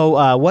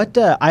 So what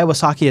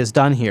Iwasaki has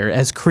done here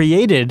has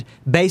created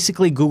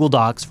basically Google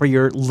Docs for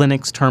your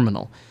Linux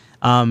terminal.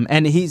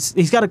 And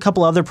he's got a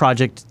couple other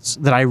projects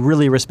that I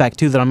really respect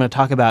too that I'm going to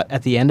talk about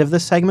at the end of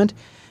this segment.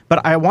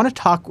 But I want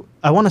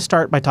to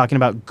start by talking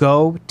about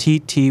Go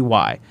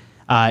TTY.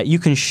 You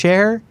can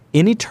share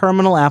any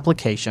terminal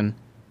application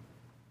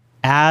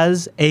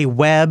as a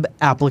web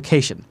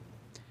application.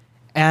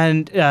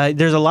 And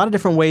there's a lot of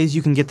different ways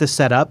you can get this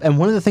set up. And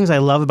one of the things I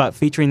love about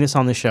featuring this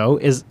on the show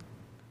is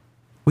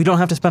we don't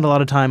have to spend a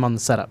lot of time on the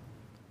setup.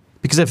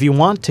 Because if you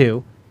want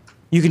to,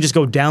 you can just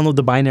go download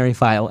the binary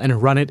file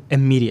and run it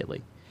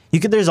immediately.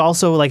 There's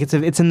also, like,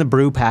 it's in the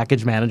Brew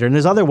package manager, and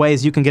there's other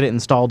ways you can get it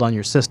installed on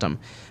your system.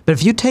 But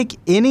if you take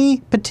any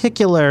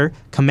particular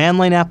command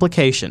line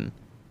application,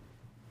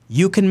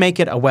 you can make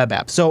it a web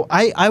app. So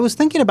I was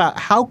thinking about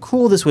how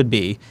cool this would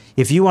be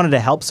if you wanted to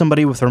help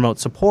somebody with remote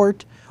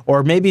support,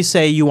 or maybe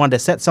say you want to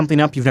set something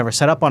up you've never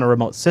set up on a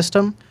remote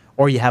system,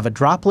 or you have a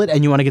droplet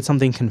and you want to get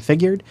something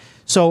configured.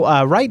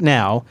 So right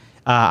now,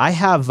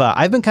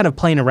 I've been kind of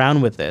playing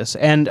around with this,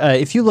 and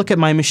if you look at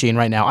my machine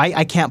right now,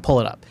 I can't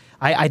pull it up.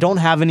 I don't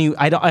have any.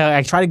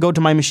 I try to go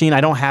to my machine. I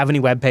don't have any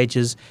web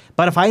pages.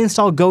 But if I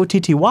install Go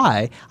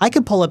TTY, I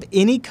could pull up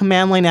any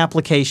command line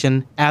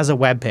application as a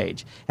web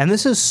page, and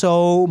this is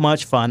so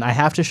much fun. I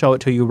have to show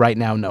it to you right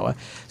now, Noah.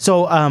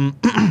 So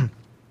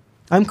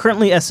I'm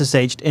currently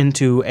SSH'd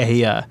into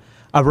a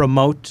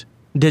remote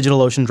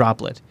DigitalOcean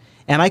droplet,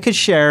 and I could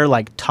share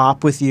like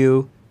Top with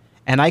you,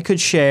 and I could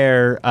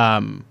share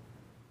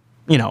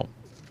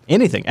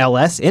anything,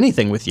 LS,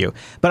 anything with you.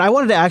 But I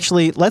wanted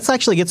to let's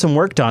actually get some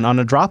work done on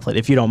a droplet,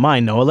 if you don't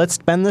mind, Noah. Let's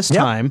spend this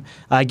time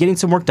getting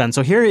some work done.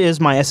 So here is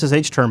my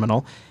SSH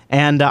terminal,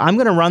 and I'm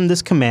going to run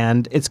this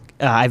command.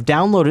 I've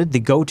downloaded the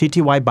Go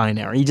TTY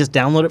binary. You just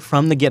download it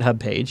from the GitHub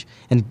page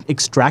and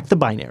extract the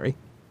binary.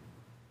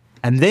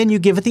 and then you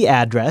give it the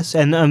address,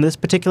 and in this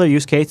particular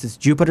use case, it's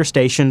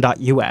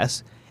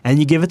jupiterstation.us, and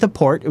you give it the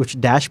port, which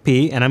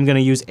 -P, and I'm going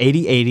to use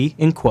 8080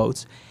 in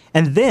quotes,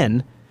 and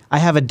then I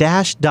have a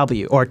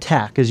 -W, or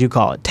TAC as you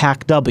call it,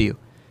 TAC-W.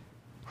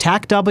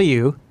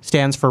 TAC-W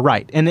stands for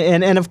write,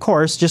 and of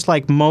course, just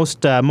like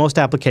most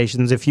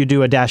applications, if you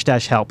do a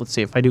 --help, let's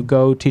see, if I do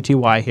go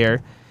TTY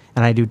here,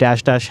 and I do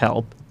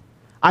 --help,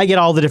 I get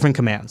all the different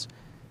commands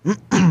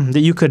that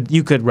you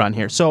could run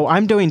here. So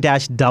I'm doing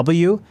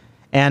 -W,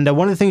 and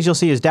one of the things you'll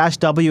see is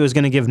 -W is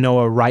going to give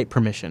Noah write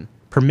permission,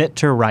 permit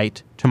to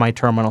write to my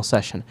terminal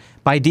session.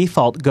 By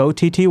default, go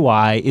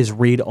TTY is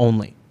read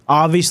only.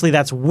 Obviously,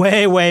 that's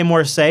way, way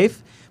more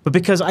safe. But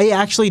because I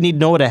actually need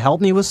Noah to help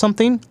me with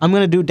something, I'm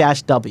going to do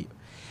 -W.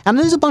 And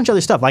there's a bunch of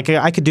other stuff. Like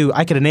I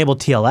could enable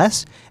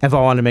TLS if I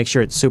wanted to make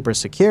sure it's super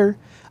secure.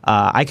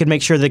 I could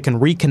make sure that it can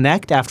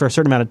reconnect after a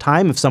certain amount of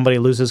time if somebody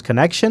loses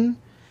connection.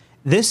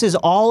 This is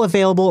all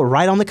available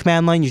right on the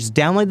command line. You just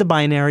download the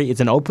binary.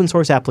 It's an open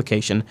source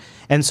application.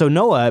 And so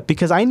Noah,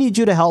 because I need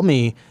you to help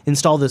me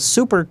install this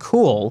super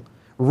cool,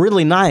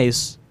 really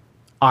nice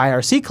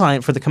IRC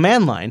client for the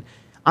command line,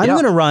 I'm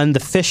going to run the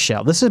fish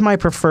shell. This is my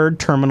preferred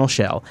terminal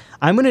shell.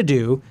 I'm going to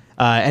do,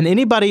 and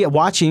anybody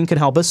watching can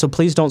help us, so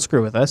please don't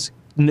screw with us.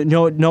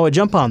 Noah,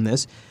 jump on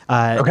this.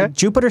 Okay.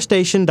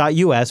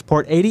 jupiterstation.us,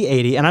 port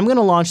 8080, and I'm going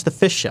to launch the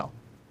fish shell.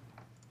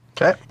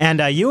 Okay.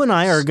 And you and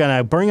I are going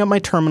to bring up my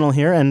terminal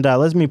here, and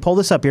let me pull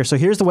this up here. So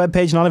here's the web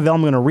page, not available.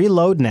 I'm going to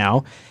reload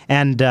now,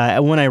 and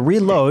when I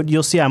reload,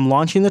 you'll see I'm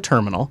launching the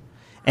terminal.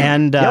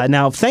 And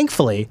now,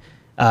 thankfully,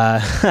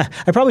 I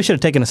probably should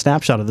have taken a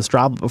snapshot of this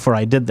droplet before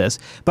I did this,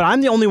 but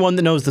I'm the only one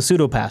that knows the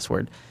sudo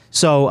password.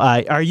 So,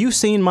 are you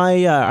seeing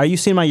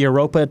my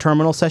Europa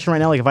terminal session right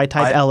now? Like, if I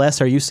type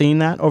ls, are you seeing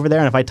that over there?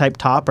 And if I type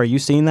top, are you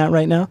seeing that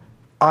right now?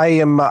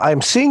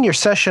 I'm seeing your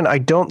session. I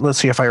don't. Let's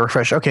see if I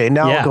refresh. Okay,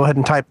 now I'll go ahead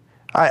and type.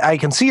 I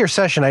can see your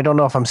session. I don't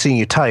know if I'm seeing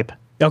you type.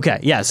 Okay,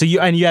 yeah. So you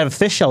have a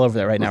fish shell over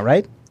there right now,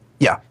 right?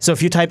 Yeah. So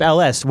if you type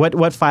ls,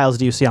 what files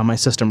do you see on my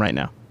system right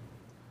now?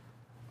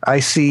 I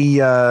see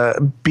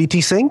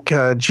btsync,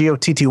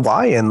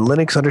 gotty, and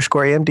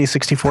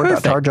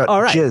linux_amd64.tar.jizz.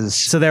 All right.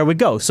 So there we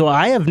go. So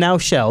I have now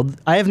shared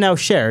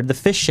the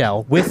fish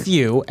shell with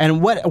you.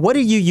 And what are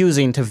you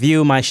using to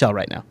view my shell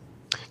right now?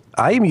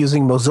 I am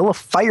using Mozilla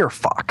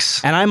Firefox.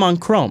 And I'm on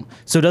Chrome.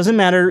 So it doesn't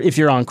matter if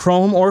you're on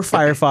Chrome or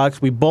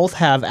Firefox. We both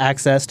have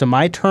access to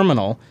my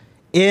terminal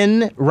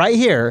right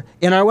here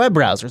in our web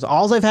browsers.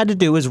 All I've had to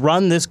do is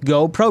run this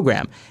Go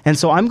program. And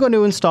so I'm going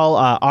to install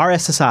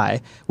RSSI,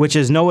 which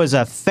is Noah's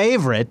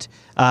favorite,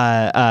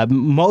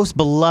 most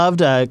beloved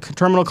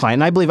terminal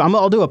client. And I believe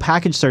I'll do a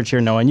package search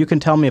here, Noah, and you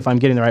can tell me if I'm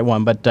getting the right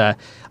one. But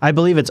I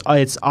believe it's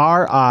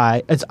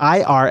IRSSI,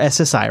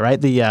 right?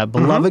 The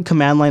beloved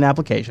command line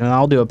application. And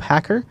I'll do a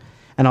packer,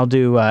 and I'll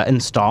do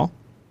install.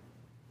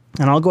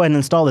 And I'll go ahead and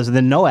install this. And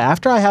then Noah,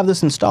 after I have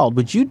this installed,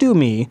 would you do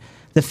me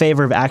the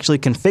favor of actually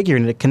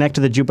configuring it to connect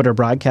to the Jupiter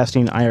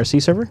Broadcasting IRC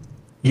server?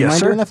 You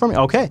mind doing that for me?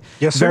 Okay.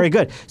 Yes, sir. Very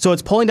good. So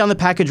it's pulling down the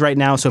package right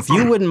now. So if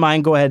you wouldn't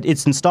mind, go ahead.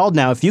 It's installed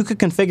now. If you could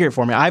configure it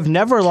for me. I've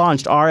never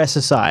launched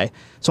RSSI,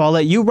 so I'll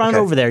let you run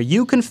over there.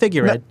 You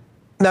configure it.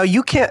 Now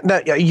you can't.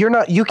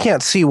 You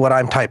can't see what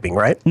I'm typing,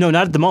 right? No,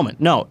 not at the moment.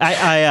 No.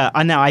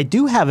 Now I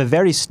do have a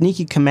very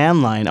sneaky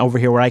command line over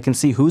here where I can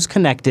see who's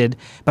connected,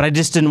 but I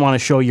just didn't want to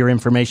show your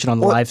information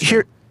on the live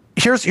stream.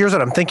 Here's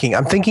what I'm thinking.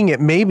 I'm thinking it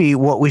maybe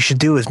what we should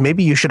do is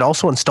maybe you should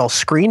also install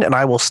Screen, and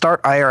I will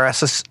start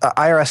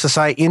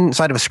IRSSI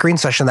inside of a Screen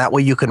session. That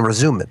way you can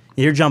resume it.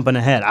 You're jumping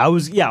ahead. All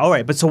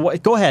right. But so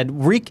go ahead.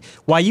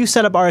 While you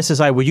set up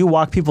RSSI, will you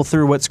walk people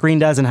through what Screen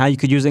does and how you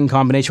could use it in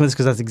combination with this?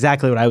 Because that's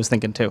exactly what I was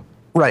thinking too.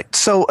 Right.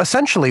 So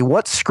essentially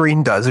what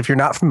Screen does, if you're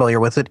not familiar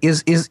with it,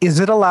 is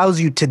it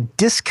allows you to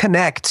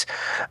disconnect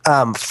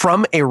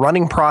from a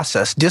running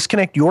process,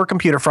 disconnect your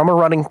computer from a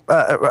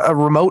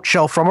remote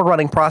shell from a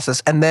running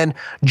process, and then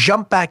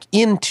jump back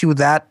into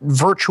that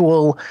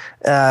virtual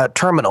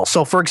terminal.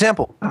 So for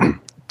example,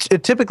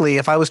 typically,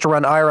 if I was to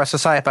run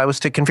IRSSI, if I was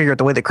to configure it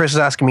the way that Chris is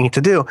asking me to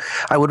do,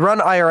 I would run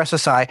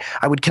IRSSI,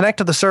 I would connect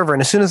to the server,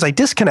 and as soon as I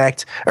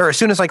disconnect, or as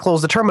soon as I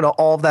close the terminal,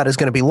 all of that is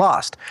going to be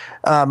lost.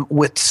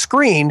 With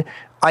Screen,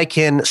 I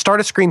can start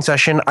a Screen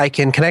session. I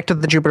can connect to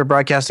the Jupiter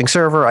Broadcasting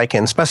server. I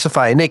can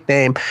specify a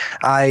nickname.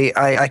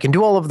 I can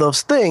do all of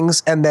those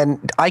things, and then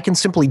I can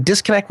simply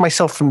disconnect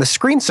myself from the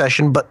Screen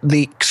session, but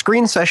the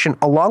Screen session,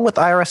 along with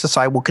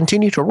IRSSI, will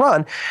continue to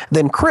run.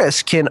 Then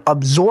Chris can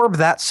absorb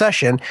that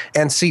session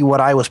and see what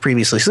I was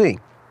previously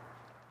seeing.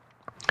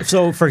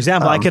 So, for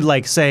example, I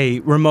could say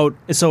remote.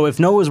 So if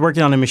Noah was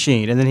working on a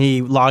machine and then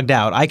he logged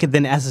out, I could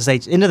then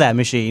SSH into that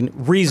machine,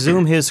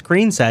 resume his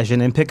Screen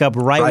session, and pick up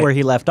right where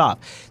he left off.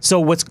 So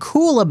what's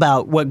cool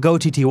about what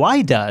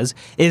GoTTY does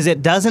is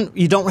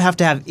you don't have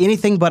to have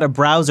anything but a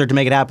browser to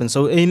make it happen.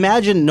 So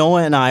imagine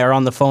Noah and I are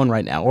on the phone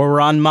right now, or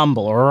we're on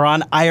Mumble, or we're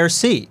on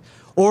IRC,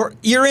 or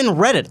you're in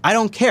Reddit. I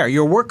don't care.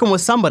 You're working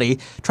with somebody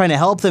trying to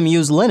help them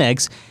use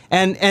Linux,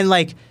 and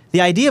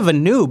the idea of a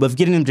noob of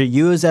getting them to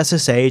use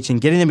SSH and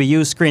getting them to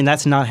use Screen,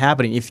 that's not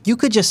happening. If you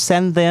could just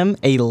send them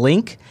a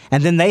link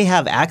and then they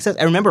have access,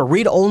 and remember,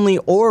 read only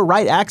or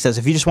write access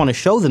if you just want to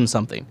show them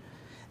something.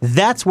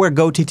 That's where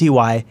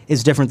GoTTY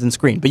is different than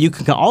Screen. But you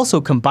can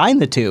also combine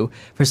the two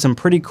for some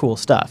pretty cool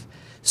stuff.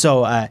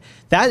 So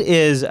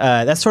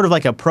that's sort of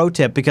like a pro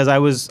tip, because I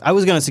was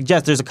going to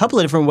suggest there's a couple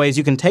of different ways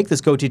you can take this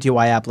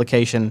GoTTY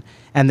application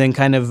and then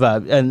kind of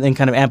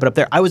amp it up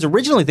there. I was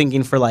originally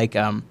thinking for like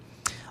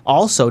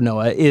also,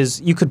 Noah,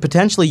 is you could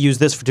potentially use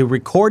this to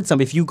record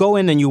some. If you go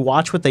in and you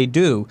watch what they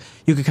do,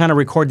 you could kind of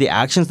record the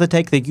actions they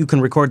take. You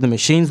can record the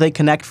machines they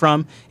connect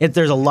from.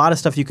 There's a lot of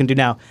stuff you can do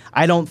now.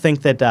 I don't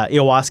think that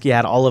Iwaski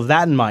had all of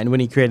that in mind when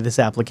he created this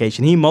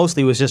application. He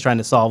mostly was just trying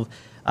to solve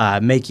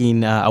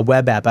making a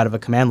web app out of a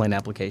command line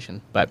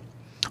application. But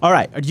all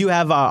right, do you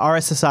have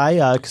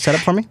RSSI set up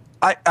for me?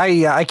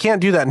 I can't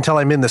do that until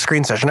I'm in the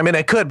Screen session. I mean,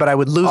 I could, but I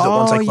would lose it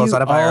once I close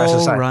out of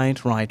IRSSI.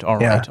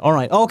 All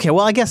right. Okay,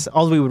 well, I guess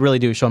all we would really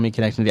do is show me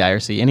connecting to the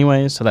IRC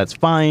anyway, so that's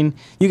fine.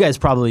 You guys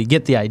probably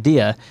get the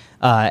idea.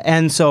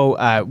 And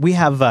so we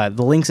have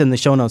the links in the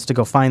show notes to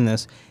go find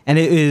this. And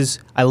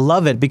I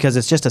love it because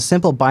it's just a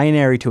simple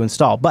binary to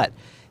install. But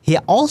he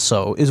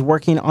also is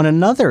working on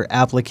another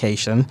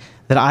application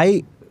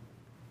that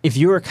if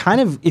you're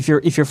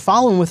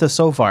following with us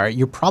so far,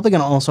 you're probably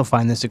going to also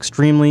find this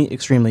extremely,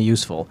 extremely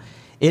useful.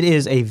 It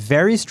is a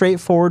very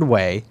straightforward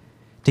way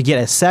to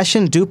get a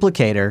session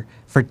duplicator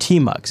for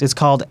tmux. It's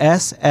called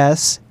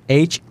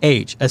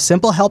SSHH, a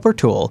simple helper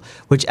tool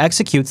which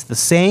executes the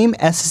same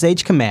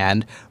SSH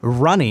command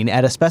running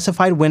at a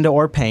specified window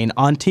or pane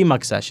on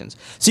tmux sessions.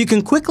 So you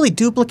can quickly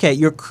duplicate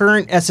your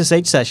current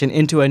SSH session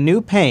into a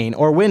new pane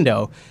or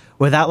window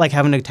without like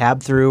having to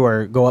tab through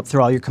or go up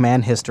through all your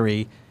command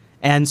history.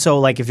 And so,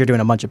 like, if you're doing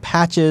a bunch of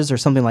patches or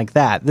something like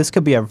that, this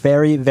could be a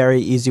very,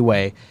 very easy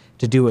way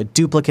to do a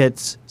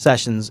duplicates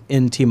sessions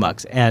in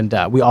tmux. And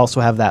we also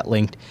have that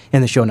linked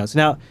in the show notes.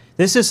 Now,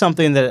 this is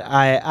something that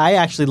I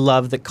actually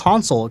love that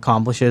Console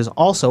accomplishes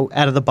also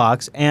out of the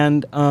box.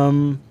 And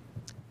I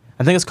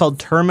think it's called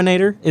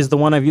Terminator is the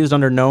one I've used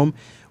under GNOME,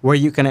 where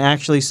you can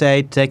actually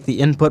say, take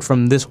the input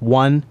from this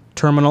one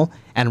terminal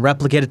and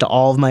replicate it to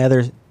all of my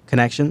other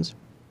connections.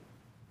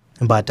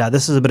 But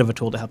this is a bit of a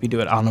tool to help you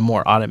do it on a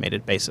more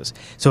automated basis.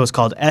 So it's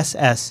called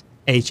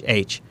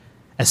SSHH,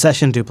 a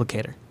session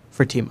duplicator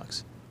for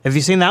tmux. Have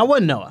you seen that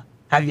one, Noah?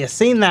 Have you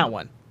seen that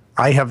one?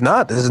 I have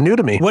not. This is new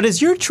to me. What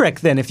is your trick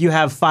then if you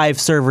have 5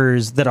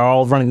 servers that are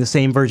all running the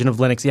same version of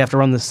Linux you have to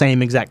run the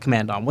same exact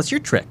command on? What's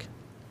your trick?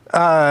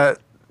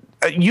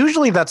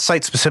 Usually that's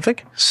site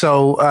specific.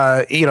 So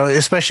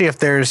especially if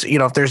there's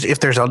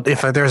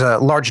a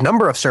large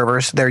number of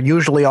servers, they're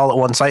usually all at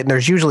one site, and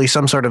there's usually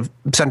some sort of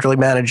centrally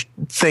managed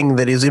thing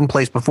that is in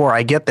place before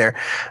I get there.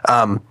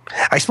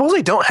 I suppose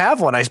I don't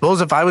have one. I suppose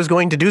if I was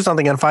going to do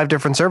something on 5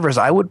 different servers,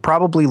 I would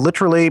probably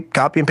literally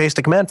copy and paste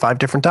the command 5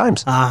 different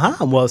times.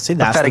 Well, see,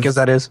 that's pathetic as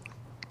that is.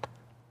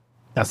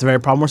 That's the very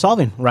problem we're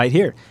solving right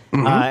here.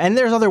 Mm-hmm. And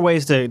there's other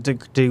ways to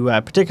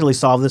particularly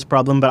solve this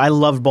problem, but I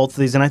loved both of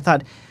these, and I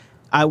thought.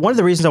 One of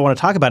the reasons I want to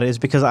talk about it is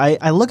because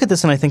I look at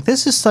this and I think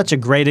this is such a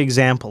great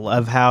example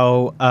of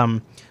how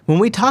when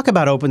we talk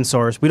about open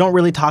source, we don't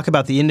really talk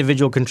about the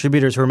individual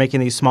contributors who are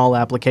making these small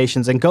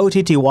applications. And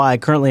GoTTY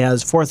currently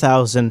has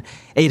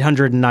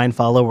 4,809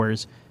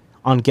 followers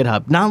on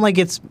GitHub. Not like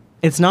it's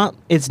not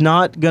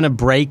going to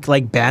break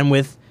like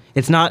bandwidth.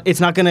 It's not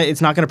going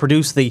to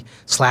produce the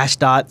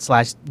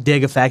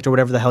 /./dig effect or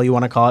whatever the hell you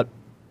want to call it.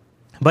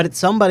 But it's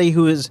somebody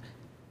who is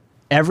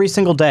every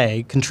single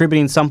day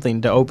contributing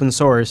something to open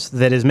source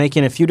that is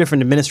making a few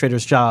different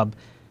administrators' job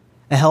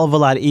a hell of a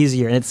lot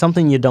easier. And it's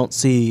something you don't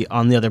see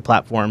on the other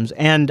platforms.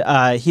 And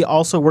he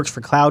also works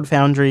for Cloud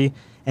Foundry,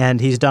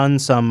 and he's done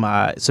some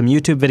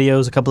YouTube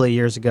videos a couple of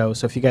years ago.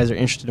 So if you guys are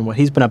interested in what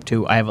he's been up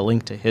to, I have a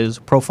link to his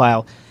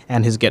profile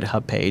and his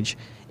GitHub page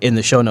in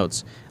the show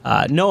notes.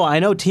 Noah, I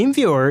know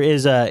TeamViewer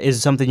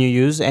is something you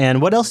use.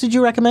 And what else did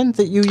you recommend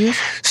that you use?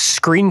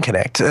 Screen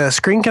Connect.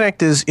 Screen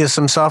Connect is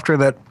some software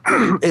that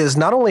is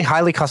not only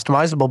highly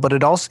customizable, but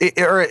it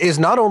is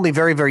not only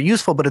very, very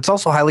useful, but it's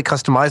also highly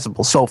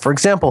customizable. So, for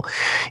example,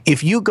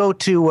 if you go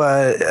to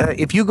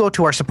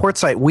our support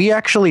site, we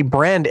actually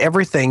brand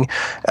everything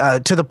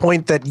to the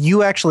point that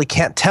you actually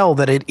can't tell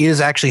that it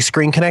is actually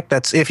Screen Connect.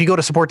 That's if you go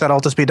to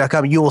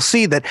support.altispeed.com, you will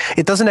see that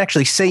it doesn't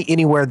actually say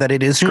anywhere that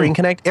it is Screen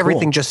Connect.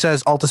 Everything just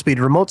says Altispeed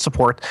remote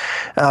support.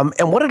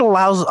 And what it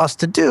allows us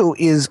to do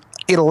is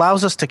it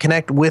allows us to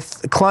connect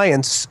with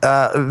clients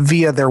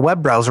via their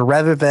web browser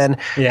rather than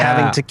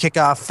having to kick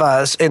off,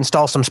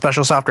 install some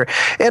special software.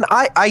 And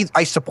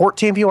I support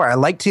TeamViewer. I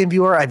like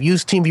TeamViewer. I've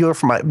used TeamViewer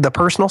for the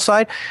personal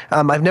side.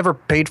 I've never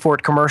paid for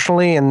it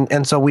commercially,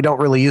 and so we don't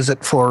really use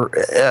it for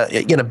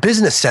in a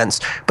business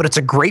sense. But it's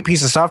a great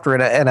piece of software,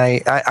 and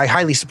I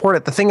highly support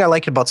it. The thing I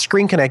like about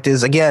Screen Connect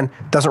is, again,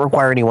 doesn't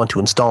require anyone to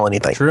install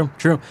anything.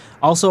 True.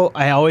 Also,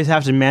 I always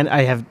have to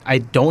I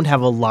don't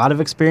have a lot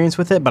of experience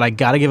with it, but I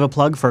got to give a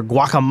plug for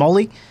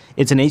Guacamole.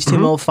 It's an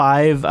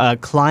HTML5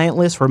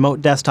 clientless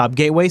remote desktop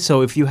gateway.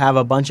 So if you have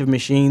a bunch of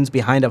machines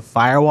behind a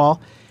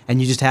firewall and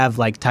you just have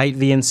like tight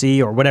VNC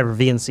or whatever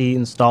VNC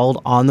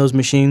installed on those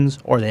machines,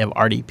 or they have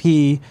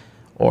RDP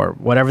or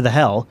whatever the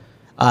hell,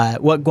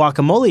 what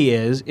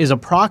Guacamole is a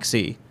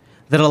proxy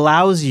that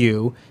allows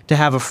you to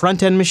have a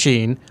front-end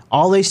machine,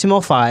 all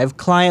HTML5,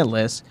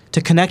 clientless,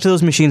 to connect to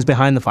those machines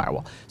behind the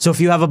firewall. So if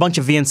you have a bunch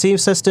of VNC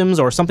systems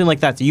or something like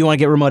that you want to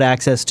get remote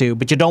access to,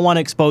 but you don't want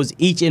to expose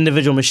each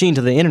individual machine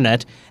to the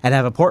internet and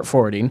have a port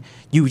forwarding,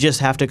 you just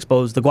have to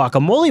expose the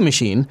Guacamole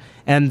machine,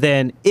 and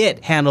then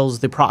it handles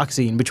the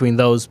proxying between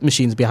those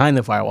machines behind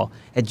the firewall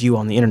and you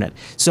on the internet.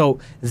 So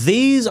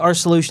these are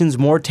solutions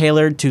more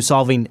tailored to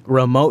solving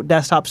remote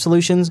desktop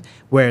solutions,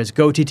 whereas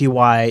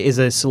GoTTY is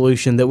a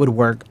solution that would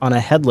work on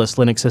a headless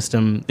Linux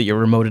system that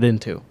you're remoted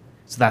into.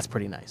 So that's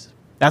pretty nice.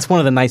 That's one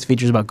of the nice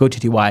features about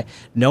GoTTY.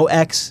 No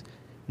X,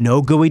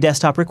 no GUI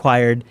desktop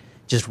required.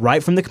 Just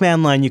right from the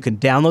command line, you can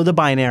download the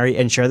binary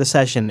and share the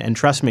session. And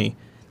trust me,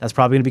 that's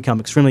probably going to become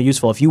extremely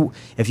useful. If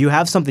you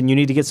have something, you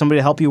need to get somebody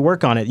to help you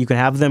work on it. You can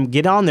have them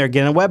get on there,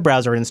 get in a web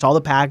browser, install the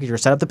package, or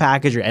set up the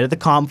package, or edit the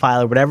COM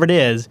file, or whatever it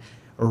is,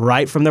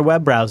 right from their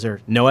web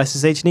browser. No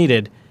SSH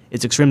needed.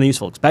 It's extremely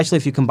useful, especially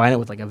if you combine it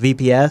with like a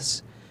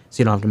VPS. So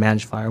you don't have to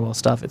manage firewall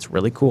stuff. It's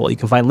really cool. You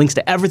can find links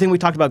to everything we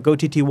talked about,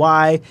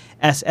 GoTTY,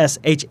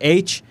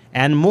 SSHH,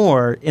 and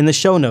more in the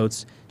show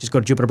notes. Just go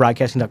to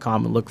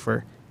jupiterbroadcasting.com and look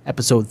for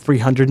episode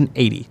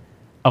 380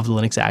 of the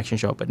Linux Action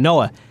Show. But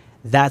Noah,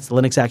 that's the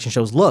Linux Action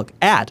Show's look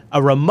at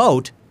a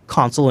remote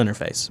console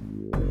interface.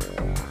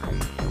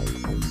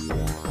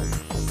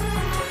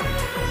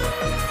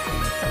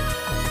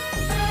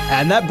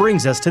 And that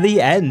brings us to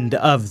the end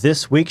of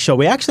this week's show.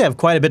 We actually have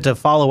quite a bit to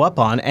follow up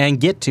on and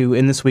get to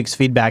in this week's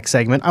feedback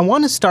segment. I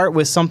want to start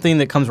with something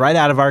that comes right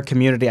out of our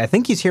community. I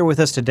think he's here with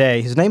us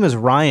today. His name is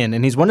Ryan,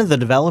 and he's one of the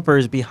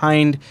developers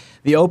behind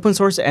the open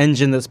source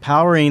engine that's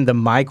powering the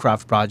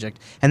Mycroft project.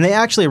 And they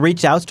actually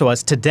reached out to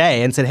us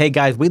today and said, hey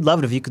guys, we'd love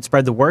it if you could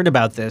spread the word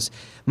about this.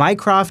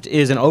 Mycroft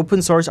is an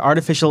open source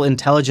artificial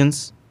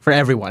intelligence for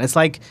everyone. It's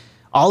like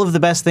all of the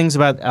best things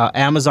about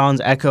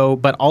Amazon's Echo,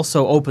 but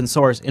also open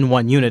source in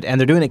one unit.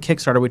 And they're doing a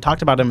Kickstarter. We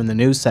talked about them in the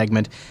news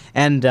segment.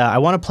 And I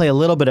want to play a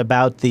little bit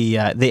about the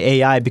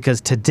AI,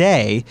 because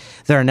today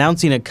they're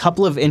announcing a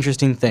couple of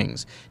interesting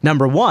things.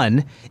 Number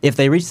one, if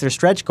they reach their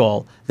stretch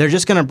goal, they're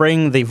just going to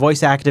bring the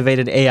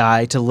voice-activated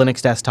AI to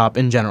Linux desktop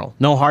in general.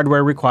 No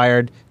hardware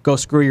required. Go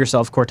screw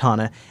yourself,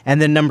 Cortana.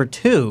 And then number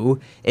two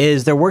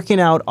is they're working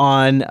out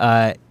on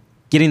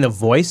getting the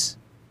voice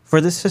for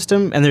this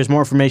system, and there's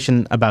more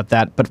information about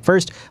that. But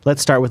first,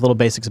 let's start with little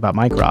basics about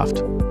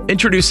Mycroft.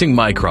 Introducing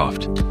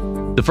Mycroft,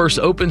 the first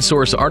open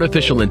source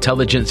artificial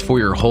intelligence for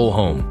your whole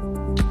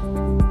home.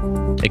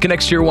 It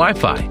connects to your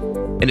Wi-Fi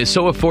and is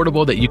so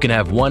affordable that you can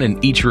have one in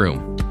each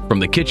room, from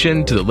the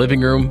kitchen to the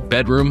living room,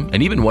 bedroom,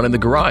 and even one in the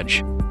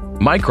garage.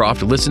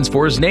 Mycroft listens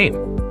for his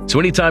name,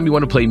 so anytime you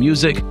want to play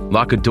music,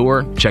 lock a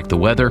door, check the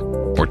weather,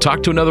 or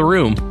talk to another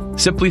room,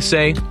 simply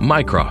say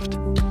Mycroft.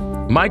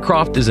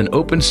 Mycroft is an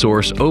open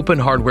source, open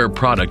hardware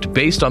product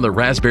based on the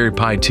Raspberry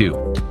Pi 2,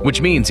 which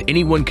means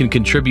anyone can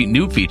contribute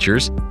new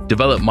features,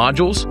 develop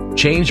modules,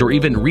 change or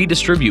even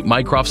redistribute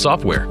Mycroft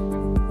software.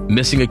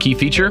 Missing a key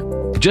feature?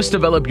 Just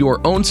develop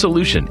your own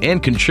solution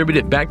and contribute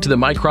it back to the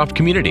Mycroft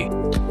community.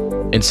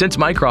 And since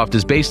Mycroft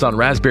is based on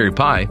Raspberry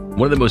Pi,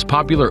 one of the most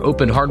popular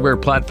open hardware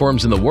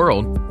platforms in the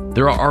world,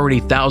 there are already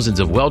thousands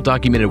of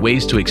well-documented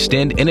ways to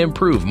extend and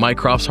improve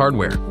Mycroft's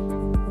hardware.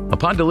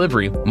 Upon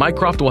delivery,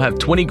 Mycroft will have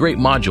 20 great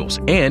modules,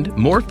 and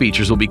more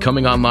features will be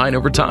coming online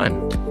over time.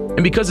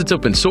 And because it's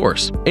open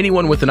source,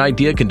 anyone with an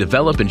idea can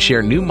develop and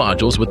share new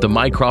modules with the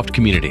Mycroft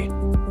community.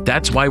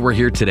 That's why we're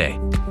here today.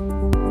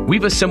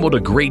 We've assembled a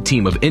great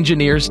team of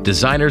engineers,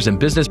 designers, and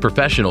business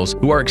professionals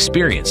who are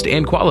experienced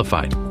and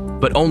qualified,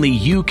 but only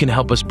you can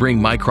help us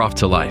bring Mycroft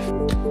to life.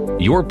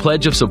 Your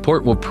pledge of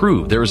support will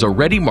prove there is a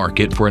ready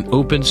market for an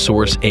open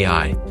source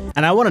AI.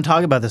 And I want to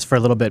talk about this for a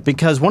little bit,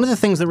 because one of the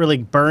things that really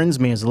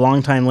burns me as a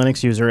longtime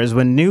Linux user is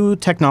when new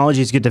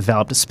technologies get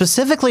developed,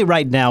 specifically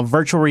right now,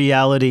 virtual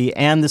reality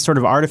and this sort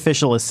of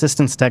artificial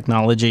assistance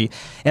technology,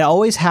 it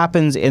always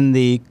happens in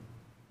the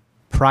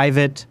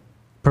private,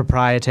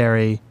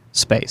 proprietary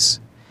space.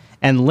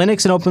 And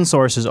Linux and open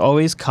source is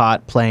always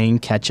caught playing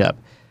catch up.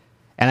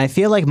 And I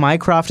feel like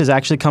Mycroft is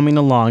actually coming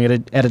along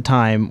at a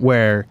time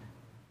where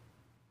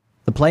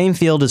the playing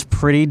field is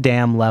pretty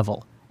damn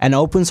level, and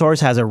open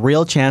source has a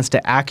real chance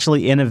to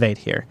actually innovate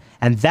here.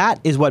 And that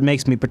is what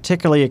makes me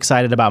particularly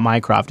excited about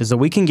Mycroft, is that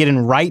we can get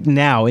in right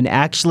now and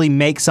actually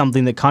make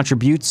something that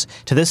contributes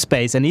to this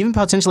space, and even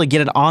potentially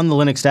get it on the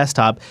Linux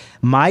desktop.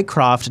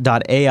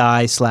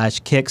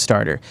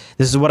 Mycroft.ai/Kickstarter.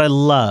 This is what I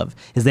love,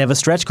 is they have a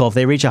stretch goal. If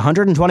they reach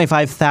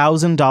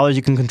 $125,000,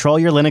 you can control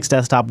your Linux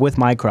desktop with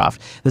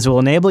Mycroft. This will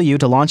enable you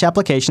to launch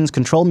applications,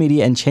 control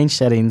media, and change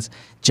settings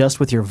just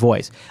with your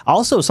voice.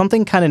 Also,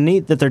 something kind of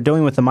neat that they're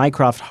doing with the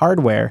Mycroft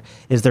hardware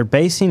is they're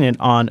basing it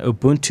on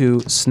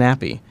Ubuntu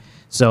Snappy.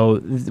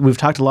 So we've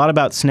talked a lot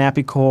about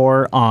Snappy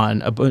Core on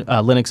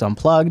Linux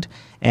Unplugged,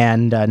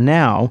 and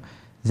now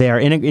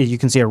you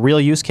can see a real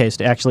use case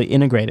to actually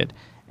integrate it.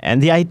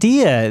 And the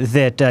idea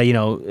that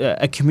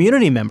a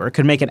community member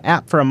could make an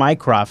app for a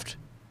Mycroft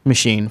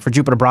machine for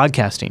Jupiter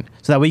Broadcasting,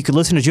 so that way you could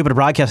listen to Jupiter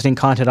Broadcasting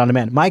content on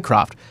demand.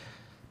 Mycroft,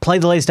 play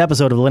the latest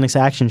episode of the Linux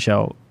Action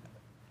Show.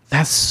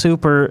 That's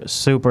super,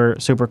 super,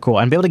 super cool.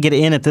 And be able to get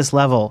in at this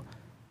level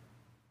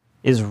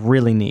is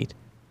really neat.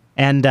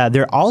 And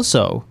they're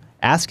also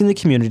asking the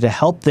community to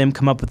help them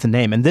come up with the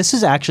name. And this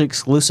is actually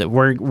exclusive.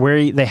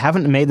 Where they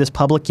haven't made this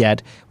public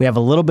yet, we have a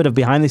little bit of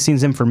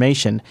behind-the-scenes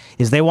information,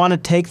 is they want to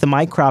take the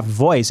Mycroft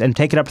voice and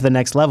take it up to the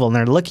next level, and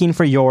they're looking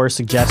for your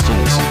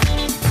suggestions.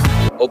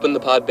 Open the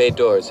pod bay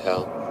doors,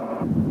 Hal.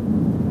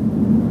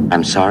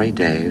 I'm sorry,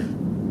 Dave.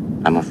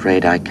 I'm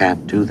afraid I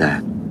can't do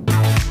that.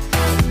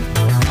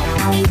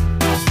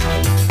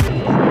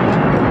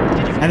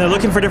 And they're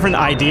looking for different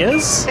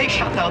ideas. They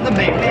shut down the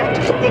main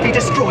reactor. We'll be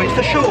destroyed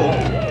for sure.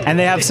 And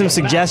they have some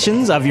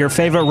suggestions of your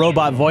favorite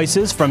robot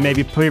voices from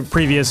maybe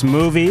previous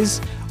movies,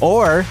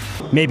 or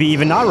maybe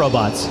even not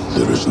robots.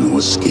 There is no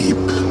escape.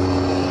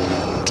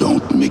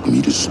 Don't make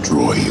me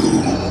destroy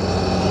you.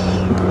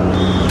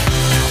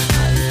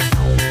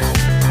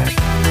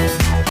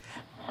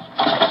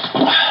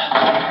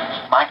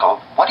 Michael,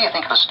 what do you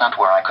think of a stunt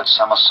where I could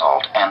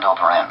somersault end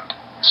over end?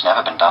 It's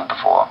never been done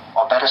before.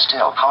 Or better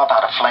still, how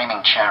about a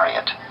flaming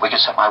chariot? We could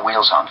set my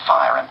wheels on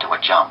fire and do a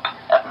jump.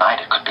 At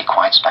night it could be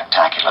quite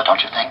spectacular,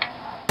 don't you think?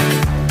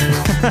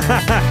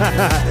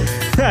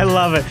 I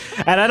love it.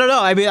 And I don't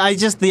know. I mean,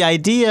 the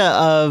idea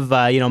of,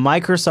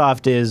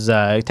 Microsoft is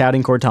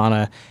touting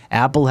Cortana.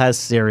 Apple has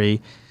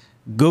Siri.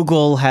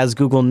 Google has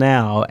Google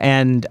Now.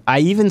 And I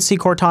even see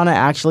Cortana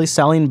actually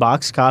selling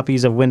box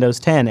copies of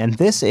Windows 10. And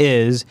this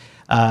is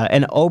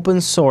an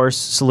open source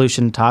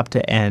solution top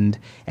to end.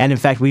 And in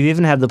fact, we've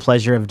even had the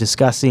pleasure of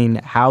discussing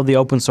how the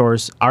open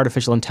source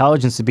artificial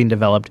intelligence is being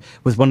developed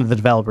with one of the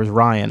developers,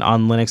 Ryan,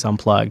 on Linux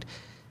Unplugged.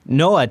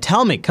 Noah,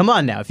 tell me, come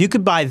on now, if you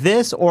could buy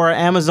this or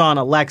Amazon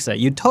Alexa,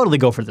 you'd totally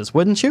go for this,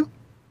 wouldn't you?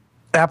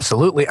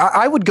 Absolutely.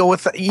 I would go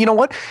with, you know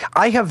what?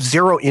 I have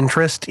zero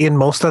interest in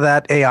most of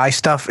that AI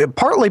stuff,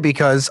 partly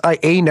because I,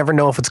 A, never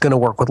know if it's going to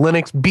work with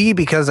Linux, B,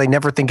 because I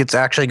never think it's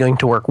actually going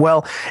to work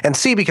well, and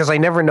C, because I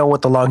never know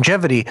what the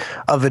longevity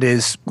of it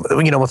is,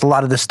 with a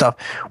lot of this stuff.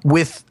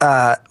 With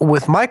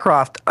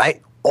Mycroft,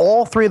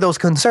 all three of those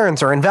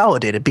concerns are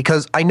invalidated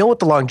because I know what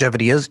the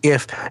longevity is.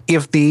 If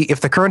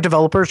the current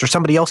developers or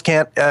somebody else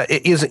can't,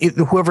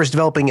 whoever is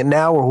developing it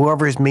now or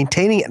whoever is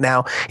maintaining it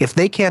now, if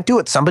they can't do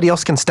it, somebody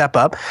else can step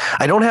up.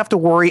 I don't have to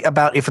worry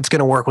about if it's going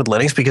to work with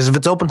Linux, because if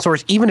it's open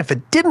source, even if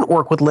it didn't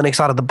work with Linux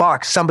out of the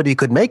box, somebody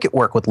could make it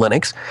work with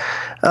Linux.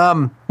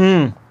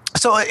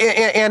 So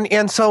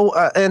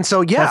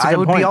yeah, I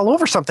would be all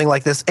over something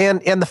like this. And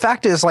the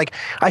fact is, like,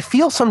 I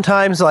feel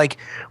sometimes like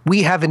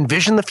we have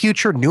envisioned the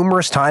future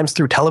numerous times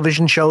through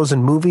television shows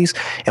and movies,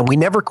 and we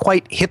never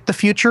quite hit the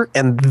future.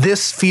 And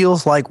this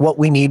feels like what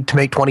we need to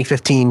make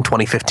 2015.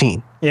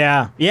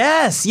 Yeah.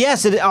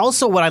 Yes. And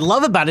also, what I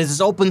love about it is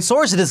it's open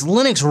source. It is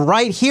Linux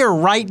right here,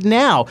 right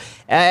now.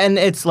 And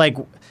it's like,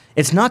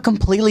 it's not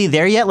completely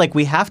there yet. Like,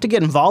 we have to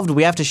get involved.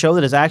 We have to show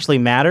that it actually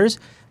matters.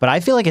 But I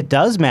feel like it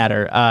does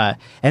matter.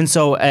 And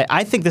so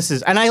I think this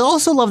is, and I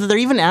also love that they're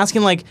even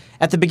asking, like,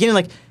 at the beginning,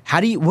 like,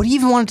 what do you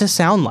even want it to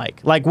sound like?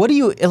 Like,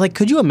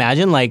 could you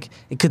imagine, like,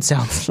 it could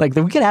sound like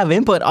we could have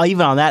input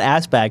even on that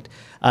aspect.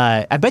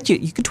 I bet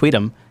you could tweet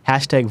them,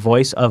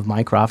 #voice of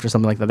Mycroft or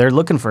something like that. They're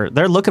looking for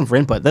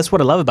input. That's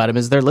what I love about them,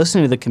 is they're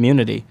listening to the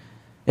community.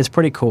 It's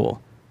pretty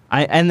cool.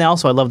 And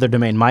also I love their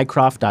domain,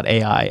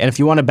 mycroft.ai. And if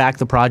you want to back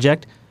the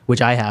project,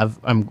 which I have,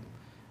 I'm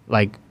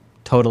like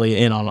totally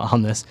in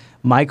on this,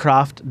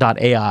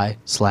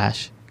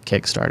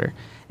 mycroft.ai/Kickstarter.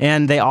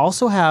 And they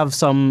also have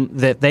some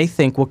that they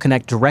think will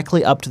connect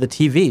directly up to the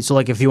TV. So,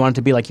 like, if you want it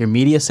to be like your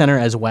media center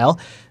as well,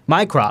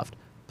 Mycroft,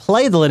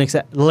 play the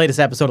latest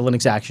episode of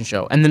Linux Action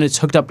Show, and then it's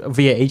hooked up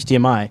via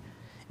HDMI.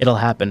 It'll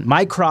happen.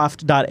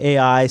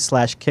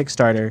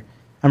 mycroft.ai/Kickstarter.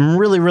 I'm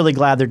really, really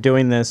glad they're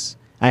doing this.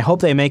 I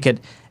hope they make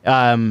it.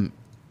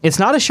 It's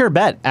not a sure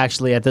bet,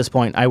 actually, at this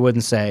point, I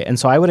wouldn't say. And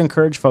so I would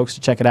encourage folks to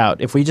check it out.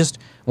 If we just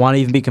want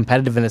to even be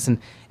competitive in this, and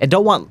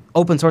don't want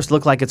open source to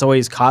look like it's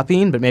always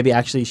copying, but maybe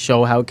actually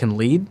show how it can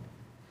lead.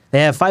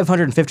 They have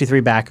 553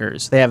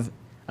 backers. They have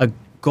a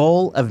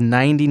goal of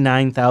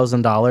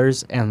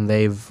 $99,000, and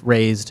they've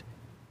raised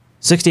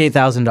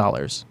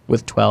 $68,000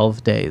 with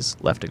 12 days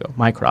left to go.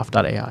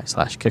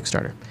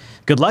 mycroft.ai/Kickstarter.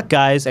 Good luck,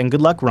 guys, and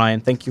good luck,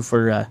 Ryan. Thank you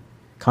for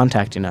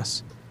contacting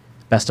us.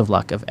 Best of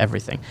luck of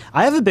everything.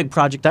 I have a big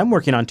project I'm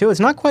working on, too. It's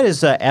not quite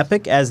as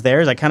epic as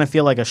theirs. I kind of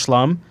feel like a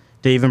schlum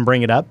to even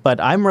bring it up, but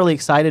I'm really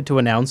excited to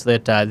announce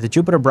that the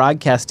Jupiter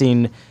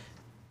Broadcasting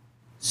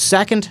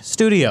second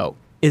studio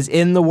is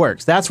in the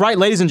works. That's right,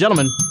 ladies and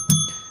gentlemen.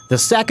 The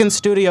second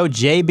studio,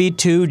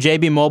 JB2,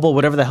 JB Mobile,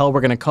 whatever the hell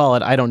we're going to call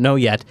it, I don't know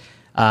yet.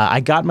 I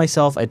got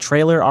myself a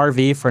trailer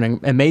RV for an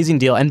amazing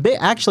deal. And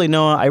actually,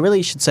 Noah, I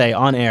really should say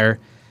on air,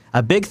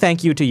 a big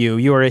thank you to you.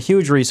 You are a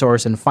huge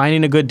resource in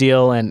finding a good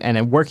deal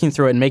and working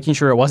through it and making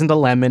sure it wasn't a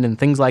lemon and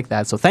things like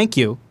that. So thank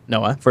you,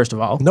 Noah, first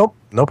of all. Nope,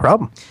 no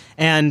problem.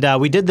 And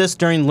we did this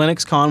during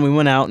LinuxCon. We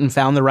went out and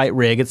found the right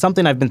rig. It's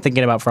something I've been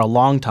thinking about for a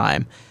long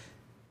time.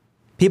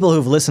 People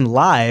who've listened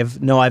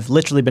live know I've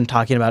literally been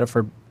talking about it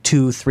for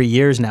 2-3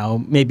 years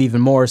now, maybe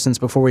even more, since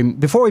before we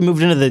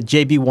moved into the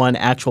JB1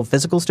 actual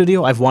physical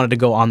studio, I've wanted to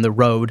go on the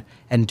road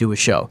and do a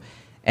show.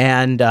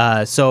 And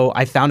so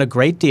I found a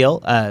great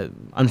deal.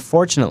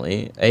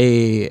 Unfortunately,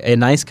 a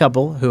nice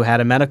couple who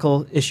had a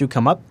medical issue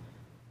come up,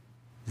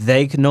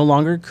 they no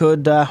longer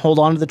could hold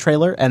on to the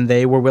trailer, and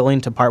they were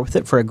willing to part with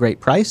it for a great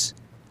price.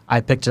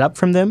 I picked it up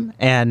from them,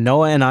 and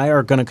Noah and I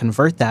are going to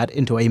convert that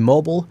into a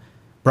mobile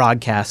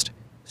broadcast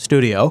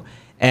studio.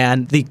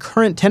 And the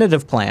current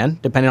tentative plan,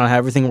 depending on how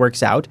everything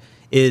works out,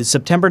 is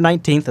September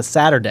 19th, a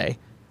Saturday.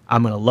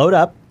 I'm going to load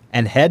up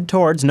and head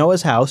towards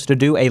Noah's house to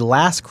do a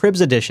Last Cribs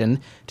edition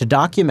to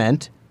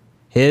document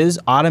his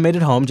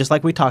automated home, just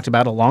like we talked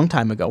about a long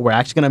time ago. We're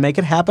actually going to make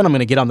it happen. I'm going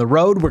to get on the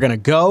road. We're going to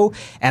go,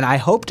 and I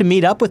hope to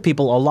meet up with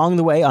people along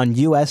the way on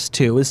US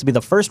 2. This will be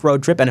the first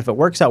road trip, and if it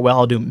works out well,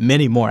 I'll do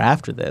many more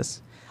after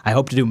this. I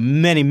hope to do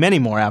many, many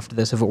more after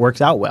this if it works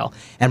out well,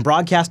 and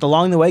broadcast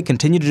along the way,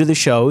 continue to do the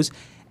shows,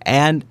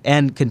 and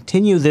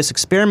continue this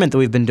experiment that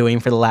we've been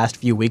doing for the last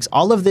few weeks.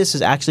 All of this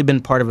has actually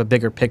been part of a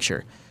bigger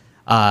picture.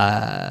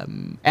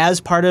 As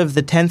part of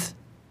the 10th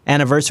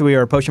anniversary we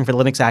are approaching for the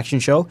Linux Action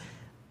Show,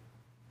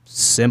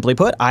 simply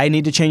put, I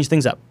need to change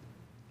things up.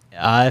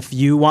 If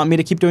you want me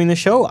to keep doing the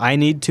show, I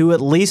need to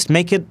at least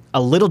make it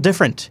a little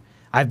different.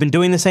 I've been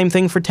doing the same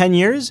thing for 10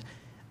 years,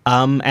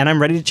 and I'm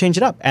ready to change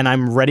it up. And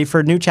I'm ready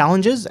for new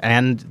challenges,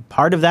 and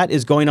part of that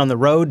is going on the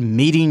road,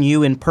 meeting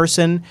you in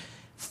person,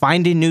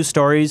 finding new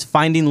stories,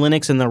 finding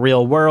Linux in the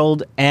real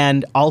world,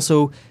 and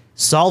also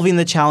solving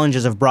the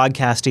challenges of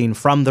broadcasting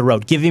from the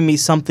road, giving me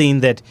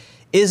something that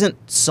isn't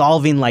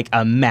solving like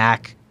a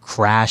Mac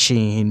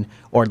crashing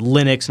or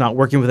Linux not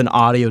working with an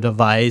audio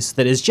device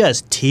that is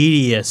just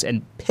tedious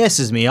and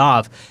pisses me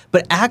off,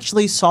 but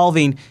actually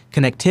solving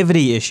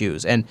connectivity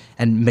issues and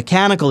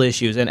mechanical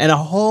issues and a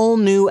whole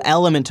new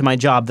element to my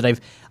job that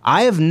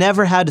I have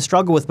never had to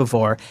struggle with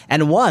before,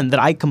 and one that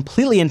I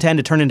completely intend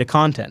to turn into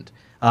content.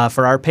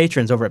 For our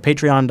patrons over at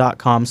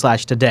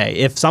patreon.com/today.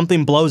 If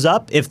something blows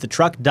up, if the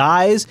truck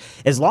dies,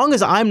 as long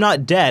as I'm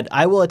not dead,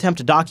 I will attempt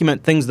to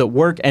document things that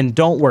work and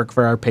don't work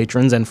for our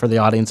patrons and for the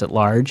audience at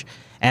large,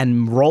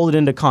 and roll it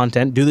into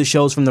content, do the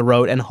shows from the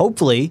road, and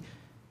hopefully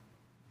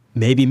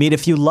maybe meet a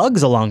few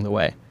lugs along the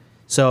way.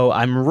 So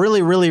I'm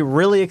really, really,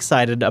 really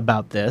excited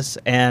about this,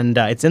 and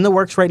it's in the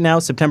works right now.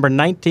 September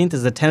 19th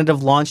is the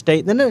tentative launch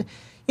date. Then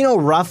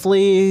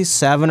roughly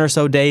 7 or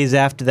so days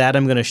after that,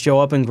 I'm going to show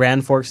up in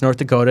Grand Forks, North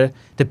Dakota,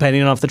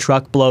 depending on if the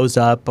truck blows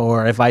up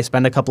or if I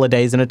spend a couple of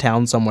days in a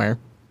town somewhere.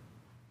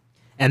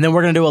 And then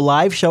we're going to do a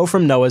live show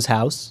from Noah's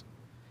house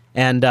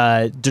and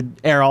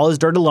air all his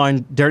dirty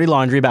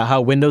laundry about how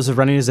Windows is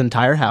running his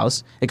entire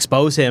house,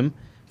 expose him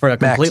for a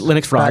complete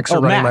Linux fraud. Macs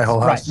are running my whole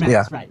house.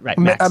 Right,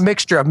 Macs. A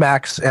mixture of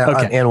Macs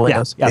and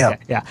Windows.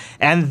 Yeah.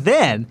 And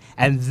then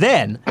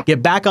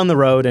get back on the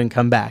road and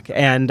come back.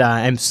 And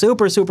I'm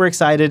super, super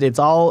excited.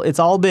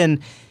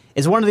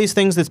 It's one of these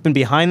things that's been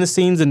behind the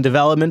scenes in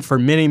development for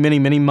many, many,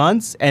 many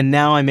months, and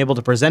now I'm able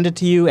to present it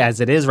to you as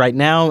it is right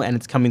now, and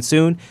it's coming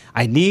soon.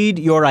 I need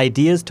your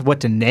ideas to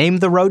what to name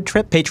the road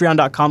trip.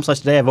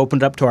 Patreon.com/today. I've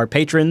opened it up to our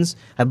patrons.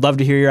 I'd love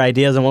to hear your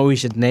ideas on what we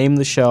should name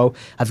the show.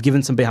 I've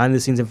given some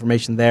behind-the-scenes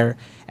information there.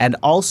 And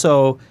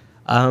also,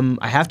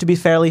 I have to be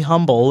fairly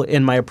humble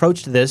in my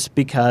approach to this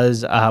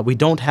because we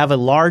don't have a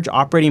large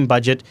operating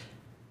budget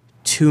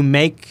to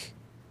make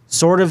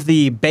sort of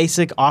the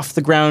basic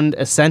off-the-ground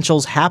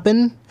essentials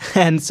happen.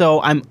 And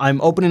so I'm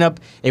opening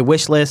up a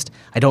wish list.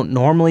 I don't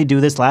normally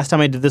do this. Last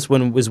time I did this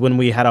was when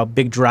we had a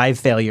big drive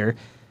failure.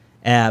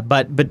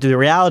 But the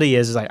reality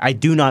is I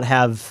do not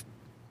have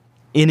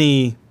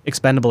any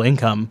expendable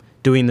income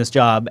doing this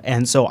job.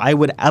 And so I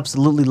would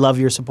absolutely love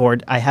your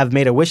support. I have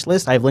made a wish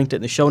list. I've linked it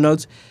in the show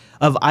notes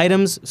of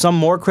items, some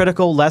more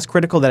critical, less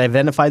critical, that I've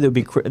identified that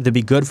would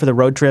be good for the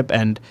road trip.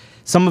 And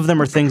some of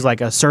them are things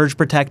like a surge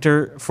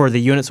protector for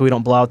the unit so we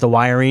don't blow out the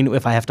wiring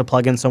if I have to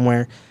plug in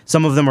somewhere.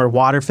 Some of them are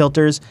water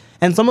filters.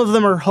 And some of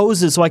them are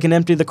hoses so I can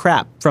empty the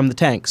crap from the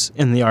tanks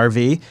in the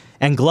RV.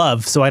 And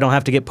gloves so I don't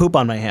have to get poop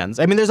on my hands.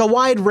 I mean, there's a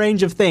wide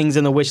range of things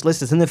in the wish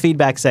list. It's in the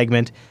feedback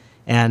segment.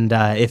 And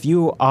if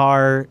you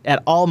are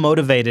at all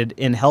motivated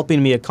in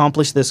helping me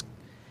accomplish this,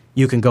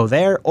 you can go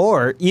there,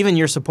 or even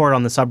your support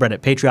on the subreddit,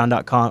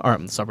 patreon.com, or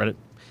subreddit,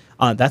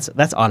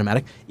 that's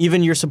automatic.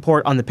 Even your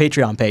support on the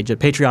Patreon page at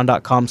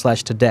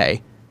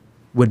patreon.com/today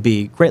would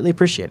be greatly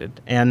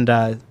appreciated. And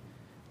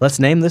let's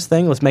name this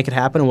thing, let's make it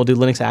happen, and we'll do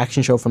Linux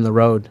Action Show from the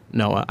road.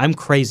 Noah, I'm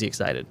crazy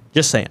excited.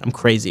 Just saying, I'm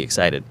crazy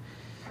excited.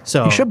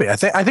 So you should be. I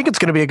think it's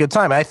going to be a good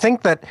time. I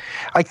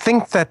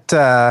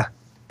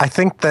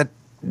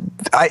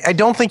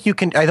don't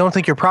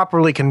think you're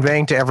properly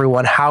conveying to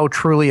everyone how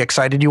truly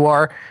excited you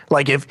are.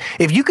 Like if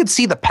you could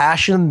see the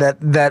passion that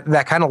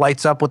kind of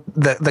lights up with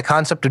the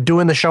concept of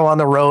doing the show on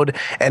the road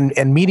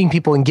and meeting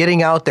people and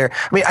getting out there.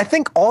 I mean, I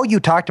think all you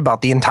talked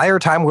about the entire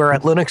time we were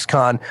at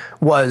LinuxCon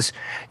was,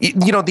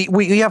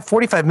 we have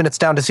 45 minutes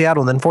down to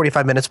Seattle and then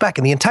 45 minutes back.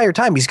 And the entire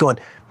time he's going,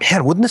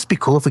 man, wouldn't this be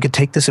cool if we could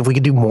take this, if we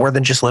could do more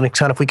than just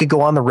LinuxCon, if we could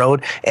go on the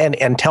road and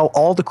tell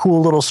all the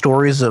cool little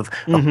stories of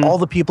all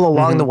the people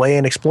along the way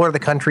and explore the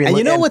country country. And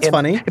you know what's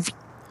funny?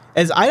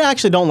 Is I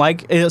actually don't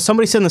like,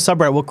 somebody said in the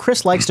subreddit, well,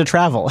 Chris likes to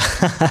travel.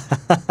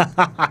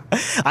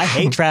 I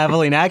hate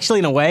traveling, actually,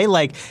 in a way.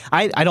 Like,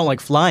 I don't like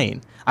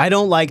flying. I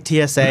don't like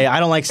TSA. I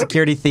don't like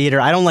security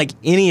theater. I don't like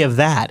any of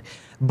that.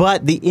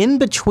 But the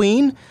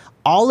in-between,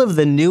 all of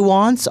the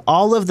nuance,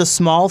 all of the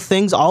small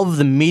things, all of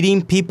the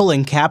meeting people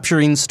and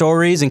capturing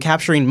stories and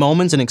capturing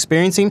moments and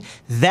experiencing,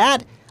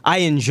 that I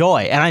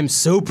enjoy, and I'm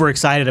super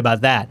excited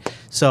about that.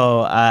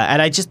 So,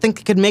 and I just think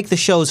it could make the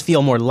shows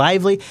feel more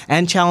lively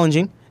and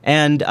challenging.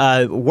 And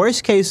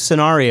worst case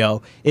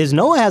scenario is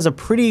Noah has a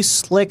pretty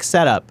slick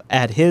setup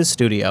at his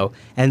studio,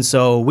 and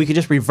so we could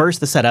just reverse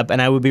the setup,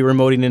 and I would be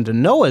remoting into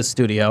Noah's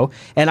studio,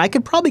 and I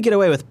could probably get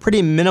away with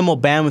pretty minimal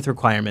bandwidth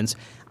requirements.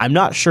 I'm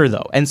not sure,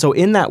 though. And so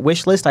in that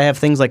wish list, I have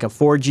things like a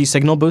 4G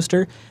signal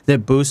booster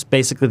that boosts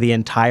basically the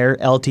entire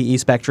LTE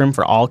spectrum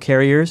for all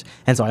carriers.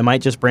 And so I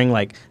might just bring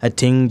like a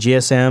Ting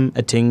GSM,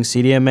 a Ting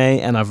CDMA,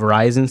 and a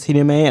Verizon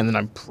CDMA, and then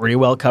I'm pretty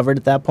well covered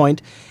at that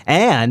point.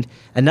 And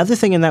another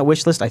thing in that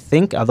wish list, I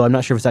think, although I'm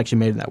not sure if it's actually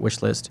made in that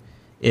wish list,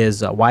 is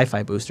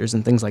Wi-Fi boosters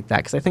and things like that,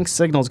 because I think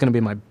signal is going to be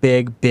my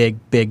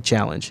big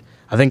challenge.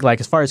 I think like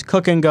as far as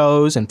cooking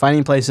goes and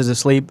finding places to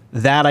sleep,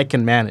 that I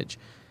can manage.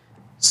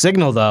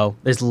 Signal, though,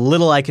 there's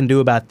little I can do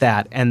about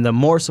that, and the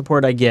more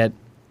support I get,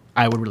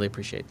 I would really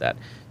appreciate that.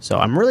 So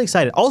I'm really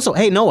excited. Also,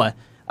 hey, Noah,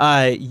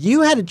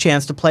 you had a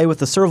chance to play with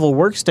the Serval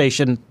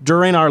workstation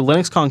during our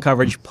LinuxCon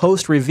coverage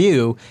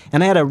post-review,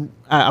 and I had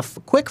a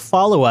quick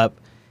follow-up.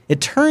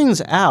 It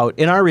turns out,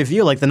 in our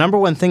review, like the number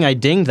one thing I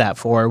dinged that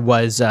for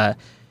was I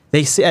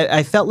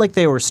felt like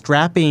they were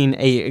strapping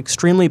a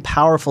extremely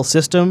powerful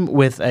system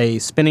with a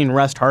spinning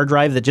Rust hard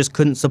drive that just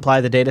couldn't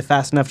supply the data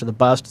fast enough to the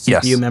bust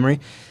CPU memory.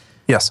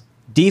 Yes.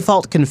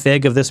 Default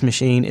config of this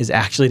machine is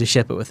actually to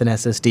ship it with an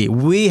SSD.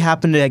 We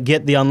happened to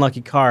get the unlucky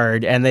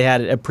card, and they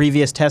had a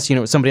previous test unit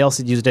where somebody else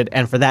had used it,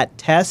 and for that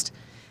test,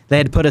 they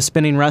had put a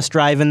spinning Rust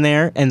drive in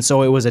there, and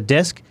so it was a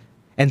disk,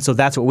 and so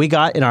that's what we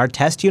got in our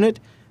test unit.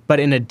 But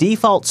in a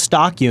default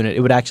stock unit, it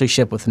would actually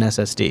ship with an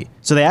SSD.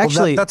 So they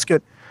actually... Well, that's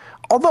good.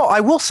 Although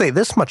I will say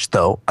this much,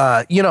 though,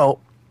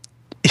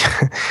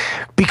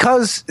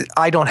 because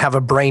I don't have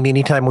a brain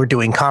anytime we're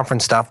doing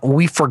conference stuff,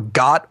 we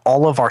forgot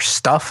all of our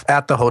stuff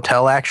at the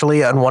hotel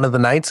actually on one of the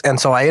nights. And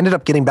so I ended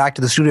up getting back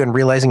to the studio and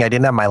realizing I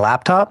didn't have my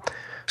laptop.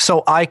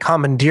 So I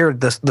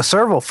commandeered the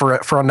Serval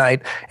for a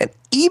night. And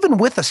even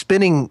with a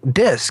spinning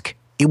disk,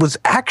 it was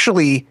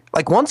actually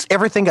like once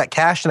everything got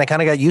cached and I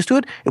kind of got used to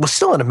it, it was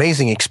still an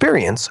amazing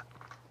experience.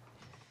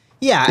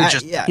 Yeah,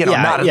 just,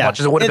 not as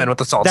much as it would have been with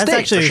the solid state.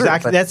 Actually for sure,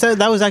 exactly.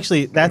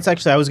 That's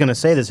actually I was going to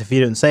say this if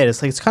you didn't say it.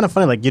 It's like it's kind of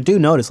funny. Like you do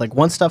notice, like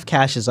once stuff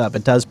caches up,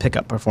 it does pick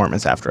up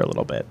performance after a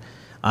little bit.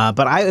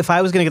 But if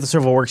I was going to get the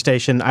Serval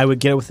workstation, I would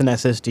get it with an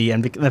SSD,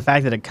 and the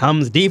fact that it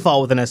comes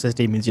default with an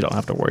SSD means you don't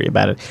have to worry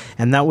about it.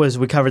 And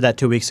we covered that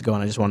 2 weeks ago,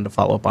 and I just wanted to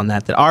follow up on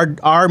that. That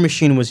our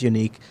machine was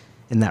unique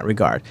in that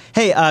regard.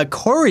 Hey,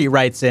 Corey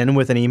writes in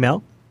with an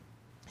email.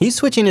 He's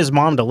switching his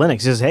mom to Linux. He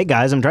says, hey,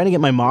 guys, I'm trying to get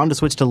my mom to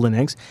switch to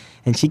Linux,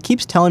 and she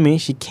keeps telling me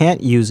she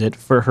can't use it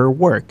for her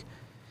work.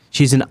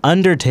 She's an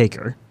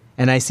undertaker,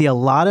 and I see a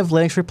lot of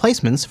Linux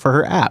replacements for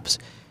her apps.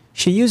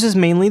 She uses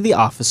mainly the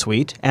Office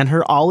suite and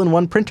her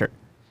all-in-one printer.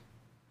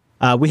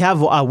 We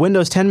have a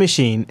Windows 10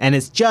 machine, and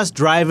it's just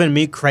driving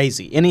me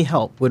crazy. Any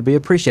help would be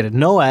appreciated.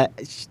 Noah,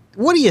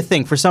 what do you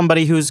think for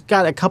somebody who's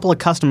got a couple of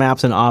custom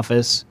apps in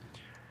Office?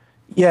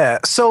 Yeah.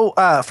 So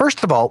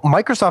first of all,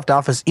 Microsoft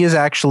Office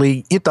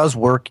it does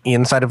work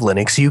inside of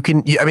Linux.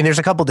 There's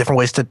a couple different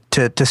ways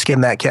to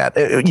skin that cat.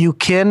 You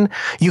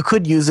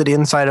could use it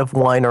inside of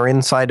Wine or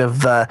inside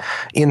of a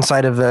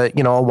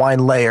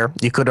Wine layer.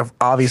 You could have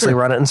obviously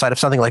run it inside of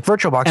something like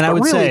VirtualBox. And I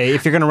would say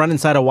if you're going to run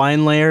inside a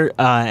Wine layer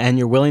and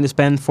you're willing to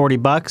spend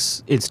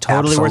 $40, it's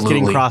totally worth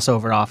getting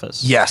Crossover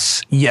Office.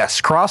 Yes.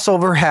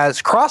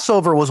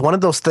 Crossover was one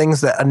of those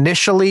things that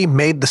initially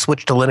made the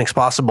switch to Linux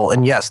possible.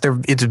 And yes,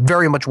 it's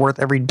very much worth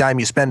every dime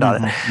you spend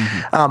on it.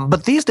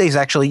 But these days,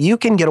 actually, you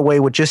can get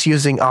away with just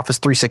using Office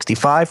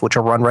 365, which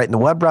will run right in the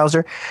web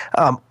browser.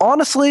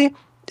 Honestly,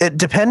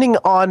 depending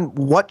on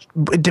what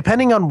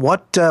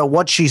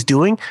she's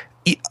doing,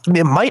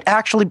 it might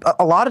actually,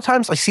 a lot of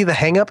times I see the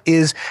hang up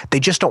is they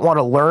just don't want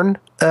to learn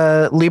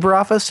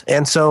LibreOffice.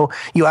 And so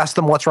you ask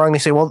them what's wrong. They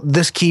say, well,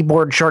 this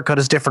keyboard shortcut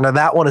is different or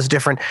that one is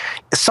different.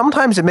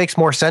 Sometimes it makes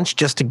more sense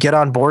just to get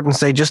on board and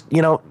say, just,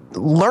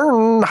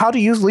 learn how to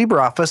use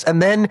LibreOffice,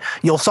 and then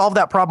you'll solve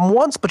that problem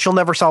once, but you'll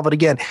never solve it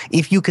again.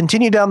 If you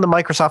continue down the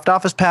Microsoft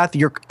Office path,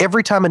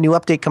 every time a new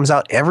update comes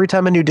out, every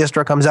time a new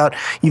distro comes out,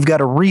 you've got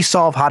to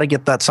resolve how to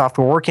get that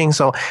software working.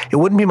 So it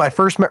wouldn't be my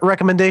first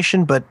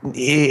recommendation, but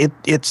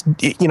it's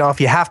if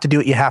you have to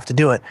do it, you have to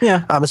do it.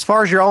 Yeah. As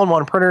far as your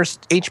all-in-one printers,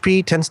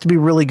 HP tends to be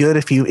really good.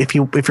 If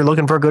you're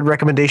looking for a good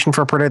recommendation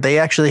for a printer, they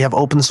actually have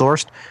open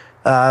sourced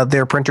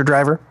their printer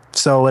driver.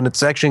 And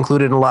it's actually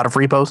included in a lot of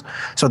repos.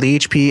 So the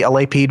HP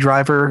LAP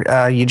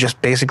driver, you just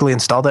basically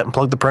install that and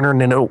plug the printer, and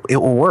then it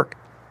will work.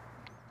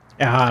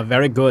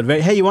 Very good.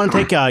 Hey, you want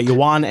to take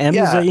Yuan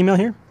M's email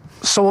here?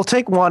 So we'll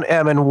take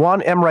 1M, and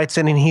 1M writes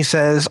in and he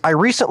says, I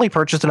recently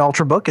purchased an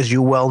Ultrabook, as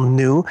you well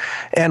knew,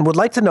 and would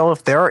like to know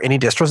if there are any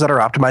distros that are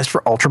optimized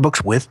for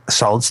Ultrabooks with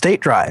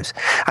solid-state drives.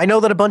 I know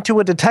that Ubuntu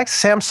would detect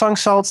Samsung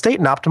solid-state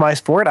and optimize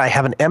for it. I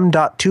have an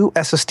M.2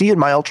 SSD in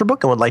my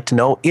Ultrabook and would like to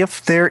know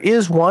if there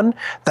is one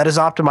that is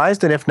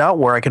optimized, and if not,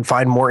 where I can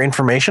find more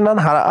information on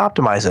how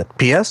to optimize it.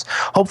 P.S.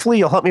 Hopefully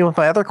you'll help me with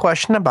my other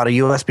question about a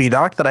USB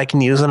dock that I can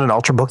use in an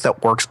Ultrabook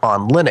that works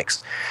on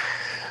Linux.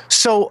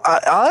 So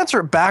I'll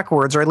answer it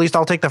backwards, or at least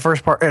I'll take the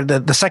first part,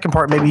 the second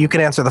part. Maybe you can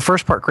answer the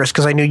first part, Chris,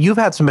 because I know you've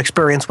had some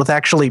experience with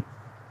actually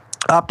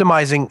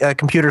optimizing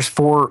computers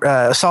for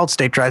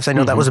solid-state drives. I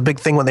know that was a big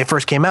thing when they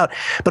first came out.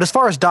 But as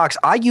far as docks,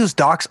 I use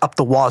docks up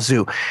the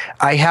wazoo.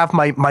 I have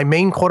my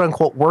main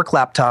quote-unquote work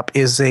laptop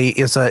is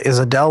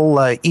a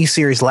Dell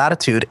E-Series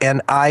Latitude,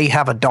 and I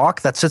have a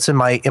dock that sits in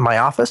my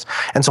office.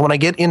 And so when I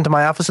get into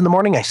my office in the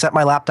morning, I set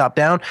my laptop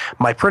down.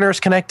 My printer is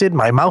connected.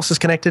 My mouse is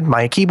connected.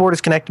 My keyboard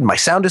is connected. My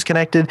sound is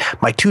connected.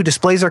 My 2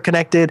 displays are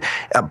connected.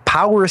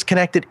 Power is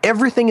connected.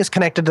 Everything is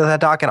connected to that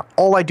dock, and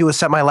all I do is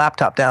set my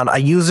laptop down. I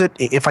use it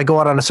if I go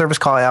out on a service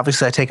call.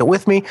 Obviously, I take it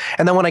with me,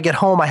 and then when I get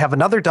home, I have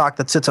another dock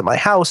that sits at my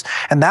house,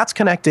 and that's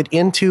connected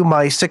into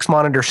my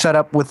 6-monitor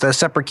setup with a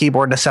separate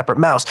keyboard and a separate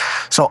mouse.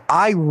 So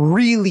I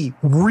really,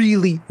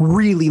 really,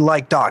 really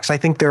like docks. I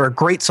think they're a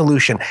great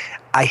solution.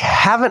 I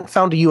haven't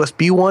found a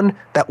USB one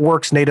that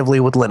works natively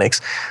with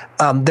Linux.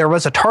 There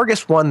was a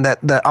Targus one that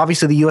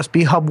obviously the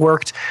USB hub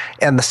worked,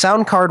 and the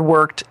sound card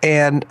worked,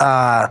 and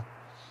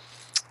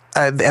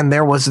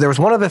there was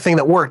one other thing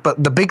that worked,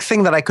 but the big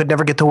thing that I could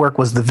never get to work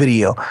was the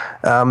video.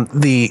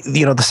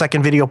 The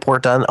second video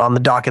port on the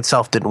dock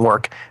itself didn't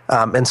work,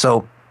 and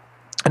so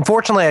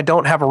unfortunately I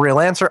don't have a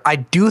real answer. I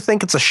do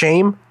think it's a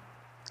shame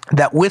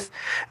that with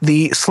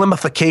the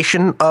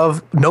slimification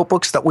of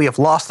notebooks that we have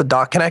lost the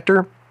dock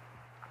connector.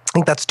 I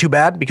think that's too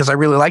bad because I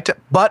really liked it,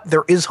 but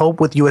there is hope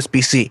with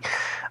USB-C.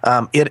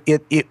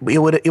 It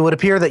would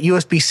appear that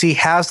USB-C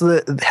has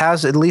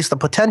at least the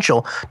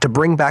potential to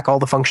bring back all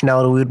the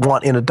functionality we would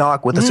want in a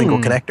dock with a single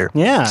connector.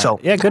 Yeah. So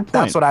yeah, good point.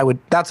 That's what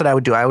I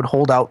would do. I would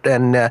hold out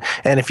and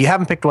if you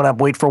haven't picked one up,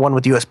 wait for one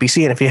with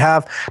USB-C, and if you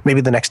have,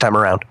 maybe the next time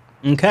around.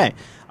 Okay.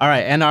 All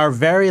right. And our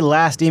very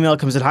last email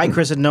comes in. Hi,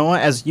 Chris and Noah.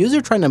 As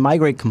user trying to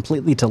migrate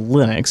completely to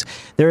Linux,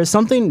 there is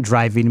something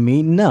driving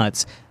me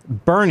nuts.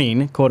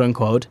 Burning, quote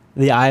unquote,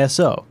 the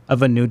ISO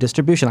of a new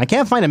distribution. I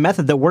can't find a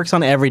method that works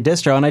on every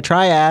distro, and I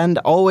try and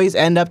always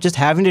end up just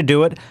having to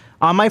do it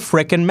on my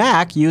frickin'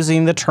 Mac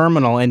using the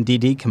terminal and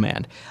DD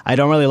command. I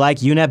don't really like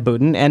UNet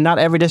booting, and not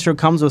every distro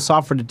comes with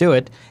software to do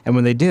it, and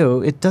when they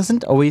do, it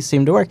doesn't always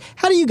seem to work.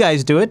 How do you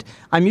guys do it?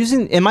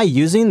 Am I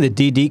using the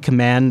DD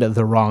command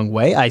the wrong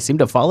way? I seem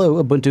to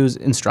follow Ubuntu's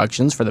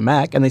instructions for the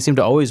Mac, and they seem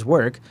to always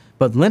work,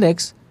 but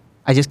Linux,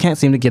 I just can't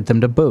seem to get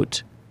them to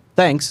boot.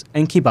 Thanks,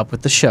 and keep up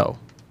with the show.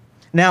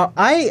 Now,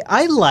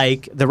 I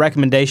like the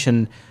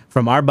recommendation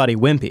from our buddy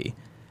Wimpy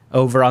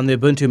over on the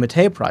Ubuntu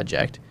Mate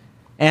project,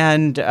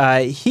 and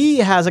he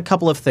has a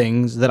couple of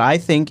things that I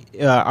think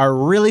are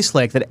really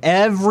slick that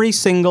every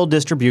single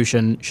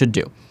distribution should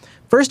do.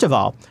 First of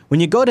all, when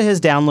you go to his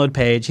download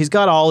page, he's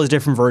got all his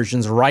different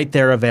versions right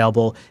there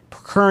available,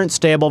 current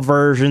stable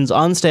versions,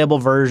 unstable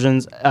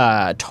versions,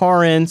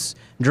 torrents,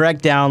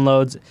 direct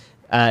downloads,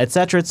 et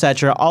cetera, et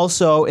cetera.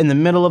 Also, in the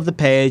middle of the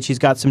page, he's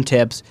got some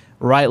tips,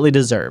 rightly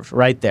deserved,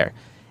 right there.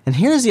 And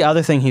here's the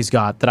other thing he's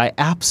got that I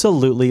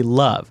absolutely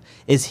love,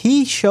 is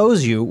he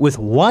shows you with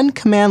one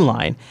command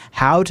line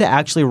how to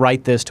actually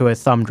write this to a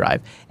thumb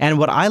drive. And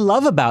what I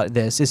love about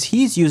this is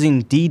he's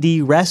using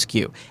DD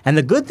Rescue. And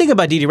the good thing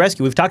about DD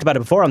Rescue, we've talked about it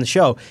before on the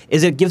show,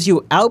 is it gives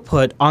you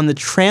output on the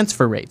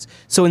transfer rates.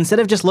 So instead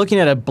of just looking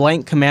at a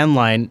blank command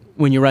line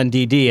when you run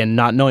DD and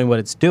not knowing what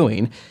it's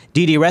doing,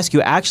 DD Rescue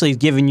actually is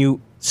giving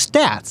you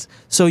stats,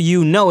 so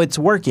you know it's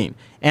working.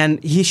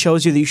 And he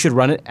shows you that you should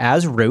run it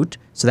as root,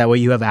 so that way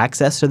you have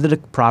access to the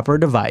proper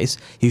device.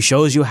 He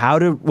shows you how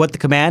to put the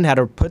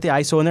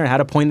ISO in there, and how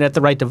to point it at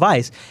the right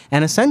device.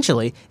 And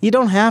essentially, you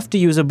don't have to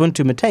use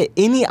Ubuntu Mate.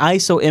 Any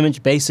ISO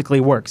image basically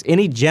works.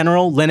 Any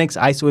general Linux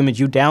ISO image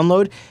you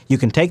download, you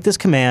can take this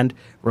command,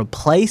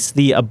 replace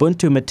the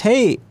Ubuntu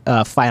Mate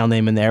file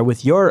name in there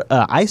with your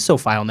ISO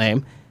file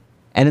name,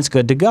 and it's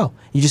good to go.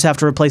 You just have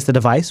to replace the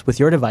device with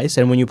your device,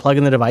 and when you plug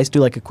in the device, do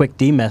like a quick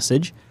D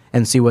message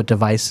and see what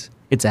device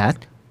it's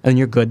at, and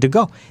you're good to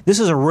go. This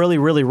is a really,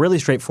 really, really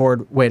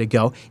straightforward way to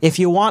go. If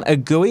you want a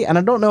GUI, and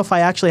I don't know if I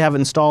actually have it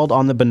installed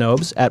on the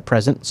Bonobes at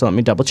present, so let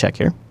me double check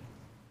here.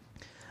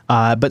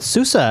 But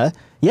SUSE,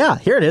 yeah,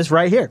 here it is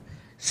right here.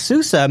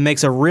 SUSE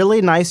makes a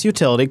really nice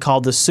utility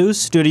called the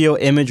SUSE Studio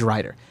Image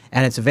Writer.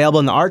 And it's available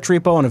in the Arch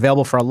repo and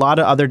available for a lot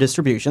of other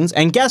distributions.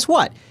 And guess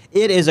what?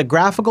 It is a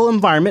graphical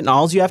environment, and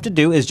all you have to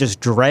do is just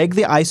drag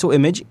the ISO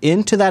image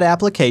into that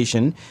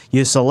application.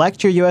 You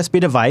select your USB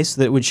device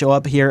that would show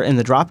up here in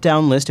the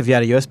drop-down list if you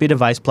had a USB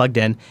device plugged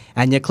in,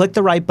 and you click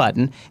the right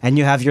button, and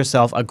you have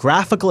yourself a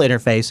graphical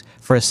interface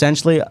for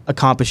essentially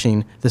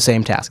accomplishing the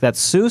same task. That's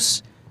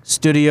SUSE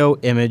Studio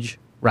Image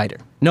Writer.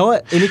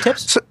 Noah, any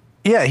tips?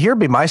 Yeah, here'd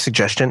be my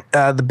suggestion.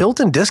 The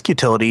built-in disk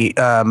utility,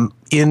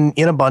 in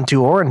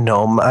Ubuntu or in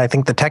GNOME. I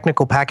think the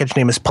technical package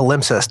name is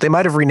Palimpsest. They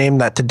might have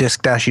renamed that to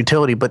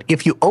disk-utility, but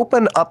if you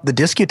open up the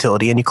disk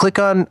utility and you click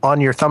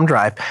on your thumb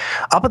drive,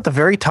 up at the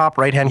very top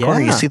right-hand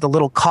corner, you see the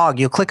little cog.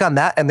 You'll click on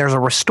that, and there's a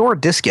restore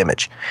disk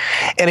image.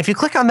 And if you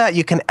click on that,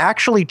 you can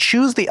actually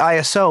choose the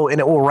ISO, and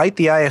it will write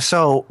the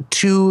ISO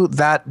to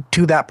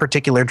that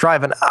particular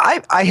drive. And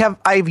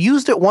I've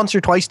used it once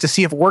or twice to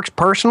see if it works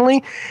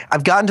personally.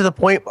 I've gotten to the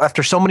point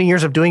after so many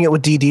years of doing it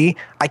with DD,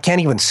 I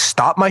can't even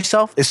stop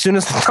myself. As soon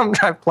as the thumb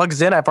drive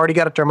plugs in, I've already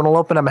got a terminal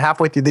open. I'm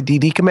halfway through the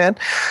DD command.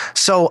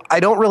 So I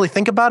don't really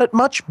think about it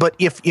much, but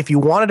if you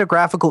wanted a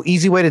graphical,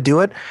 easy way to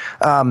do it,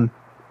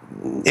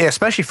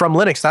 especially from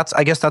Linux,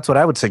 I guess that's what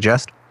I would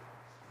suggest.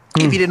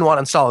 If you didn't want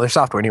to install their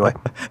software anyway.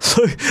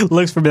 So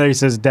looks familiar. He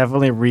says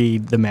definitely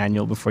read the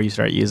manual before you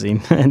start using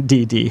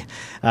DD.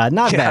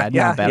 Not bad.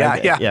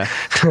 Yeah.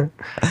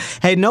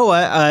 Hey,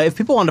 Noah, if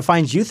people want to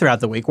find you throughout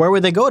the week, where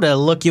would they go to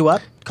look you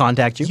up,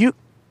 contact you?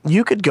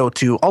 You could go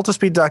to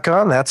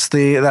altaspeed.com.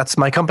 That's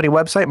my company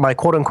website, my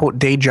quote-unquote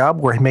day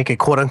job, where I make a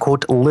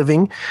quote-unquote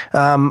living.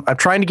 I'm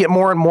trying to get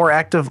more and more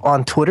active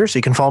on Twitter, so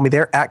you can follow me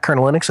there, at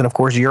Kernel Linux, and of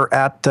course, you're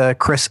at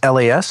Chris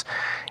LAS.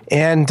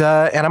 And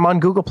I'm on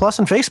Google Plus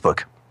and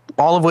Facebook,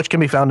 all of which can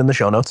be found in the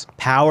show notes.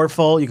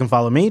 Powerful. You can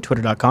follow me,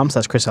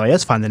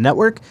 twitter.com/ChrisLAS. Find the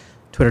network,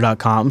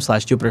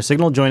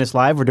 twitter.com/JupiterSignal. Join us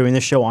live. We're doing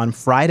this show on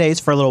Fridays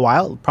for a little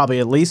while, probably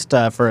at least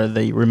for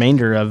the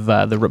remainder of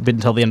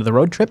until the end of the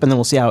road trip, and then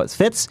we'll see how it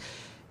fits.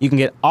 You can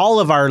get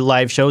all of our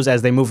live shows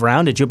as they move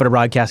around at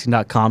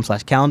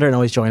jupiterbroadcasting.com/calendar, and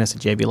always join us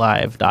at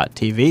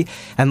jblive.tv.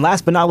 And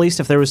last but not least,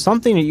 if there was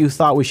something that you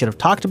thought we should have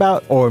talked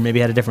about, or maybe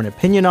had a different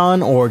opinion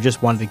on, or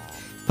just wanted to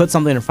put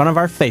something in front of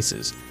our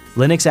faces,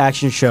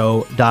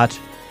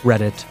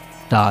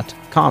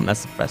 linuxactionshow.reddit.com.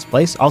 That's the best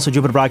place. Also,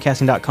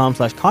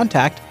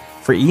 jupiterbroadcasting.com/contact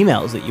for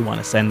emails that you want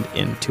to send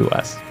in to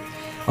us.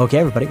 Okay,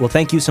 everybody. Well,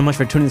 thank you so much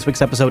for tuning in this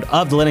week's episode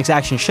of the Linux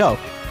Action Show,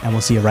 and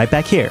we'll see you right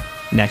back here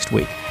next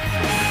week.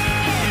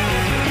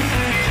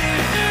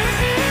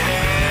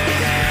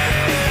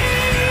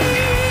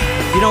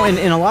 You know,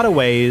 in a lot of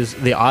ways,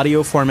 the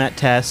audio format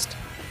test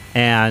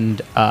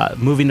and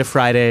moving to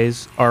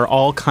Fridays are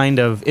all kind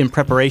of in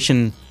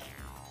preparation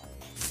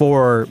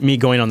for me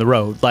going on the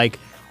road. Like,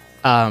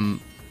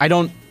 I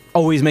don't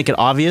always make it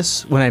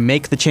obvious when I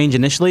make the change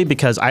initially,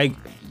 because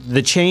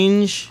the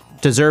change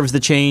deserves the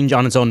change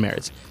on its own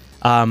merits.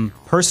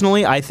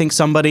 Personally, I think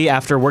somebody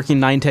after working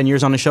 9-10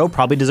 years on a show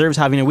probably deserves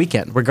having a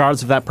weekend,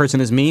 regardless if that person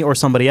is me or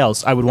somebody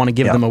else. I would want to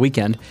give them a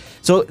weekend.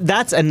 So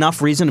that's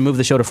enough reason to move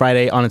the show to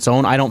Friday on its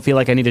own. I don't feel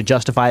like I need to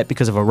justify it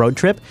because of a road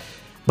trip.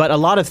 But a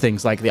lot of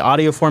things like the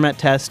audio format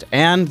test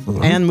and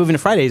moving to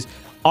Fridays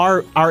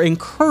are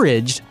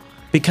encouraged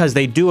because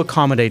they do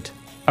accommodate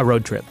a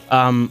road trip.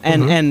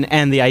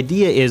 And the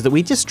idea is that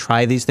we just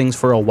try these things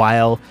for a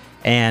while,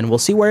 and we'll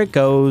see where it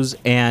goes,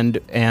 and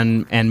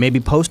maybe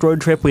post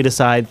road trip we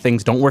decide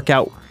things don't work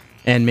out,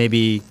 and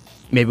maybe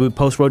we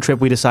post road trip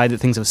we decide that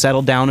things have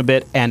settled down a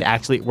bit and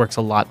actually it works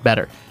a lot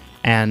better.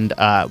 And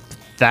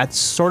that's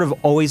sort of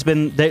always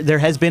been there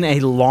has been a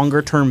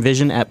longer term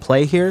vision at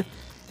play here,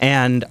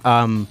 and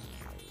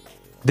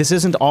this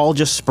isn't all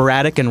just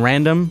sporadic and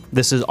random.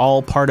 This is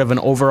all part of an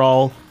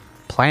overall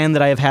plan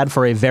that I have had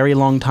for a very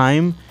long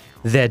time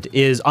that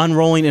is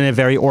unrolling in a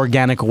very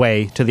organic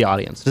way to the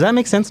audience. Does that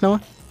make sense,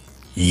 Noah?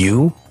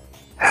 You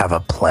have a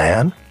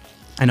plan?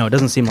 I know, it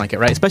doesn't seem like it,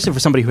 right? Especially for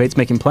somebody who hates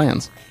making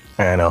plans.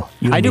 I know.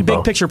 I do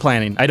big picture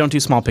planning. I don't do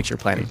small picture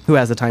planning. Who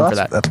has the time for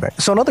that? That's fair.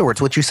 So in other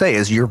words, what you say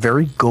is you're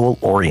very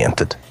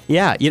goal-oriented.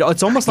 Yeah,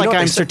 it's almost like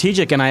I'm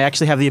strategic and I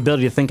actually have the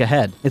ability to think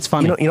ahead. It's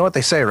funny. You know what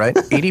they say, right?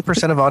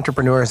 80% of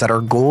entrepreneurs that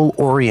are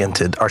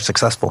goal-oriented are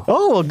successful.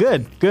 Oh, well,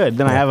 good.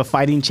 Then I have a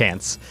fighting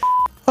chance.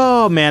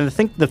 Oh, man,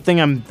 the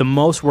thing I'm the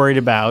most worried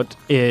about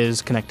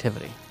is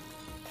connectivity.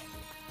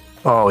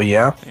 Oh,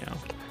 yeah? Yeah.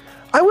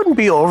 I wouldn't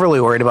be overly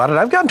worried about it.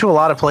 I've gotten to a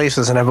lot of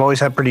places and I've always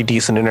had pretty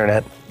decent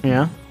internet.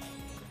 Yeah?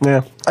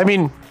 Yeah. I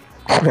mean,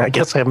 I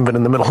guess I haven't been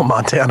in the middle of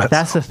Montana.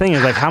 That's the thing,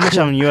 is like how much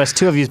on US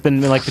 2 have you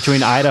been like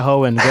between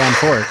Idaho and Grand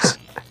Forks?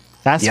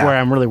 That's where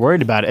I'm really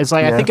worried about it. It's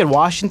like I think in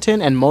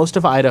Washington and most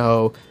of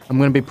Idaho, I'm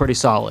going to be pretty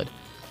solid.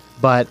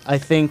 But I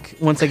think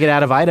once I get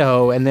out of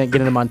Idaho and then get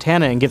into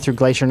Montana and get through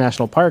Glacier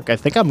National Park, I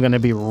think I'm going to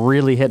be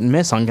really hit and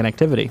miss on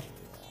connectivity.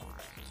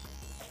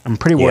 I'm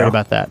pretty worried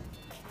about that.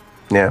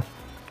 Yeah.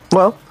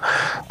 Well,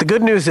 the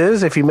good news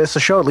is if you miss a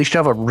show, at least you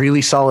have a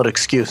really solid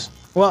excuse.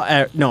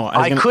 Well, no.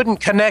 I couldn't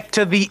connect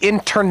to the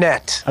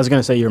internet. I was going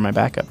to say you were my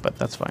backup, but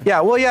that's fine.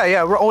 Yeah, well,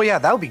 yeah. Oh, yeah,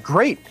 that would be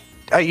great.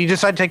 You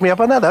decide to take me up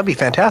on that? That would be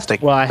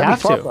fantastic. Well, I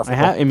have to.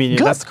 I mean,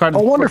 good. That's kind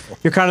of wonderful.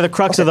 You're kind of the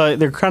crux of the.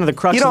 They're kind of the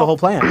crux of the whole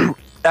plan.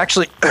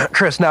 Actually,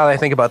 Chris, now that I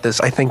think about this,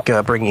 I think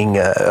bringing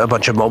a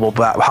bunch of mobile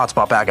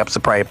hotspot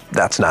backups,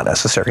 that's not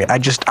necessary.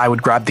 I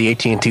would grab the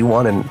AT&T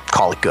one and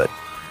call it good.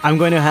 I'm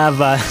going to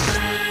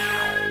have.